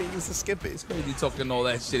couldn't use the skip it. You talking all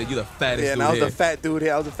that shit and you the fattest Yeah, and dude I was here. the fat dude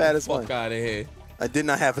here. I was the fattest one. Fuck out of here. I did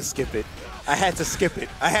not have a skip it. I had to skip it.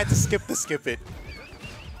 I had to skip the skip it.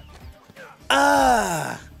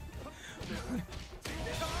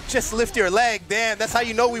 Just lift your leg. Damn, that's how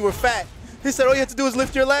you know we were fat. He said all you have to do is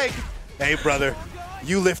lift your leg. Hey, brother,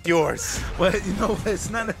 you lift yours. Well, you know what? It's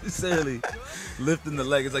not necessarily lifting the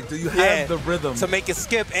leg. It's like, do you have the rhythm? To make it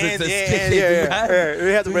skip and to yeah, skip it.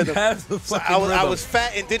 we have the rhythm. You have the So fucking I rhythm. was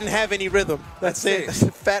fat and didn't have any rhythm. That's it.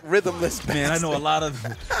 it. Fat rhythmless. Man, I know a lot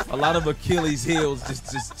of Achilles heels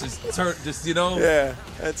just turn, you know. Yeah,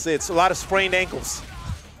 that's it. It's a lot of sprained ankles.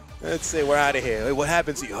 That's it. We're out of here. Hey, what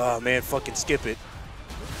happens to you? Oh man, fucking skip it.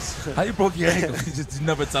 How you broke your ankle? You just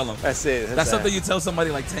never tell them. That's it. That's something you tell somebody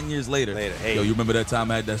like 10 years later. Hey, yo, you remember that time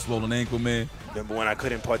I had that swollen ankle, man? Remember when I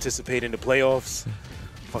couldn't participate in the playoffs?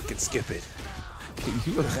 Fucking skip it. Can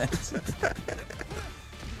you imagine?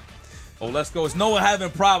 Oh, let's go. Is Noah having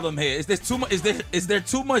a problem here? Is there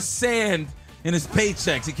too much sand in his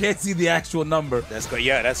paychecks? He can't see the actual number. That's good.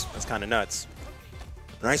 Yeah, that's kind of nuts.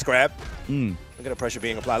 Nice grab. Look at the pressure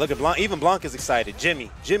being applied. Look at Blanc. Even Blanc is excited.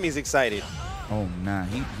 Jimmy's excited. Oh nah,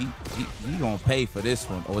 he gonna pay for this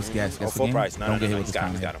one. Oh, it's gas. Oh, full price. No, Don't get hit with he's this got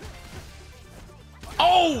him. kind He's of got him.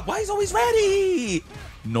 Oh, why he's always ready?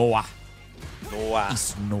 Noah. Noah.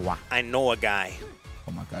 It's Noah. I know a guy.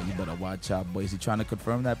 Oh my God, you better watch out, boy. Is he trying to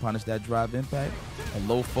confirm that, punish that drive impact? A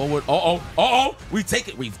low forward. Uh-oh. We've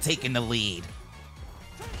taken the lead.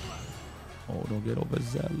 Oh, don't get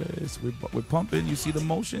overzealous. We're pumping. You see the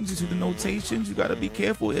motions. You see the notations. You got to be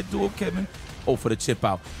careful here, dual Kevin. Oh, for the chip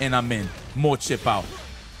out. And I'm in. More chip out.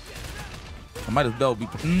 I might as well be.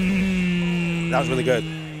 That was really good.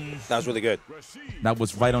 That was really good. That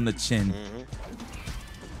was right on the chin.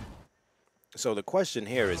 So the question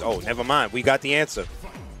here is, oh, never mind. We got the answer.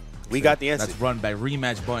 We got the answer. That's run back.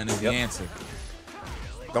 Rematch button is the answer.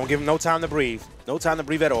 Don't give him no time to breathe. No time to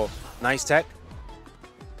breathe at all. Nice tech.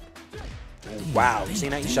 Wow, you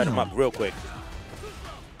seen that? You shut him up real quick.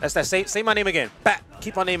 That's that. Say my name again. Bat.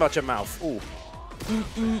 Keep my name out your mouth. Ooh.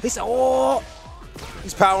 He said, oh.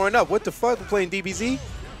 He's powering up. What the fuck? We're playing DBZ? He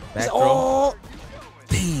Back said, throw. oh.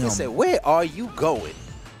 Damn. He said, where are you going?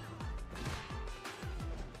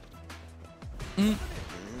 Ooh.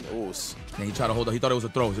 And he tried to hold up. He thought it was a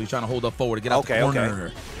throw, so he's trying to hold up forward to get out the Okay, corner.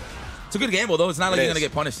 okay. It's a good gamble, though. It's not like It he's is. going to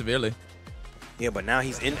get punished severely. Yeah, but now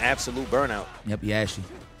he's in absolute burnout. Yep, Yashi.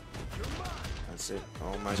 That's it.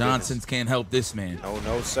 Oh, my Johnsons can't help this man. goodness.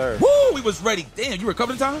 No, sir. Woo! He was ready. Damn, you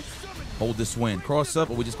recovered in time? Hold this win. Cross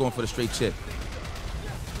up, or we just going for the straight chip?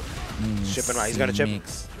 Shipping right. He's gonna chip him.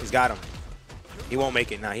 He's got him. He won't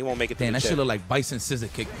make it. Nah, he won't make it. Damn, that shit look like Bison Scissor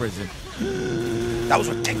Kick prison. That was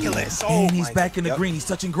ridiculous. Oh, and he's back in the green. He's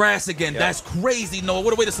touching grass again. That's crazy, Noah.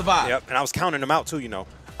 What a way to survive. Yep, and I was counting him out too, you know.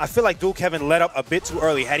 I feel like Dual Kevin let up a bit too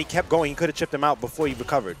early. Had he kept going, he could have chipped him out before he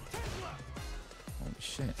recovered. Oh,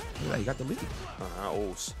 shit. Yeah, you got the lead.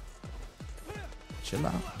 Chill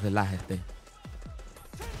out. Relájate.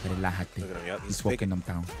 Look at him, yep. He's walking them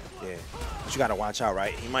down. Yeah. But you got to watch out,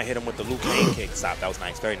 right? He might hit him with the Luke Kane kick. Stop. That was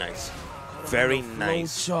nice. Very nice. Very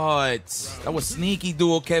nice. Shots. That was sneaky,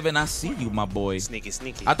 Dual Kevin. I see you, my boy. Sneaky,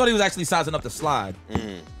 sneaky. I thought he was actually sizing up the slide.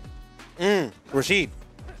 Rashid.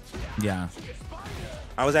 Yeah.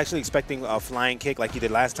 I was actually expecting a flying kick like he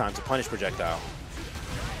did last time to punish projectile.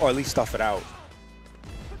 Or at least stuff it out.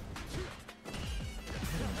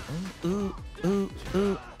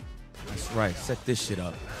 That's right. Set this shit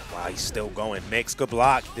up. Wow, he's still going. Mix, good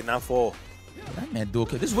block. Did not fall. That man Dual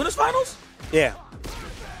Kevin. This is winners finals? Yeah.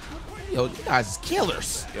 Yo, you guys is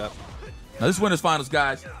killers. Yep. Now this winners finals,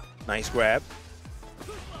 guys. Nice grab.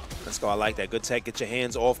 Let's go. I like that. Good tech. Get your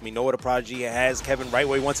hands off me. Noah the Prodigy has Kevin right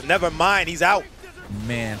where he wants him. Never mind. He's out.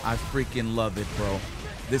 Man, I freaking love it, bro.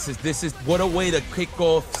 This is what a way to kick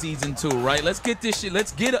off season 2, right? Let's get this shit.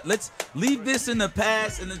 Let's leave this in the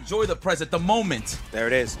past and enjoy the present, the moment. There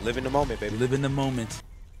it is. Live in the moment, baby. Live in the moment.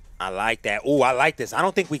 I like that. Ooh, I like this. I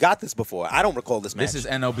don't think we got this before. I don't recall this match. This is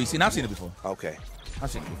NOBC. And I've seen it before. Okay. I've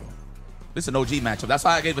seen it before. This is an OG matchup. That's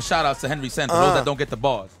why I gave a shout out to Henry Sen for those that don't get the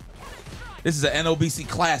bars. This is an NOBC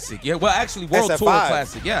classic. Yeah, well, actually, World Tour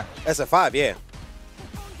classic. Yeah. SF5, yeah.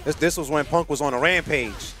 This was when Punk was on a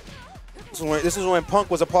rampage. This was when Punk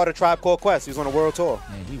was a part of Tribe Called Quest. He was on a world tour.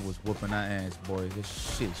 Man, he was whooping our ass, boy.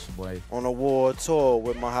 This shit, boy. On a world tour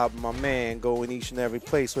with my man, going each and every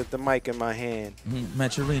place with the mic in my hand.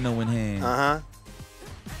 Maturino in hand.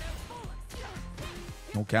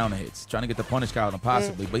 No counter hits. Trying to get the punish counter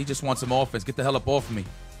possibly, but he just wants some offense. Get the hell up off of me.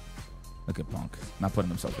 Look at Punk. Not putting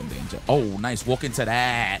himself in danger. Oh, nice. Walk into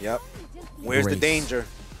that. Yep. Where's the danger?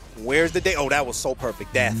 Where's the Oh, that was so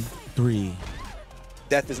perfect. Death. 3.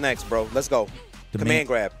 Death is next, bro. Let's go. Command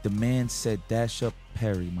grab. The man said dash up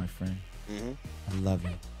parry, my friend. I love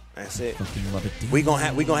it. That's it. Fucking love it. We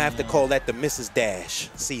gonna have to call that the Mrs. Dash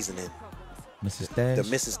seasoning. Mrs. Dash? The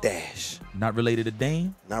Mrs. Dash. Not related to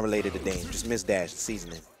Dame? Not related to Dame. Just Miss Dash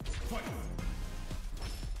seasoning.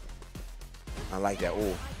 I like that.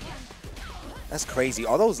 Ooh. That's crazy.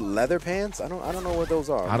 Are those leather pants? I don't know what those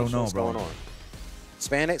are. I don't know, what's bro. going on.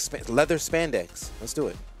 Spandex, leather spandex. Let's do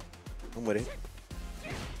it. I'm with it.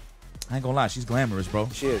 I ain't gonna lie, she's glamorous, bro.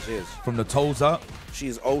 She is, she is. From the toes up. She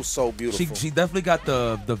is oh so beautiful. She definitely got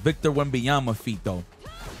the Victor Wembanyama feet though.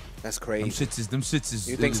 That's crazy. Them shits is.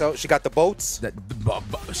 You think so? She got the boats.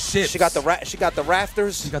 Ships. She got the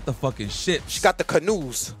rafters. She got the fucking ships. She got the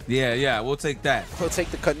canoes. Yeah, we'll take that. We'll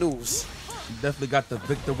take the canoes. She definitely got the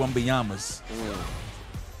Victor Wembanyamas.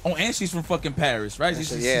 Oh, and she's from fucking Paris, right? She's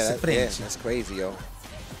that's crazy, yo.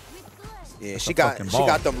 Yeah, she got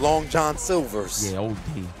them Long John Silvers. Yeah, OD.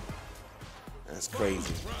 That's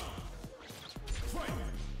crazy.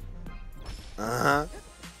 That's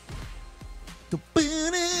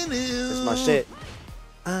my shit.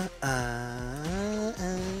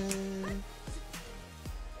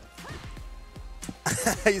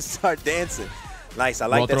 You start dancing. Nice. I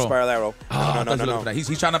like that spiral arrow. No.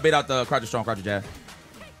 He's trying to bait out the crouch strong, crouch jab.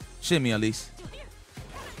 Shimmy at least.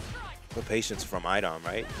 Good patience from IDOM,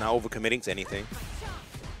 right? Not overcommitting to anything.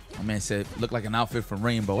 My man said, look like an outfit from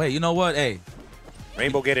Rainbow. Hey, you know what? Hey.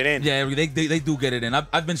 Rainbow get it in. Yeah, they do get it in.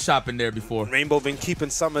 I've been shopping there before. Rainbow been keeping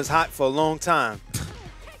summers hot for a long time.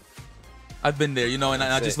 I've been there, you know, and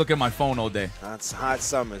I just look at my phone all day. That's hot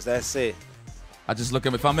summers. That's it. I just look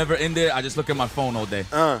at if I'm ever in there, I just look at my phone all day.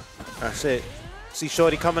 That's it. See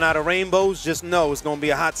Shorty coming out of Rainbows, just know it's gonna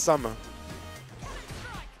be a hot summer.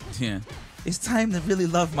 Yeah. It's time to really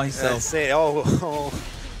love myself. That's it. Oh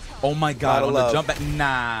my God, on the jump back.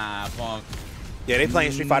 Nah, Punk. Yeah, they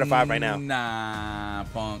playing Street Fighter 5 right now. Nah,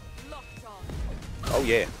 Punk. Oh,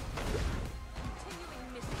 yeah.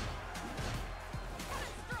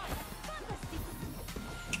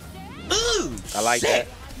 Ooh, I like that.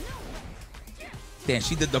 Damn,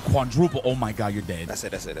 she did the quadruple. Oh my God, you're dead. That's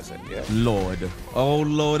it. Yeah. Lord. Oh,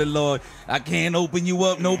 Lord. I can't open you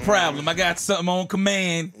up, no problem. I got something on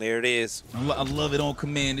command. There it is. I love it on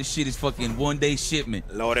command. This shit is fucking one-day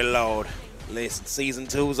shipment. Lordy Lord. Listen, season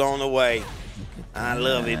 2's on the way. I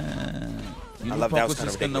love it. I love that was kind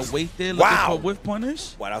of ridiculous. Gonna wait there looking for a whiff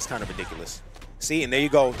punish? Wow, that was kind of ridiculous. See, and there you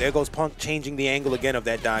go. There goes Punk changing the angle again of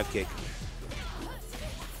that dive kick.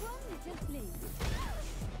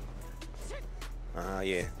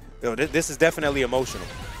 Yeah. Yo, this is definitely emotional.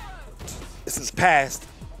 This is past.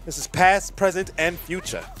 This is past, present, and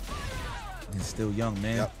future. He's still young,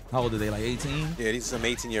 man. Yep. How old are they, like 18? Yeah, these are some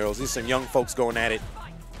 18-year-olds. These are some young folks going at it.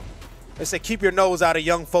 They say keep your nose out of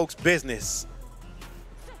young folks' business.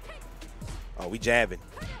 Oh, we jabbing.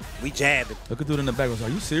 We jabbing. Look at dude in the back. Are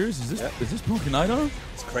you serious? Is this Punk and IDOM?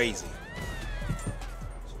 It's crazy.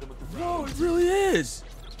 No, it really is.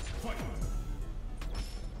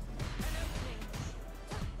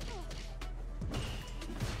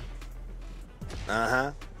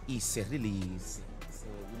 It's a release.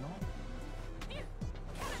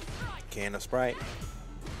 Can of Sprite.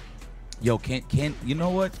 Yo, can you know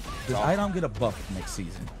what? Does IDOM get a buff next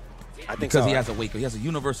season? I think Because so. he has a wake up. He has a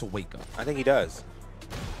universal wake up. I think he does.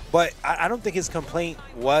 But I don't think his complaint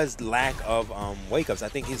was lack of wake-ups. I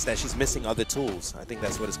think it's that she's missing other tools. I think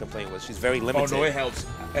that's what his complaint was. She's very limited. Oh, no, it helps.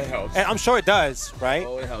 It helps. And I'm sure it does, right?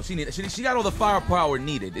 Oh, it helps. She got all the firepower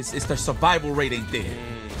needed. It's the survival rate ain't there.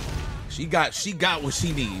 She got what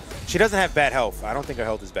she needs. She doesn't have bad health. I don't think her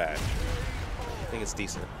health is bad. I think it's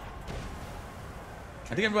decent. I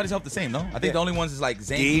think everybody's health the same, no? I think the only ones is like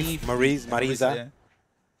Zangief, Marisa.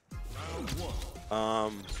 Yeah.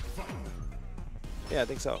 Yeah, I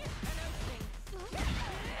think so.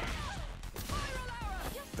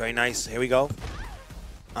 Very nice. Here we go.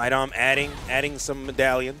 IDOM adding some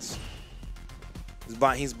medallions.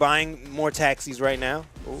 He's buying more taxis right now.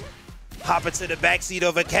 Ooh. Hop into the backseat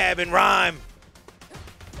of a cab and rhyme.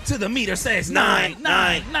 To the meter says 9,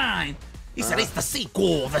 9. He said it's the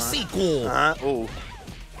sequel, the sequel. Ooh.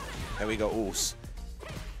 There we go. Ooh.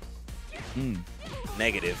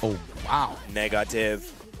 Negative. Oh, wow. Negative.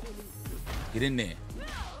 Get in there.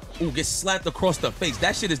 Ooh, get slapped across the face.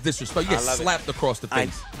 That shit is disrespect. You get slapped across the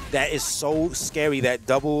face. That is so scary. That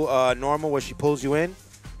double normal where she pulls you in.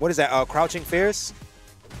 What is that? Crouching fierce?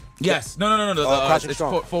 Yes. No. Crouching It's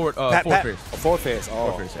strong. forward fierce. Forward fierce. Oh,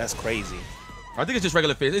 Forward fierce, yeah. that's crazy. I think it's just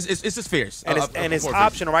regular fierce. It's just fierce. And it's forward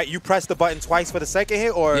optional, right? You press the button twice for the second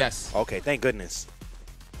hit, or yes. Okay, thank goodness.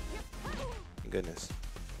 Thank goodness.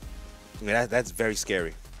 I mean, that's very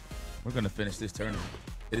scary. We're gonna finish this tournament.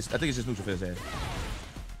 I think it's just neutral for his ass.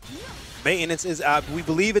 Maintenance is we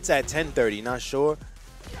believe it's at 10:30. Not sure.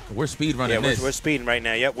 We're speed running this. We're speeding right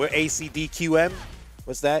now. Yep, we're ACDQM.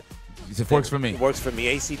 What's that? It works for me. It works for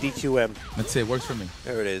me. ACDQM. That's it. Works for me.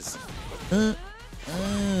 There it is.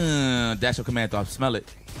 Dash your command thought. Smell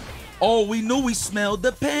it. Oh, we knew we smelled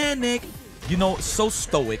the panic. You know, so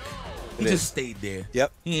stoic. He just stayed there.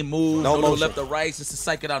 Yep. He ain't moved. No No motion. left or right. Just to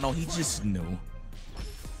psych it out. No, he just knew.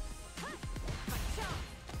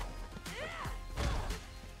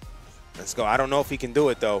 Let's go. I don't know if he can do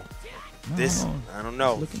it though. I don't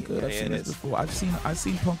know. Looking good. I've Yeah, seen it this is. before. I've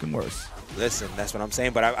seen Punkin worse. Listen, that's what I'm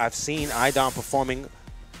saying. But I've seen IDOM performing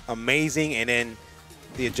amazing, and then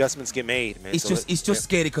the adjustments get made, man. He's just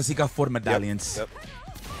scary because he got 4 medallions. Yep.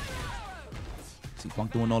 See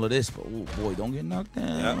Punk doing all of this, but oh boy, don't get knocked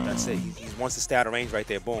down. Yep, that's it. He wants to stay out of range right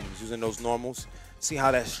there. Boom. He's using those normals. See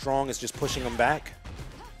how that strong is just pushing him back?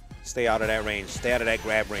 Stay out of that range. Stay out of that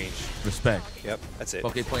grab range. Respect. Yep, that's it.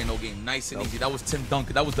 Okay, playing no game. Nice and easy. That was Tim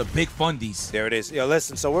Duncan. That was the big fundies. There it is. Yo,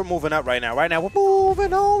 listen, so we're moving up right now. Right now, we're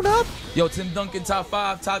moving on up. Yo, Tim Duncan, top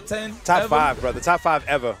 5, top 10? Top ever? 5, brother. Top 5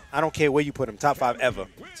 ever. I don't care where you put him. Top 5 ever.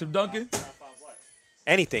 Tim Duncan?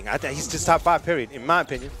 Anything. I think he's just top 5, period, in my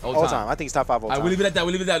opinion. All All time. time. I think he's top 5 all All right, time. we leave it at that.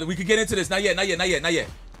 We leave it at that. We could get into this. Not yet. We can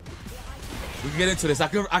get into this. I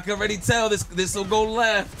can already tell this will go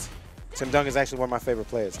left. Tim Duncan is actually one of my favorite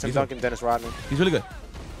players. Tim Duncan, Dennis Rodman. He's really good.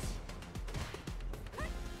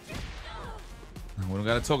 We don't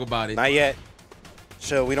got to talk about it. Not yet.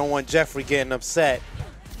 Sure, we don't want Jeffrey getting upset.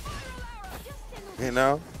 You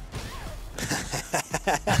know?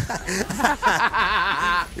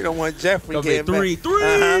 You don't want Jeffrey Okay, getting three.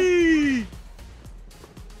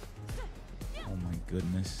 Oh my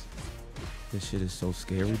goodness. This shit is so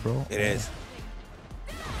scary, bro. It is.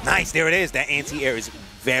 Nice, there it is. That anti-air is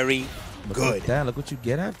very good. Look what you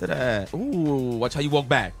get after that. Ooh, watch how you walk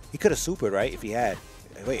back. He could have supered, right? If he had.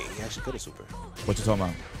 Wait, he actually could have supered. What you talking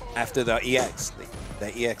about? After the EX.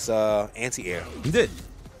 The EX anti-air. He did.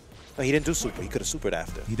 No, he didn't do super. He could have supered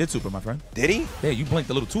after. He did super, my friend. Did he? Yeah, you blinked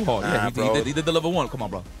a little too hard. Nah, Yeah, bro. he did the level 1. Come on,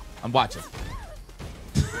 bro. I'm watching.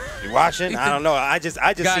 You watching? I don't know. I just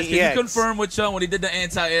Guys, see can EX. you confirm with Chung when he did the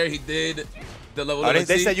anti-air, he did the level Oh, they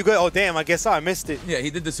T? said you good? Oh, damn. I guess so. I missed it. Yeah, he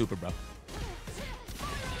did the super, bro.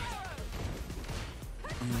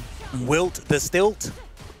 Wilt the stilt.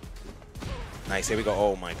 Nice. Here we go.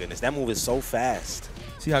 Oh, my goodness. That move is so fast.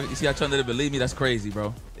 You see how Chung didn't believe me? That's crazy,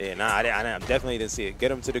 bro. Yeah, nah, I definitely didn't see it.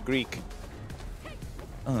 Get him to the Greek.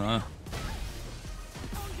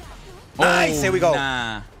 Nice. Here we go.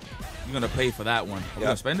 Nah. You're going to pay for that one. Are we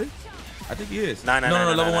going to spend it? I think he is. No,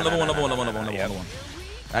 level one.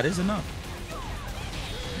 That is enough.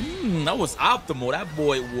 That was optimal. That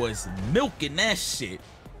boy was milking that shit.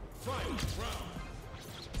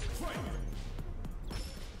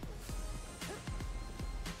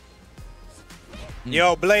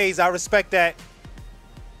 Yo, Blaze, I respect that.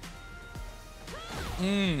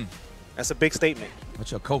 That's a big statement.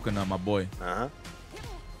 What's your coconut, my boy?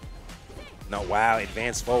 No, wow,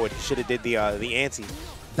 advance forward. He should have did the ante.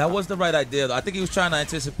 That was the right idea, though. I think he was trying to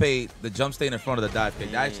anticipate the jump stay in front of the dive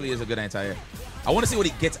kick. That actually is a good anti-air. I want to see what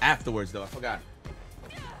he gets afterwards, though. I forgot.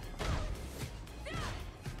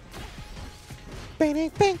 Bing,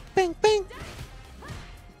 bing, bing, bing.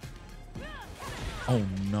 Oh,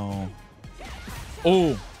 no.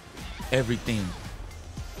 Oh, everything.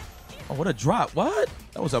 Oh, what a drop. What?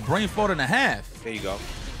 That was a brain fart and a half. There you go.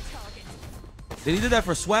 Did he do that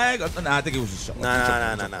for swag? Nah, I think it was just show.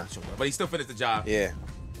 Nah. But he still finished the job. Yeah.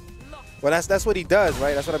 Well, that's what he does,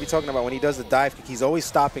 right? That's what I be talking about when he does the dive kick. He's always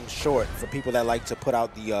stopping short for people that like to put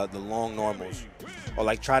out the long normals, or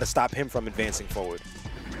like try to stop him from advancing forward.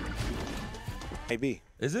 Might be.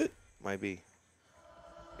 Is it? Might be.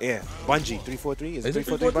 Yeah. Bungee 343. Is it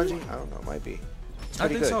 343 bungee? I don't know. Might be. I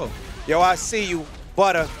think so. Yo, I see you,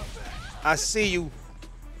 Butter. I see you.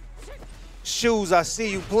 Shoes. I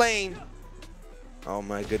see you playing. Oh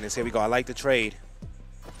my goodness. Here we go. I like the trade.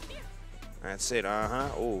 That's it.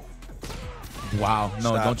 Ooh. Wow.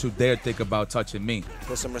 No, Stop. don't you dare think about touching me.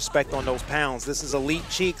 Put some respect on those pounds. This is elite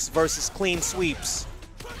cheeks versus clean sweeps.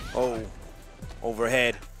 Oh,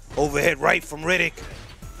 overhead. Overhead right from Riddick.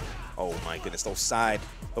 Oh my goodness, those side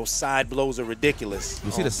blows are ridiculous.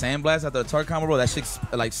 You see the sandblast at the target combo, bro? That shit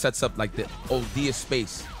like sets up like the OD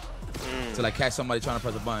space to like catch somebody trying to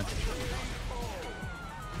press a button.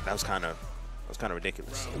 That was kind of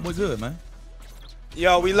ridiculous. It was good, man.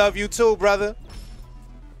 Yo, we love you too, brother.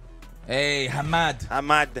 Hey, Hamad.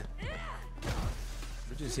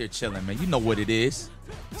 We're just here chilling, man. You know what it is.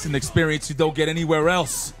 It's an experience you don't get anywhere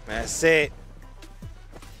else. That's it.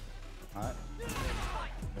 All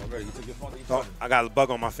right. You took your phone? Oh, I got a bug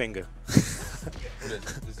on my finger. What is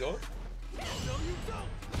this yours?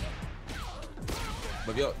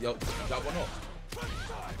 But yo, drop one off.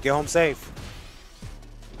 Get home safe.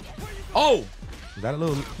 Oh! Is that a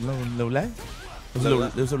little lag? There's a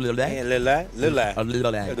little lag? Yeah, little lag. A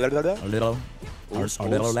little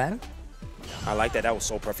lag? I like that. That was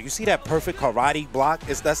so perfect. You see that perfect karate block?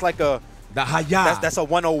 That's like a... The Haya. That's a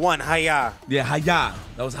 101 Haya. Yeah, Haya.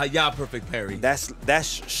 That was Haya perfect parry.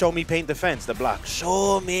 That's show me paint defense, the block.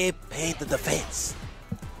 Show me paint the defense.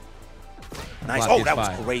 Nice. Oh, that was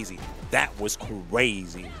crazy. That was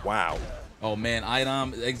crazy. Wow. Oh, man.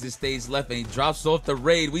 IDOM exit stage left, and he drops off the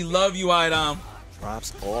raid. We love you, IDOM.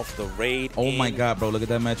 Drops off the raid. Oh, my God, bro. Look at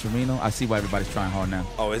that Matcherino. I see why everybody's trying hard now.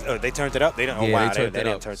 Oh, they turned it up? They didn't. Yeah, oh, wow. They turned it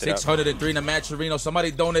up. 603 in the Matcherino.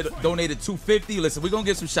 Somebody donated $250. Listen, we're going to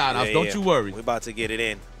get some shout-outs. Don't you worry. We're about to get it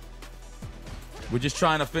in. We're just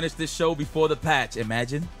trying to finish this show before the patch.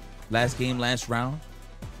 Imagine. Last game, last round.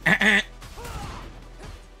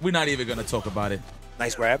 We're not even going to talk about it.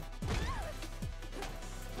 Nice grab.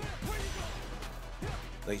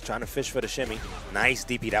 He's trying to fish for the shimmy. Nice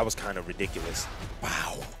DP. That was kind of ridiculous.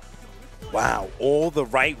 Wow. Wow. All the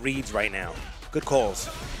right reads right now. Good calls.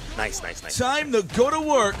 Nice. Time to go to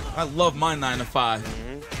work. I love my 9 to 5.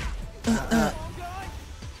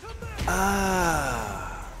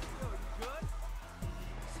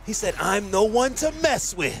 He said, I'm no one to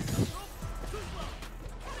mess with.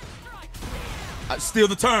 I steal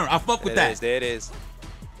the turn. I fuck with that. There it is.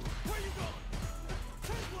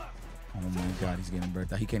 Oh my God, he's getting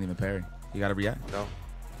burnt out. He can't even parry. You gotta react. No.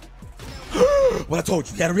 What I told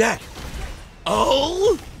you, you gotta react.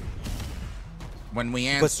 Oh! When we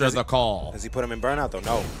answer the call. Does he put him in burnout though?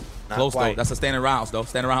 No. Not Close quite. though. That's a standing rounds though.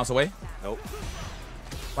 Standing rounds away. Nope.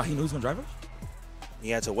 Wow, he knew he was gonna drive us?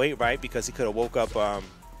 He had to wait, right? Because he could have woke up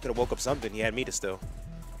something. He had meter still.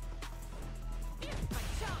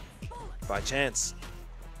 By chance.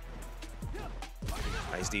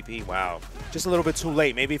 Nice DP. Wow. Just a little bit too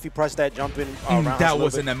late. Maybe if he pressed that jump in rounds that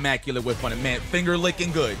was an immaculate whip punish. Man, finger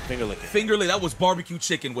licking good. Finger licking. Finger lick. That was barbecue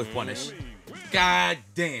chicken whip punish. God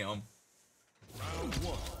damn.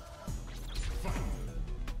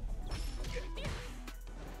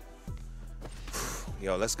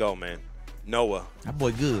 Yo, let's go, man. Noah. That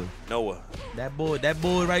boy good. Noah. That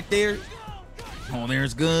boy right there. Oh,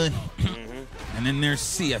 there's good. And then there's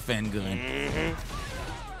CFN good.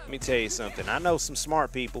 Let me tell you something. I know some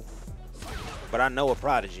smart people, but I know a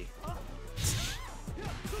prodigy.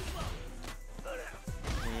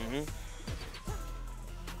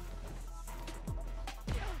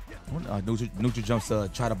 Neutral jumps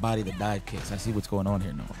try to body the dive kicks. I see what's going on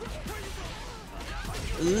here now.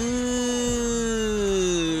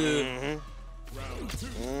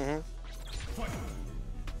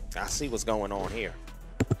 I see what's going on here.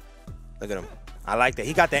 Look at him. I like that.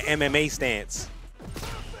 He got that MMA stance.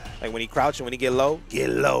 Like when he crouching, when he get low, get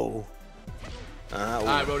low. All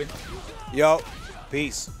right, Brody. Yo,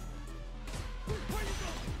 peace.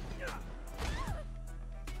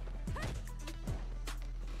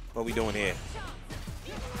 What we doing here?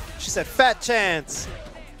 She said fat chance.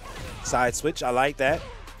 Side switch, I like that.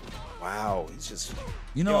 Wow, he's just.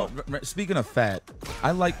 You know, speaking of fat,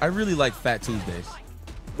 I really like Fat Tuesdays.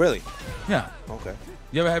 Really? Yeah. Okay.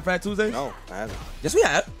 You ever had Fat Tuesdays? No, I haven't. Yes, we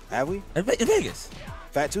have. Have we? In Vegas.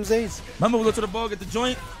 Fat Tuesdays? Remember we go to the bar, get the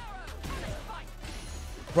joint?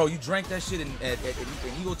 Bro, you drank that shit in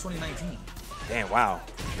Eagle 2019. Damn, wow.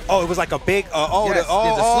 Oh, it was like a big, yes,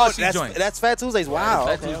 the slushy joint. That's Fat Tuesdays. Wow.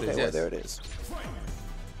 Fat Okay, Tuesdays, okay, yes. well, there it is.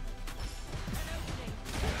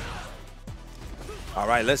 All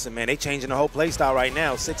right, listen, man, they changing the whole play style right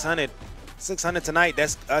now. 600 tonight.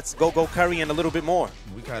 That's go Curry and a little bit more.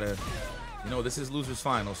 We gotta, you know, this is losers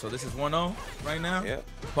final, so this is 1-0 right now. Yeah.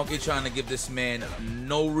 Punky trying to give this man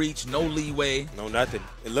no reach, no leeway. No nothing.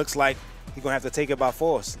 It looks like he's gonna have to take it by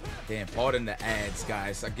force. Damn, pardon the ads,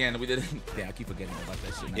 guys. Again, we didn't. Yeah, I keep forgetting about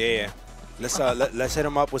that shit. Yeah. Let's hit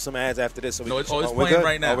him up with some ads after this. So No, it's we're playing good?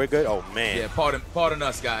 right now. Oh, we're good. Oh man. Yeah, pardon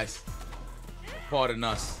us, guys. Pardon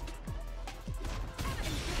us.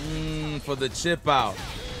 For the chip out.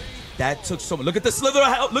 That took so much. Look at the slither.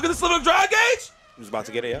 Look at the slither of dry gauge. He was about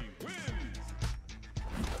to get it. Yeah.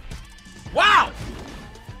 Wow.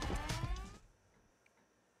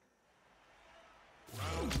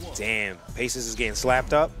 Damn. Pacers is getting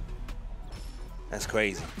slapped up. That's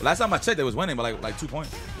crazy. Last time I checked, they was winning by like 2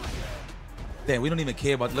 points. Damn, we don't even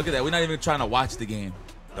care about. Look at that. We're not even trying to watch the game.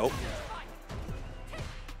 Nope.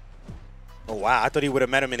 Oh wow. I thought he would have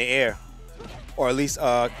met him in the air, or at least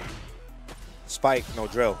spike. No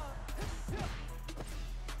drill.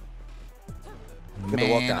 Look at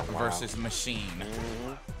the walk Man down. Wow. versus machine.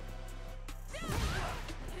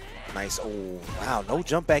 Nice. Oh, wow. No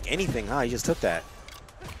jump back anything, huh? He just took that.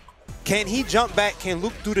 Can he jump back? Can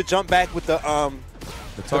Luke do the jump back with the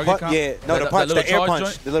target comp? Yeah. No, the punch, the air punch.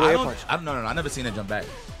 Joint? The little air punch. No. I never seen him jump back.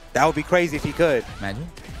 That would be crazy if he could. Imagine.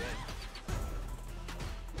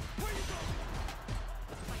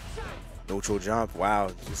 Neutral jump.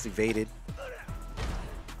 Wow. Just evaded.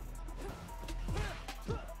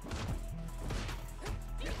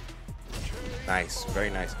 Nice. Very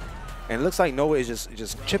nice. And it looks like Noah is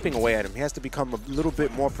just chipping away at him. He has to become a little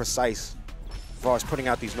bit more precise as far as putting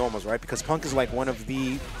out these normals, right? Because Punk is like one of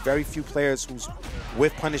the very few players whose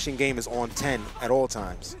whiff punishing game is on 10 at all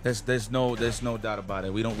times. There's no doubt about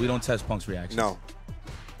it. We don't test Punk's reactions. No.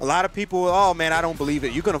 A lot of people, oh man, I don't believe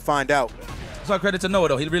it. You're gonna find out. That's all credit to Noah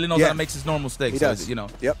though. He really knows how to make his normal mistakes. He does. You know.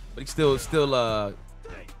 Yep. But he's still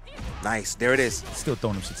Nice. There it is. still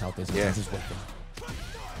throwing them shits out there. Yeah. His work,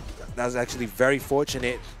 That was actually very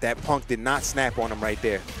fortunate that Punk did not snap on him right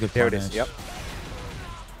there. Good there it punish. is. Yep.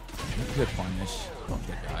 Good punish. Oh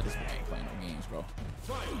my God, this man ain't playing no games, bro.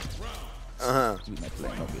 We not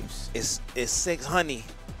playing no games. It's 600.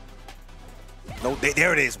 No,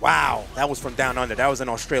 there it is. Wow. That was from down under. That was an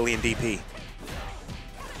Australian DP.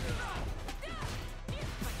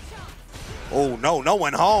 Oh no, no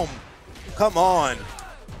one home. Come on.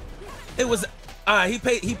 It was he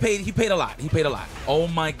paid a lot. He paid a lot. Oh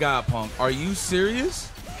my God, Punk. Are you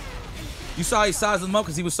serious? You saw he sized him up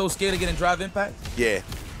because he was so scared of getting drive impact? Yeah.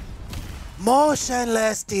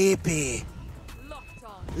 Motionless DP.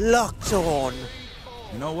 Locked on.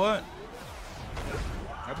 You know what?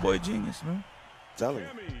 That boy genius, man. Tell him.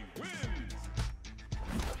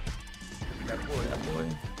 That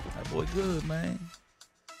boy good, man.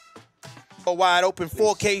 A wide open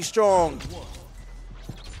 4K strong.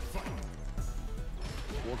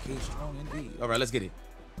 4K strong indeed. All right, let's get it.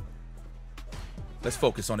 Let's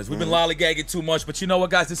focus on this. We've been lollygagging too much, but you know what,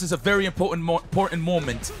 guys? This is a very important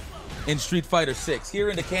moment in Street Fighter 6 here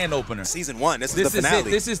in the can opener. Season 1. This is the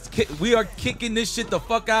finale. We are kicking this shit the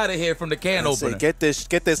fuck out of here from the can opener. Get this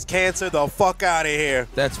cancer the fuck out of here.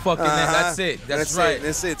 That's fucking that's it. That's right.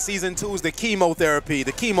 That's it. Season 2 is the chemotherapy,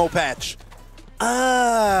 the chemo patch.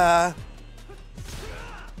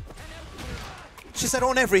 She said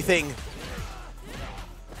on everything.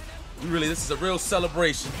 Really, this is a real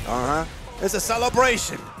celebration. It's a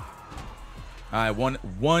celebration. All right,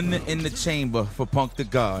 one in the chamber for Punk the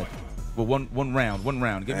God. Well, one round.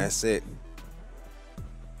 Give me. That's it.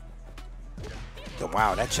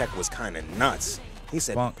 Wow, that check was kind of nuts. He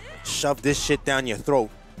said, Punk. shove this shit down your throat.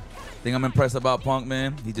 Thing I'm impressed about Punk,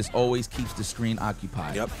 man, he just always keeps the screen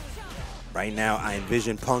occupied. Yep. Right now, I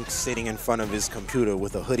envision Punk sitting in front of his computer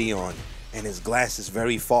with a hoodie on, and his glass is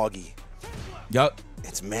very foggy. Yup.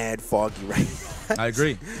 It's mad foggy right now. I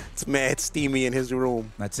agree. It's mad steamy in his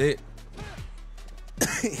room. That's it.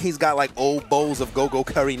 He's got like old bowls of go-go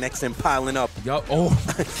curry next to him piling up. Yup. Oh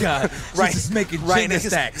my God. Right. She's just making Right Jenga next-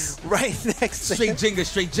 stacks. Right next to him.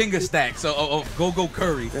 Straight Jenga stacks. So, go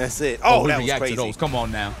curry. That's it. Oh, Oh, he that was react crazy. to those. Come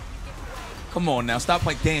on now. Come on now. Stop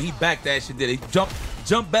like, damn, he backed that shit, did he?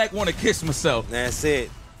 Jump back, want to kiss myself. That's it.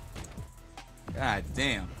 God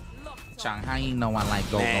damn. Chung, how you know I like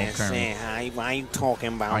go-go Man, curry? saying, why you talking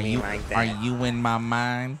about Are me you, like that? are you in my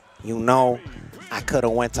mind? You know, I could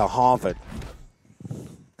have went to Harvard,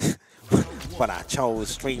 but I chose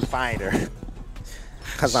Street Fighter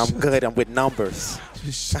because I'm good with numbers.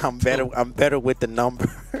 I'm better with the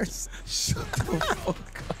numbers.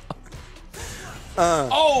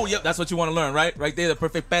 Oh, yep, that's what you want to learn, right? Right there, the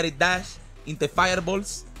perfect parry dash into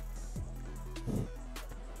fireballs.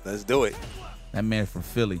 Let's do it. That man from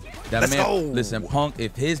Philly. That Let's man. go. Listen, Punk.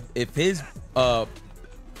 If his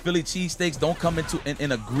Philly cheesesteaks don't come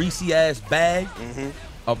in a greasy ass bag,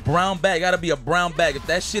 a brown bag, gotta be a brown bag. If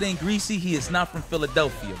that shit ain't greasy, he is not from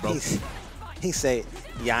Philadelphia, bro. He said,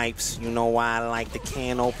 Yipes, you know why I like the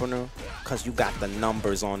can opener? Because you got the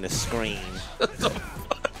numbers on the screen.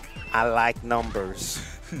 I like numbers.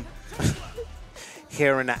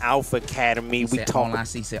 Here in the Alpha Academy, we talk.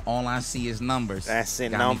 All I see is numbers. That's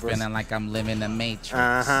it, Got numbers. me feeling like I'm living the Matrix.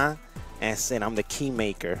 That's it. I'm the key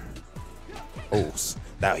maker. Oh,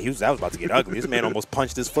 that was about to get ugly. This man almost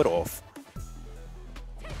punched his foot off.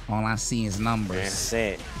 All I see is numbers. That's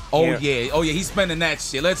it. Oh yeah, he's spending that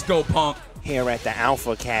shit. Let's go, Punk. Here at the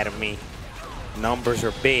Alpha Academy, numbers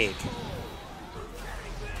are big.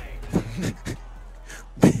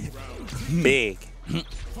 Big.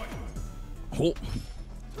 Oh,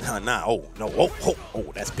 Nah. Oh no.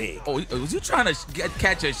 Oh, that's big. oh, was you trying to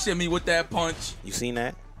catch a shimmy with that punch? You seen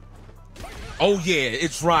that? Oh yeah,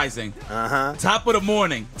 it's rising. Top of the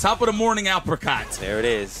morning apricot. There it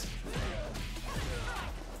is.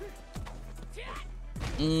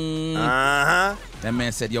 That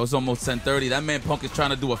man said, yo, it's almost 10:30. That man Punk is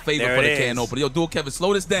trying to do a favor There for the it can is. opener. Yo, Dual Kevin,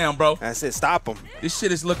 slow this down, bro. That's it. Stop him. This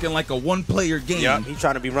shit is looking like a one-player game. Yep. He's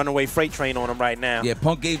trying to be runaway freight train on him right now. Yeah,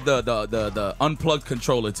 Punk gave the unplugged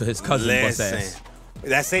controller to his cousin bust ass. Listen.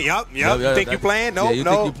 That's it. Yup. Yeah, Think you playing? Nope. Yeah, you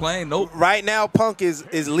no. think you playing? Nope. Right now, Punk is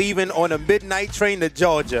leaving on a midnight train to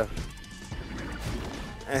Georgia.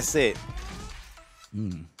 That's it.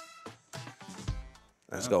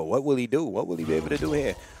 Let's go. What will he do? What will he be able to do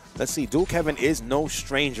here? Let's see. Dual Kevin is no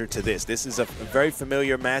stranger to this. This is a very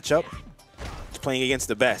familiar matchup. He's playing against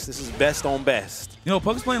the best. This is best on best. You know,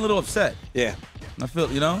 Punk's playing a little upset. Yeah. I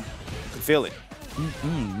feel, you know? You can feel it.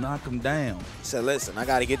 Knock him down. He said, listen, I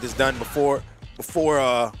got to get this done before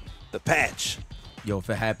the patch. Yo, if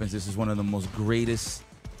it happens, this is one of the most greatest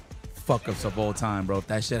fuck-ups of all time, bro. If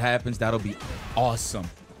that shit happens, that'll be awesome.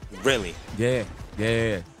 Really? Yeah.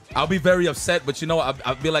 I'll be very upset, but you know, I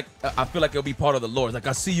feel like it'll be part of the lore. Like,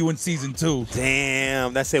 I see you in season 2.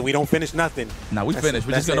 Damn, that's it. We don't finish nothing. Nah, we finished.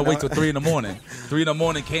 We're just that's gonna it. wait till 3 in the morning. 3 in the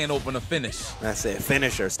morning can't open a finish. That's it.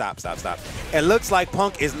 Finisher. Stop. It looks like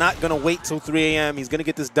Punk is not going to wait till 3 a.m. He's going to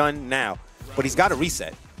get this done now. But he's got to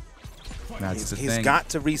reset. That's the He's thing. got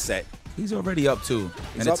to reset. He's already up 2.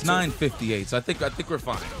 And up it's 2. 9:58, so I think we're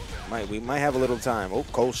fine. We might have a little time. Oh,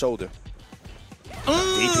 cold shoulder.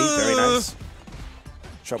 DP, very nice.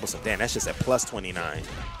 Troublesome. Damn, that's just at plus 29.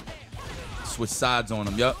 Switch sides on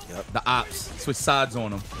him. Yep. The ops. Switch sides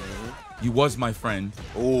on him. You was my friend.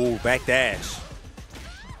 Ooh, back dash.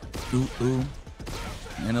 Ooh.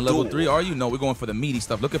 And a level 3, are you? No, we're going for the meaty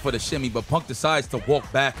stuff. Looking for the shimmy, but Punk decides to walk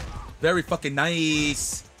back. Very fucking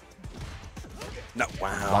nice. No,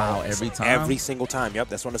 wow. Wow, every time? Every single time. Yep,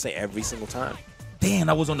 that's what I say. Every single time. Damn,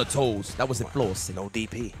 that was on the toes. That was a floss. No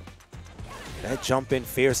DP. That jump in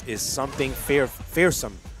fierce is something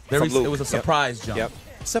fearsome. From Luke. It was a surprise jump. Yep.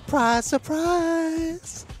 Surprise,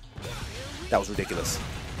 surprise. That was ridiculous.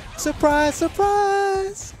 Surprise,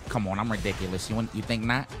 surprise. Come on, I'm ridiculous. You think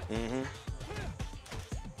not?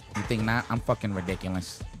 You think not? I'm fucking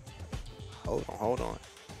ridiculous. Hold on.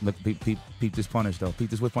 Look, peep this punish, though. Peep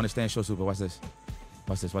this whip punish, stand show super. Watch this.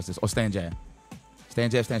 Oh, stand jab.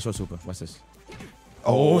 Stand jab, stand show super. Watch this.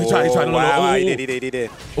 Oh, he tried to wow, he did.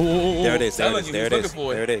 Oh, There it is. There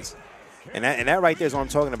There it is. And that right there is what I'm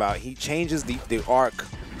talking about. He changes the arc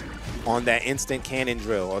on that instant cannon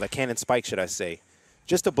drill, or the cannon spike, should I say.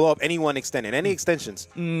 just to blow up anyone extending. Any extensions?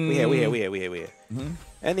 We here.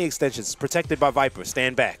 Any extensions protected by Viper.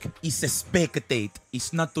 Stand back. It's a spectate.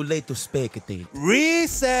 It's not too late to spectate.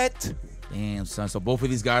 Reset. Damn, son. So both of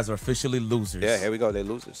these guys are officially losers. Yeah, here we go. They're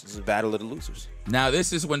losers. This is a battle of the losers. Now,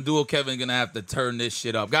 this is when Dual Kevin gonna have to turn this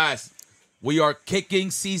shit up. Guys, we are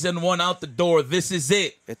kicking season 1 out the door. This is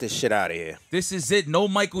it. Get this shit out of here. This is it. No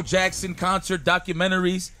Michael Jackson concert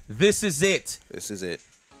documentaries. This is it. This is it.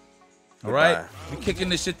 All right? We kicking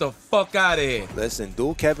this shit the fuck out of here. Listen,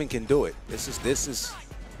 Dual Kevin can do it. This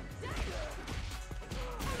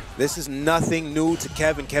is nothing new to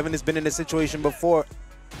Kevin. Kevin has been in this situation before.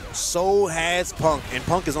 So has Punk, and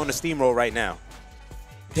Punk is on the steamroll right now.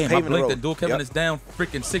 Damn, I blinked and Dual Kevin is down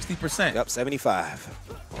freaking 60%. Yep, 75.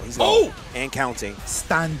 Oh, he's low and counting.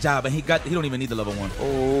 Stand job, and he don't even need the level 1.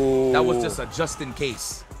 Oh, that was just a just in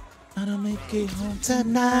case. I don't make it home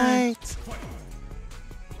tonight.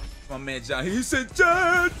 My man John, he said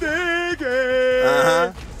just in case.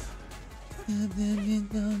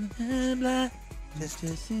 Just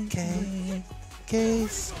in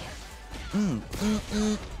case.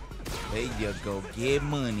 There you go. Get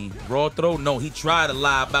money. Raw throw? No, he tried to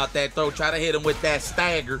lie about that throw. Try to hit him with that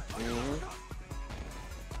stagger.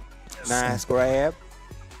 Nice grab.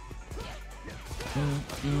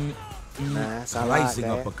 Nice. I like Rising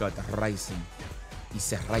that. uppercut. Rising. He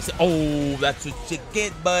said rising. Oh, that's what you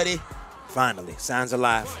get, buddy. Finally, signs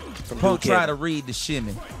alive from Dual Punk tried Kevin. to read the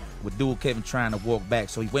shimmy with Dual Kevin trying to walk back,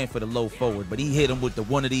 so he went for the low forward, but he hit him with the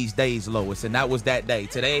one of these days lowest, and that was that day.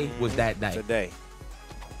 Today was that day. Today.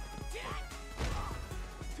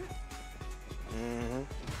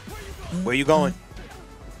 Where you going?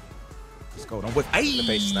 Let's go. Don't whip. Ay, The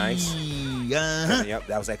base is nice. Uh-huh. Yep,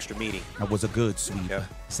 that was extra meaty. That was a good sweep. Yeah.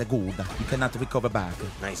 SAGU. You cannot recover back.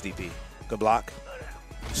 Nice DP. Good block.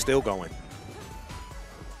 Still going.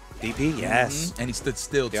 DP, yes. And he stood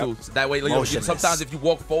still, Yep. too. So that way, you know, Motionless. sometimes if you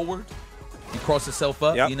walk forward, you cross yourself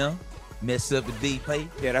up, Yep. you know, mess up the DP.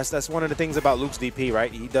 Yeah, that's one of the things about Luke's DP,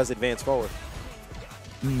 right? He does advance forward.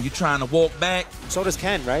 You trying to walk back. So does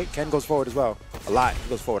Ken, right? Ken goes forward as well. A lot. He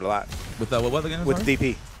goes forward a lot. With what again? With sorry?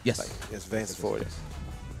 DP. Yes. Like, he advances forward.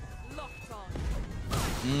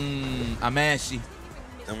 Amashi.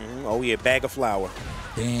 Oh, yeah, bag of flour.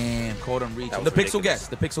 Damn, caught him reaching. That The was pixel ridiculous. guess.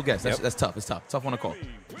 The pixel guess. Yep. That's tough. It's tough. Tough one to call.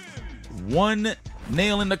 One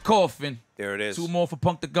nail in the coffin. There it is. 2 more for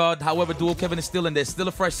Punk the God. However, Dual Kevin is still in there. Still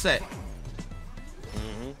a fresh set.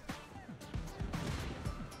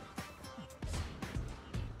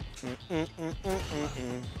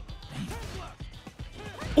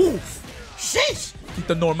 Oof. Sheesh. Keep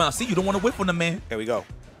the normal. See, you don't want to whip on the man. There we go.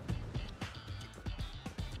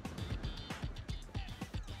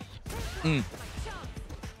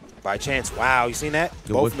 By chance. Wow, you seen that?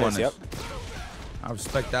 Good Both whip on miss, this. yep. I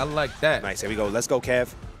respect that. I like that. Nice, here we go. Let's go,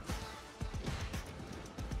 Kev.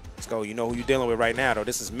 Let's go. You know who you're dealing with right now, though.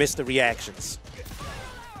 This is Mr. Reactions.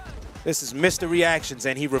 This is Mr. Reactions,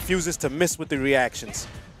 and he refuses to miss with the reactions.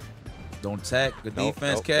 Don't tag. Good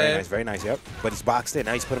defense, Nope. Very Kev. nice, very nice, yep. But he's boxed in.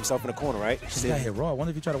 Now he's put himself in the corner, right? This guy here raw. I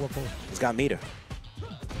wonder if you try to walk forward. He's got meter.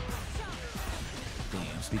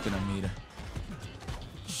 Damn, speaking of meter.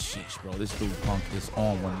 Sheesh, bro. This dude Punk is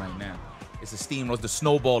on one right now. It's a steamroll, the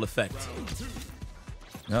snowball effect.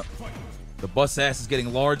 Yep. The bus ass is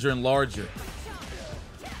getting larger and larger.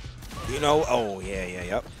 You know, oh, yeah,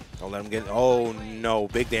 yep. Don't let him get, oh, no,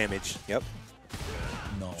 big damage. Yep.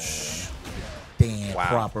 No. Damn, Wow.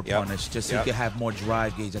 proper Yep. punish. Just so Yep. you can have more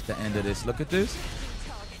drive gauge at the end of this. Look at this.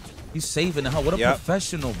 He's saving the hell. What a Yep.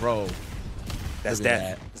 professional, bro. That's Look at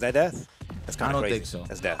death. that. Is that death? That's I kind of don't crazy. think so.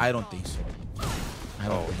 That's death. I don't think so. I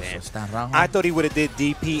don't Oh, think damn. so. Stand around. I thought he would have did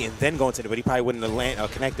DP and then go into it, but he probably wouldn't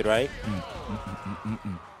have connected, right?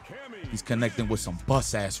 He's connecting with some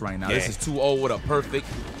bus ass right now. Yeah. This is 2-0 with a perfect.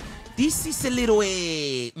 This is a little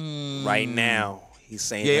Right now, he's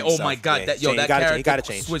saying Yeah, himself. oh my God. Yeah, that, yo, change. that he gotta, character he gotta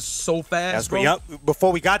change. switched so fast, That's bro. great. Yep.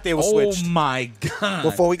 Before we got there, it was switched. Oh my God.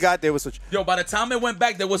 Before we got there, it was switched. Yo, by the time it went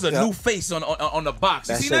back, there was a Yep. new face on the box.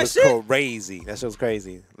 You That see shit that was shit? crazy. That shit was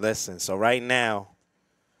crazy. Listen, so right now,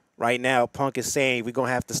 Punk is saying we're going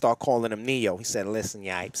to have to start calling him Neo. He said, listen,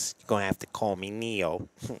 Yipes, you're going to have to call me Neo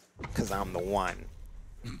because I'm the one.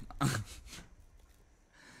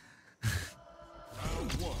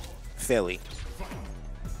 Philly,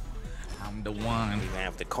 I'm the one. you're going to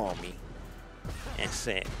have to call me. That's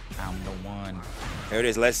it. I'm the one. There it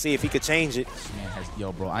is. Let's see if he could change it. Man has,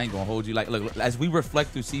 yo, bro, I ain't gonna hold you. Like, look, as we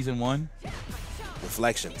reflect through season 1,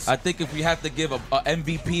 Reflections. I think if we have to give a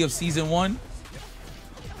MVP of season 1,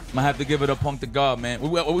 I might have to give it a Punk to God, man.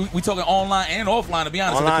 We talking online and offline, to be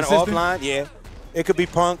honest. Online, Consistent. offline, yeah. It could be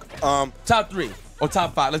Punk. Top 3 or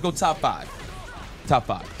top 5. Let's go top 5. Top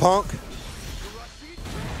 5. Punk.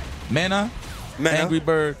 Mana, Angry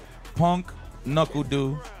Bird, Punk,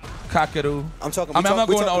 NUCKLEDU, CACADU. I'm talking. I'm not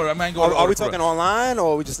going to order. I'm not going to order. Are we talking online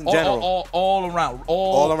or are we just in general? All around.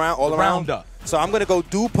 All around. Round up. So I'm gonna go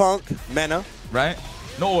do Punk, Mena. Right?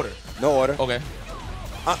 No order. No order. Okay.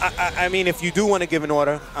 I mean, if you do want to give an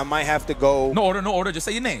order, I might have to go. No order. No order. Just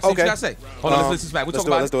say your name. Say Okay. what you gotta say. Hold on. Let's listen back. We'll talk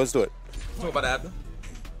about it. Let's do it. Talk about that after.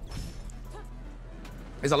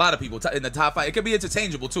 There's a lot of people in the top 5. It could be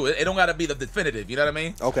interchangeable too. It don't gotta be the definitive. You know what I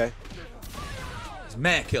mean? Okay. It's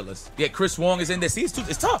mad killers. Yeah, Chris Wong is in there. See, it's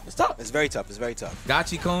tough. It's tough. It's very tough. It's very tough.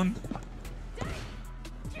 Gachi-kun.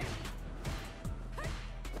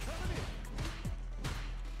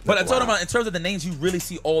 But I'm talking about in terms of the names you really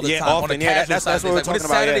see all the time on the casual that's side. what we're Like when talking it's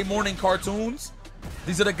about. Saturday morning cartoons,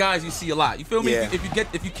 these are the guys you see a lot. You feel me? Yeah.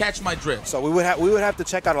 If you catch my drift. So we would have to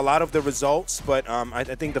check out a lot of the results, but I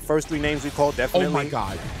think the first 3 names we called definitely. Oh my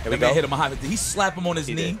God! Here we That man go. hit him high. Did he slap him on his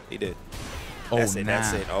knee? He did. Oh, That's it. nah.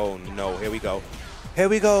 That's it. Oh no. Here we go. Here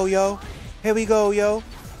we go, yo. Here we go, yo.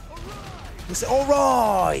 He said, all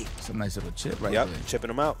right. Some nice little chip right Yep. there. Chipping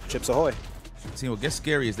him out. Chips ahoy. See, what gets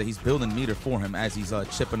scary is that he's building meter for him as he's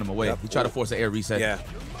chipping him away. Yep. He tried to force an air reset. Yeah.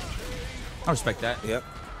 I respect that. Yep.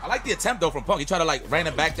 I like the attempt though from Punk. He tried to like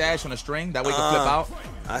random backdash on a string. That way he could flip out.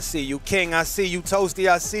 I see you, King. I see you, Toasty.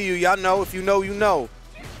 I see you. Y'all know. If you know, you know.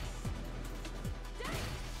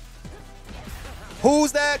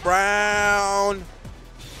 Who's that? Brown.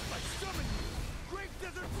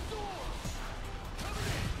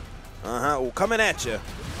 Ooh, coming at you.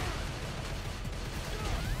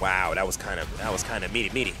 Wow, that was kind of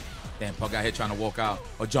meaty. Damn, Punk got hit trying to walk out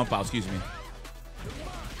or jump out. Excuse me.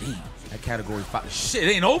 Damn, that category 5. Shit,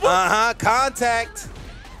 it ain't over. Contact.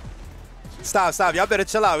 Stop. Y'all better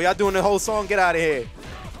chill out. Y'all doing the whole song. Get out of here.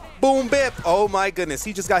 Boom bip. Oh my goodness.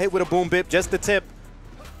 He just got hit with a boom bip. Just the tip.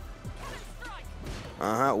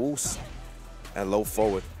 Ooh. That low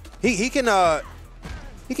forward. He can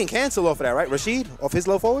cancel off of that, right? Rashid off his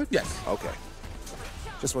low forward? Yes. Okay.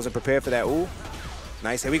 Just wasn't prepared for that. Ooh.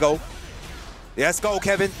 Nice. Here we go. Let's go,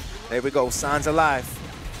 Kevin. There we go. Signs alive.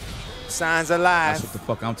 Signs alive. That's what the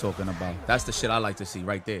fuck I'm talking about. That's the shit I like to see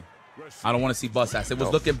right there. I don't want to see bust ass. It was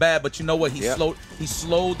looking bad, but you know what? He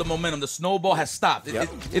slowed the momentum. The snowball has stopped. It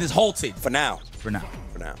is halted. For now. For now.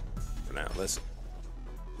 Listen.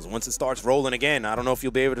 Because once it starts rolling again, I don't know if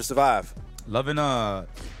you'll be able to survive. Loving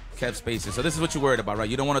Kev spaces. So this is what you're worried about, right?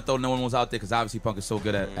 You don't want to throw no ones out there because obviously Punk is so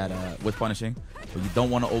good at with punishing. But you don't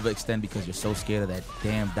want to overextend because you're so scared of that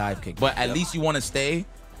damn dive kick. But at least you want to stay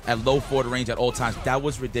at low forward range at all times. That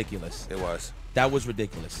was ridiculous. It was. That was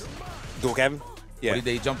ridiculous. Do it, Kevin? Yeah.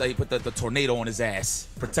 He jumped out. He put the tornado on his ass.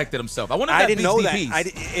 Protected himself. I wonder if I that didn't beats know that.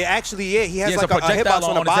 DPs. He has has like a hitbox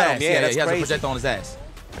on the his bottom. ass. Yeah, that's he has crazy. a projectile on his ass.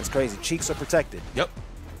 That's crazy. Cheeks are protected. Yep.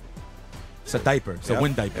 It's a diaper. It's a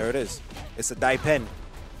wind diaper. There it is. It's a pen.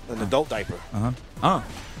 An adult diaper.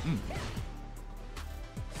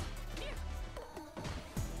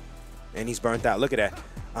 And he's burnt out. Look at that.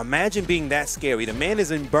 Imagine being that scary. The man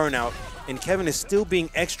is in burnout, and Kevin is still being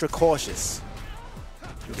extra cautious.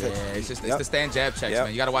 Yeah, it's just it's the stand jab checks,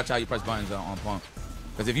 man. You got to watch how you press buttons on Punk.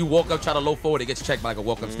 Because if you walk up, try to low forward, it gets checked by like a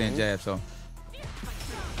walk up stand jab. So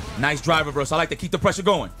nice driver, bro. So I like to keep the pressure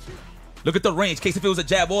going. Look at the range. In case if it was a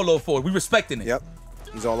jab or low forward, we respecting it. Yep.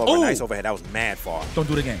 He's all over. Ooh. Nice overhead. That was mad far. Don't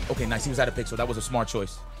do it again. Okay, nice. He was out of pick, so that was a smart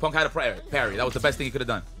choice. Punk had a parry. That was the best thing he could have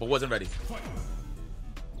done, but wasn't ready.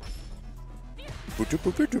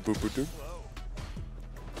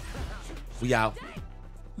 We out.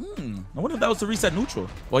 I wonder if that was to reset neutral.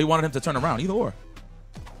 Well, he wanted him to turn around. Either or.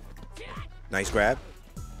 Nice grab.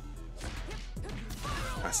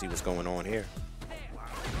 I see what's going on here.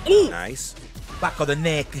 Ooh. Nice. Back of the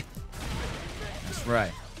neck. That's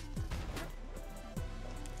right.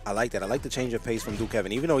 I like that. I like the change of pace from Duke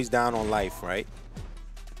Kevin, even though he's down on life, right?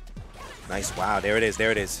 Nice. Wow. There it is.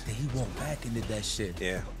 There it is. He walked back and did that shit.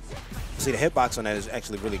 Yeah. See, the hitbox on that is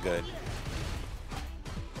actually really good.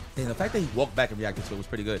 Damn, the fact that he walked back and reacted to it was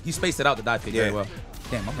pretty good. He spaced it out the dive kick very well.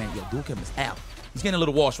 Damn, my man, Duke Kevin is out. He's getting a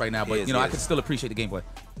little washed right now, but you know, I can still appreciate the gameplay.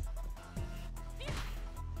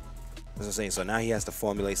 As I'm saying, so now he has to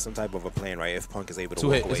formulate some type of a plan, right? If Punk is able to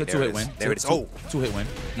walk away. It's a two-hit win. There it is. Oh, two-hit win.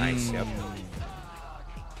 Nice. Yep.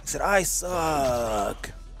 He said, "I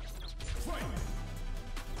suck."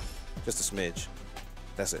 Just a smidge.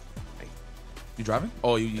 That's it. Hey. You driving?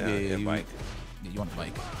 Oh, you bike. Yeah, you on the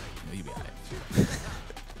bike? Yeah, you be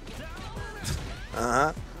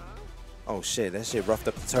alright. Oh shit, that shit roughed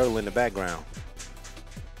up the turtle in the background.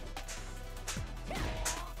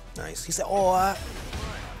 Nice. He said, "Oh."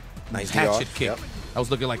 Nice hatchet VR. kick. Yep. That was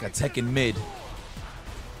looking like a Tekken mid.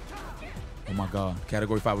 Oh my God.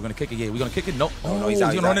 Category 5. We're gonna kick it. Yeah, we're gonna kick it. No. Oh, no, he's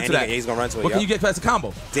out. He's gonna run into that. Yeah, he's gonna run into it. But can you get past the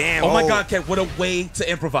combo? Damn. Oh my God, Kev. What a way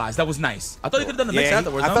to improvise. That was nice. I thought he could have done the mix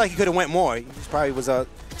afterwards. I feel like he could have went more. He just probably was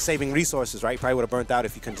saving resources, right? Probably would have burnt out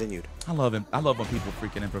if he continued. I love him. I love when people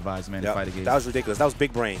freaking improvise, man. Yep. To fight a game. That was ridiculous. That was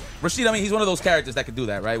big brain. Rashid, I mean, he's one of those characters that could do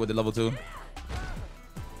that, right? With the level 2.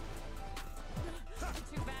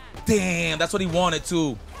 Damn, that's what he wanted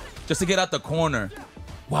to, just to get out the corner.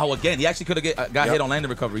 Wow, again, he actually could have got hit on landing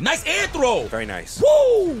recovery. Nice air throw. Very nice.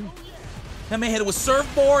 Woo! That man hit it with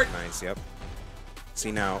surfboard. Nice, yep.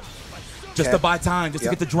 See now. Just to buy time, just to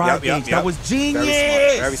get the drive gauge. That was genius. Very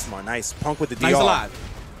smart. Very smart. Nice. Punk with the DR. Nice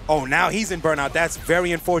alive. Oh, now he's in burnout. That's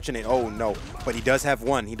very unfortunate. Oh, no. But he does have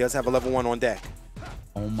one. He does have a level 1 on deck.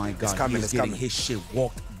 Oh, my God. Coming, he's getting his shit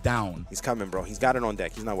walked down. He's coming, bro. He's got it on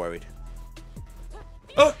deck. He's not worried.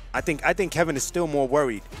 I think Kevin is still more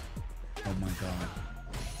worried. Oh, my God.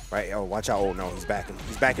 Right? Oh, watch out. Oh, no. He's back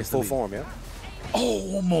in full form, yeah?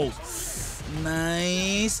 Oh, almost.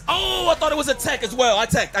 Nice. Oh, I thought it was a tech as well. I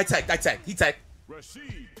teched. He teched.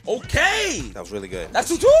 Okay. That was really good.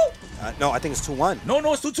 That's 2-2? No, I think it's 2-1. No,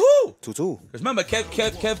 it's 2-2. 2-2. Because remember,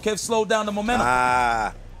 Kev slowed down the momentum.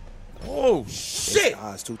 Oh, shit.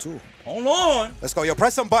 It's 2-2. Hold on. Let's go. Yo,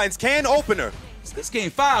 press some buttons. Can opener. This game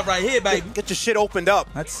 5 right here, baby. Get your shit opened up.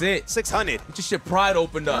 That's it. 600. Get your shit pride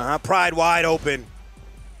opened up. Pride wide open.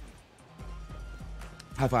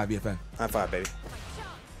 High five, BFF. High five, baby.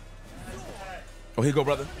 Oh, here you go,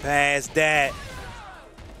 brother. Pass that.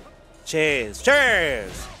 Cheers.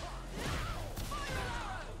 Cheers.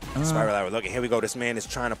 Spiral arrow. Look, here we go. This man is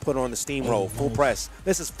trying to put on the steamroll. Full press.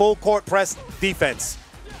 This is full court press defense.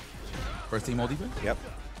 First team all defense? Yep.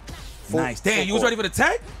 Nice. Damn, you was ready for the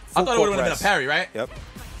tag? I thought it would have been a parry, right? Yep.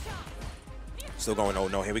 Still going. Oh,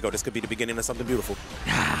 no. Here we go. This could be the beginning of something beautiful.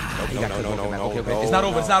 No. Okay. It's not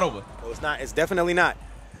over. It's not over. No, it's not. It's definitely not.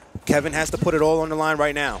 Kevin has to put it all on the line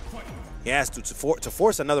right now. He has to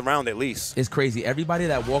force another round at least. It's crazy. Everybody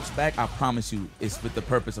that walks back, I promise you, is with the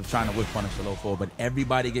purpose of trying to whip punish the low forward. But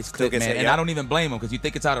everybody gets clipped, man. And I don't even blame them because you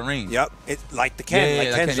think it's out of range. Yep. It's like the Ken.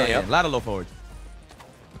 Yeah. A lot of low forwards.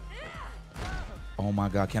 Oh, my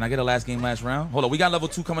God. Can I get a last game, last round? Hold on. We got level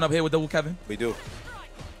 2 coming up here with double Kevin. We do.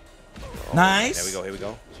 Oh, nice. Here we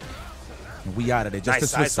go. And we out of there. Just to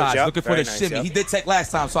switch sides. Looking for the shimmy. Yep. He did tech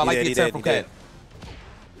last time, so I like the attempt from Kev.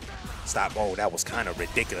 Stop. Oh, that was kind of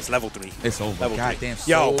ridiculous. Level 3. It's over. Level Goddamn.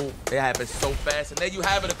 3. Yo. It happened so fast. And there you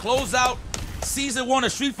have it. A closeout. Season 1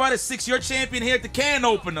 of Street Fighter 6. Your champion here at the can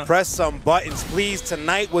opener. Press some buttons, please.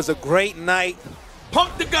 Tonight was a great night.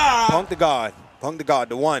 Punk the God. Punk the God. Punk the God.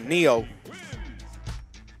 The one. Neo.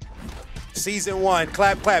 Season 1.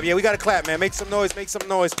 Clap, clap. Yeah, we got to clap, man. Make some noise. Make some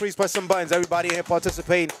noise. Please press some buttons. Everybody in here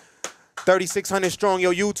participating. 3,600 strong.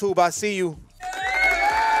 Yo, YouTube, I see you.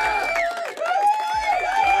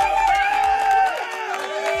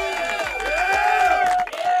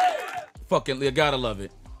 Fucking, you gotta love it.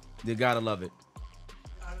 You gotta love it.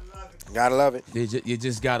 Gotta love it. You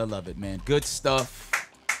just gotta love it, man. Good stuff.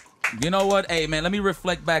 You know what? Hey, man, let me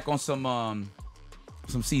reflect back on some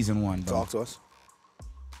season 1, bro. Talk to us.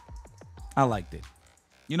 I liked it.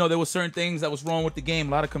 You know, there were certain things that was wrong with the game,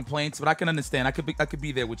 a lot of complaints, but I can understand. I could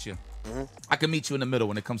be there with you. I can meet you in the middle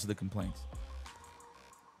when it comes to the complaints.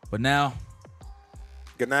 But now,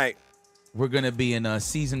 good night. We're gonna be in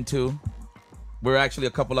season 2. We're actually a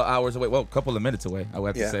couple of hours away. Well, a couple of minutes away, I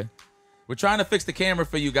would have to say. We're trying to fix the camera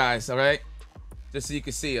for you guys, all right? Just so you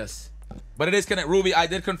can see us. But it is connected. Ruby, I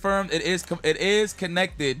did confirm it is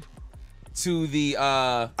connected to the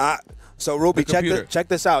So Ruby, check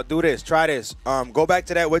this out. Do this. Try this. Go back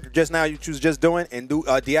to that what just now you choose just doing and do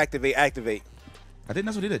deactivate, activate. I think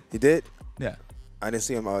that's what he did. He did? Yeah. I didn't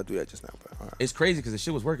see him do that just now. But, all right. It's crazy because the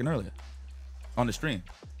shit was working earlier on the stream.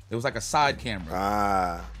 It was like a side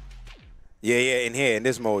camera. Yeah, in here, in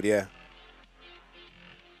this mode, yeah.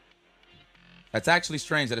 That's actually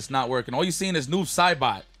strange that it's not working. All you're seeing is new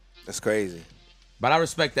sidebot. That's crazy. But I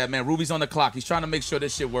respect that, man. Ruby's on the clock. He's trying to make sure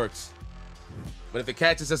this shit works. But if it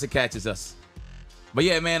catches us, it catches us. But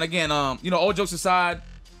yeah, man, again, you know, all jokes aside,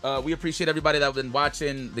 we appreciate everybody that's been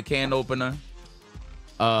watching the can opener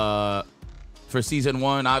for season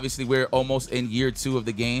 1. Obviously, we're almost in year 2 of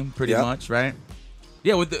the game, pretty much, right?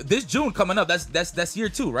 Yeah, with this June coming up, that's year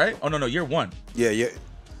 2, right? Oh no, year 1. Yeah.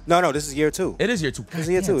 No, this is year 2. It is year 2. This is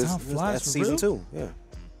year 2. That's season 2. Yeah.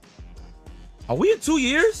 Are we in 2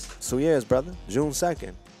 years? 2 years, brother. June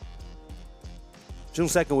 2nd. June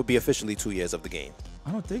 2nd would be officially 2 years of the game.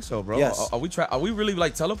 I don't think so, bro. Yes. Are we really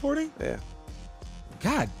like teleporting? Yeah.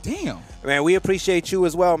 God damn. Man, we appreciate you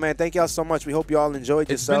as well, man. Thank y'all so much. We hope you all enjoyed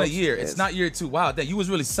It's yourselves. been a year. It's not year 2. Wow, damn, you was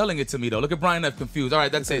really selling it to me, though. Look at Brian F. confused. All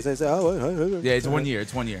right, that's it. Yeah, it's 1 year.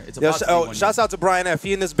 It's 1 year. It's about to be 1 year. Shouts out to Brian F.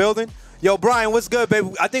 He in this building. Yo, Brian, what's good,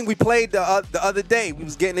 baby? I think we played the other day. We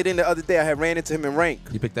was getting it in the other day. I had ran into him in rank.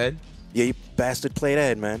 You picked Ed? Yeah, you bastard played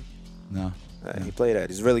Ed, man. No. He played Ed.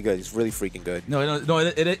 He's really good. He's really freaking good. No,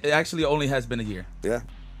 it actually only has been a year. Yeah.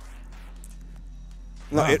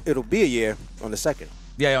 No, Wow. it'll be a year on the 2nd.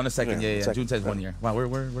 Yeah, on the 2nd. Yeah, Yeah. second. June says 1 year. Wow,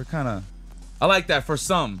 we're kind of. I like that for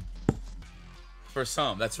some. For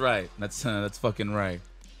some, that's right. That's fucking right.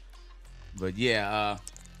 But yeah,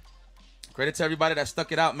 credit to everybody that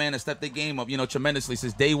stuck it out, man, and stepped their game up, tremendously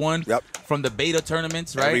since day one. Yep. From the beta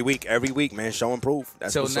tournaments, right? Every week, man. Show and prove.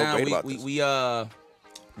 That's So what's so now great about this.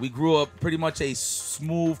 we grew up pretty much a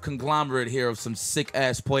smooth conglomerate here of some sick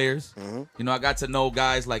ass players. Mm-hmm. I got to know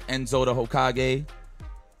guys like Enzo the Hokage.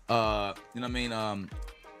 You know what I mean?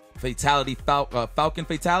 Fatality, Falcon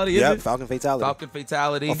Fatality, is Yeah, it? Falcon Fatality. Falcon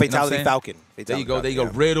Fatality. Oh, Fatality you know what I'm saying? Falcon. There you go. Fatality There you go.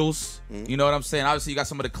 Falcon, Riddles. Mhm. You know what I'm saying? Obviously, you got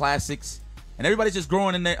some of the classics. And everybody's just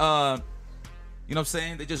growing in there. You know what I'm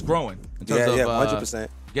saying? They're just growing. In terms Yeah, of, 100%.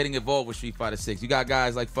 Getting involved with Street Fighter 6. You got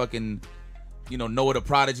guys like fucking, Noah the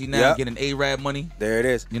Prodigy now, Yep. getting A-Rab money. There it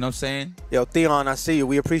is. You know what I'm saying? Yo, Theon, I see you.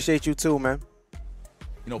 We appreciate you too, man.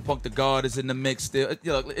 Punk the Guard is in the mix still.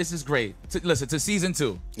 This is great. Listen, to season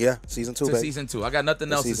 2. Yeah, season 2, To baby. season 2. I got nothing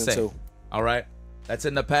else to season say. 2. All right? That's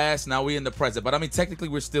in the past. Now we're in the present. But, I mean, technically,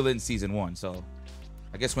 we're still in season 1. So,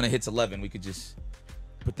 I guess when it hits 11, we could just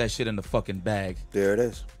put that shit in the fucking bag. There it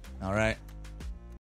is. All right?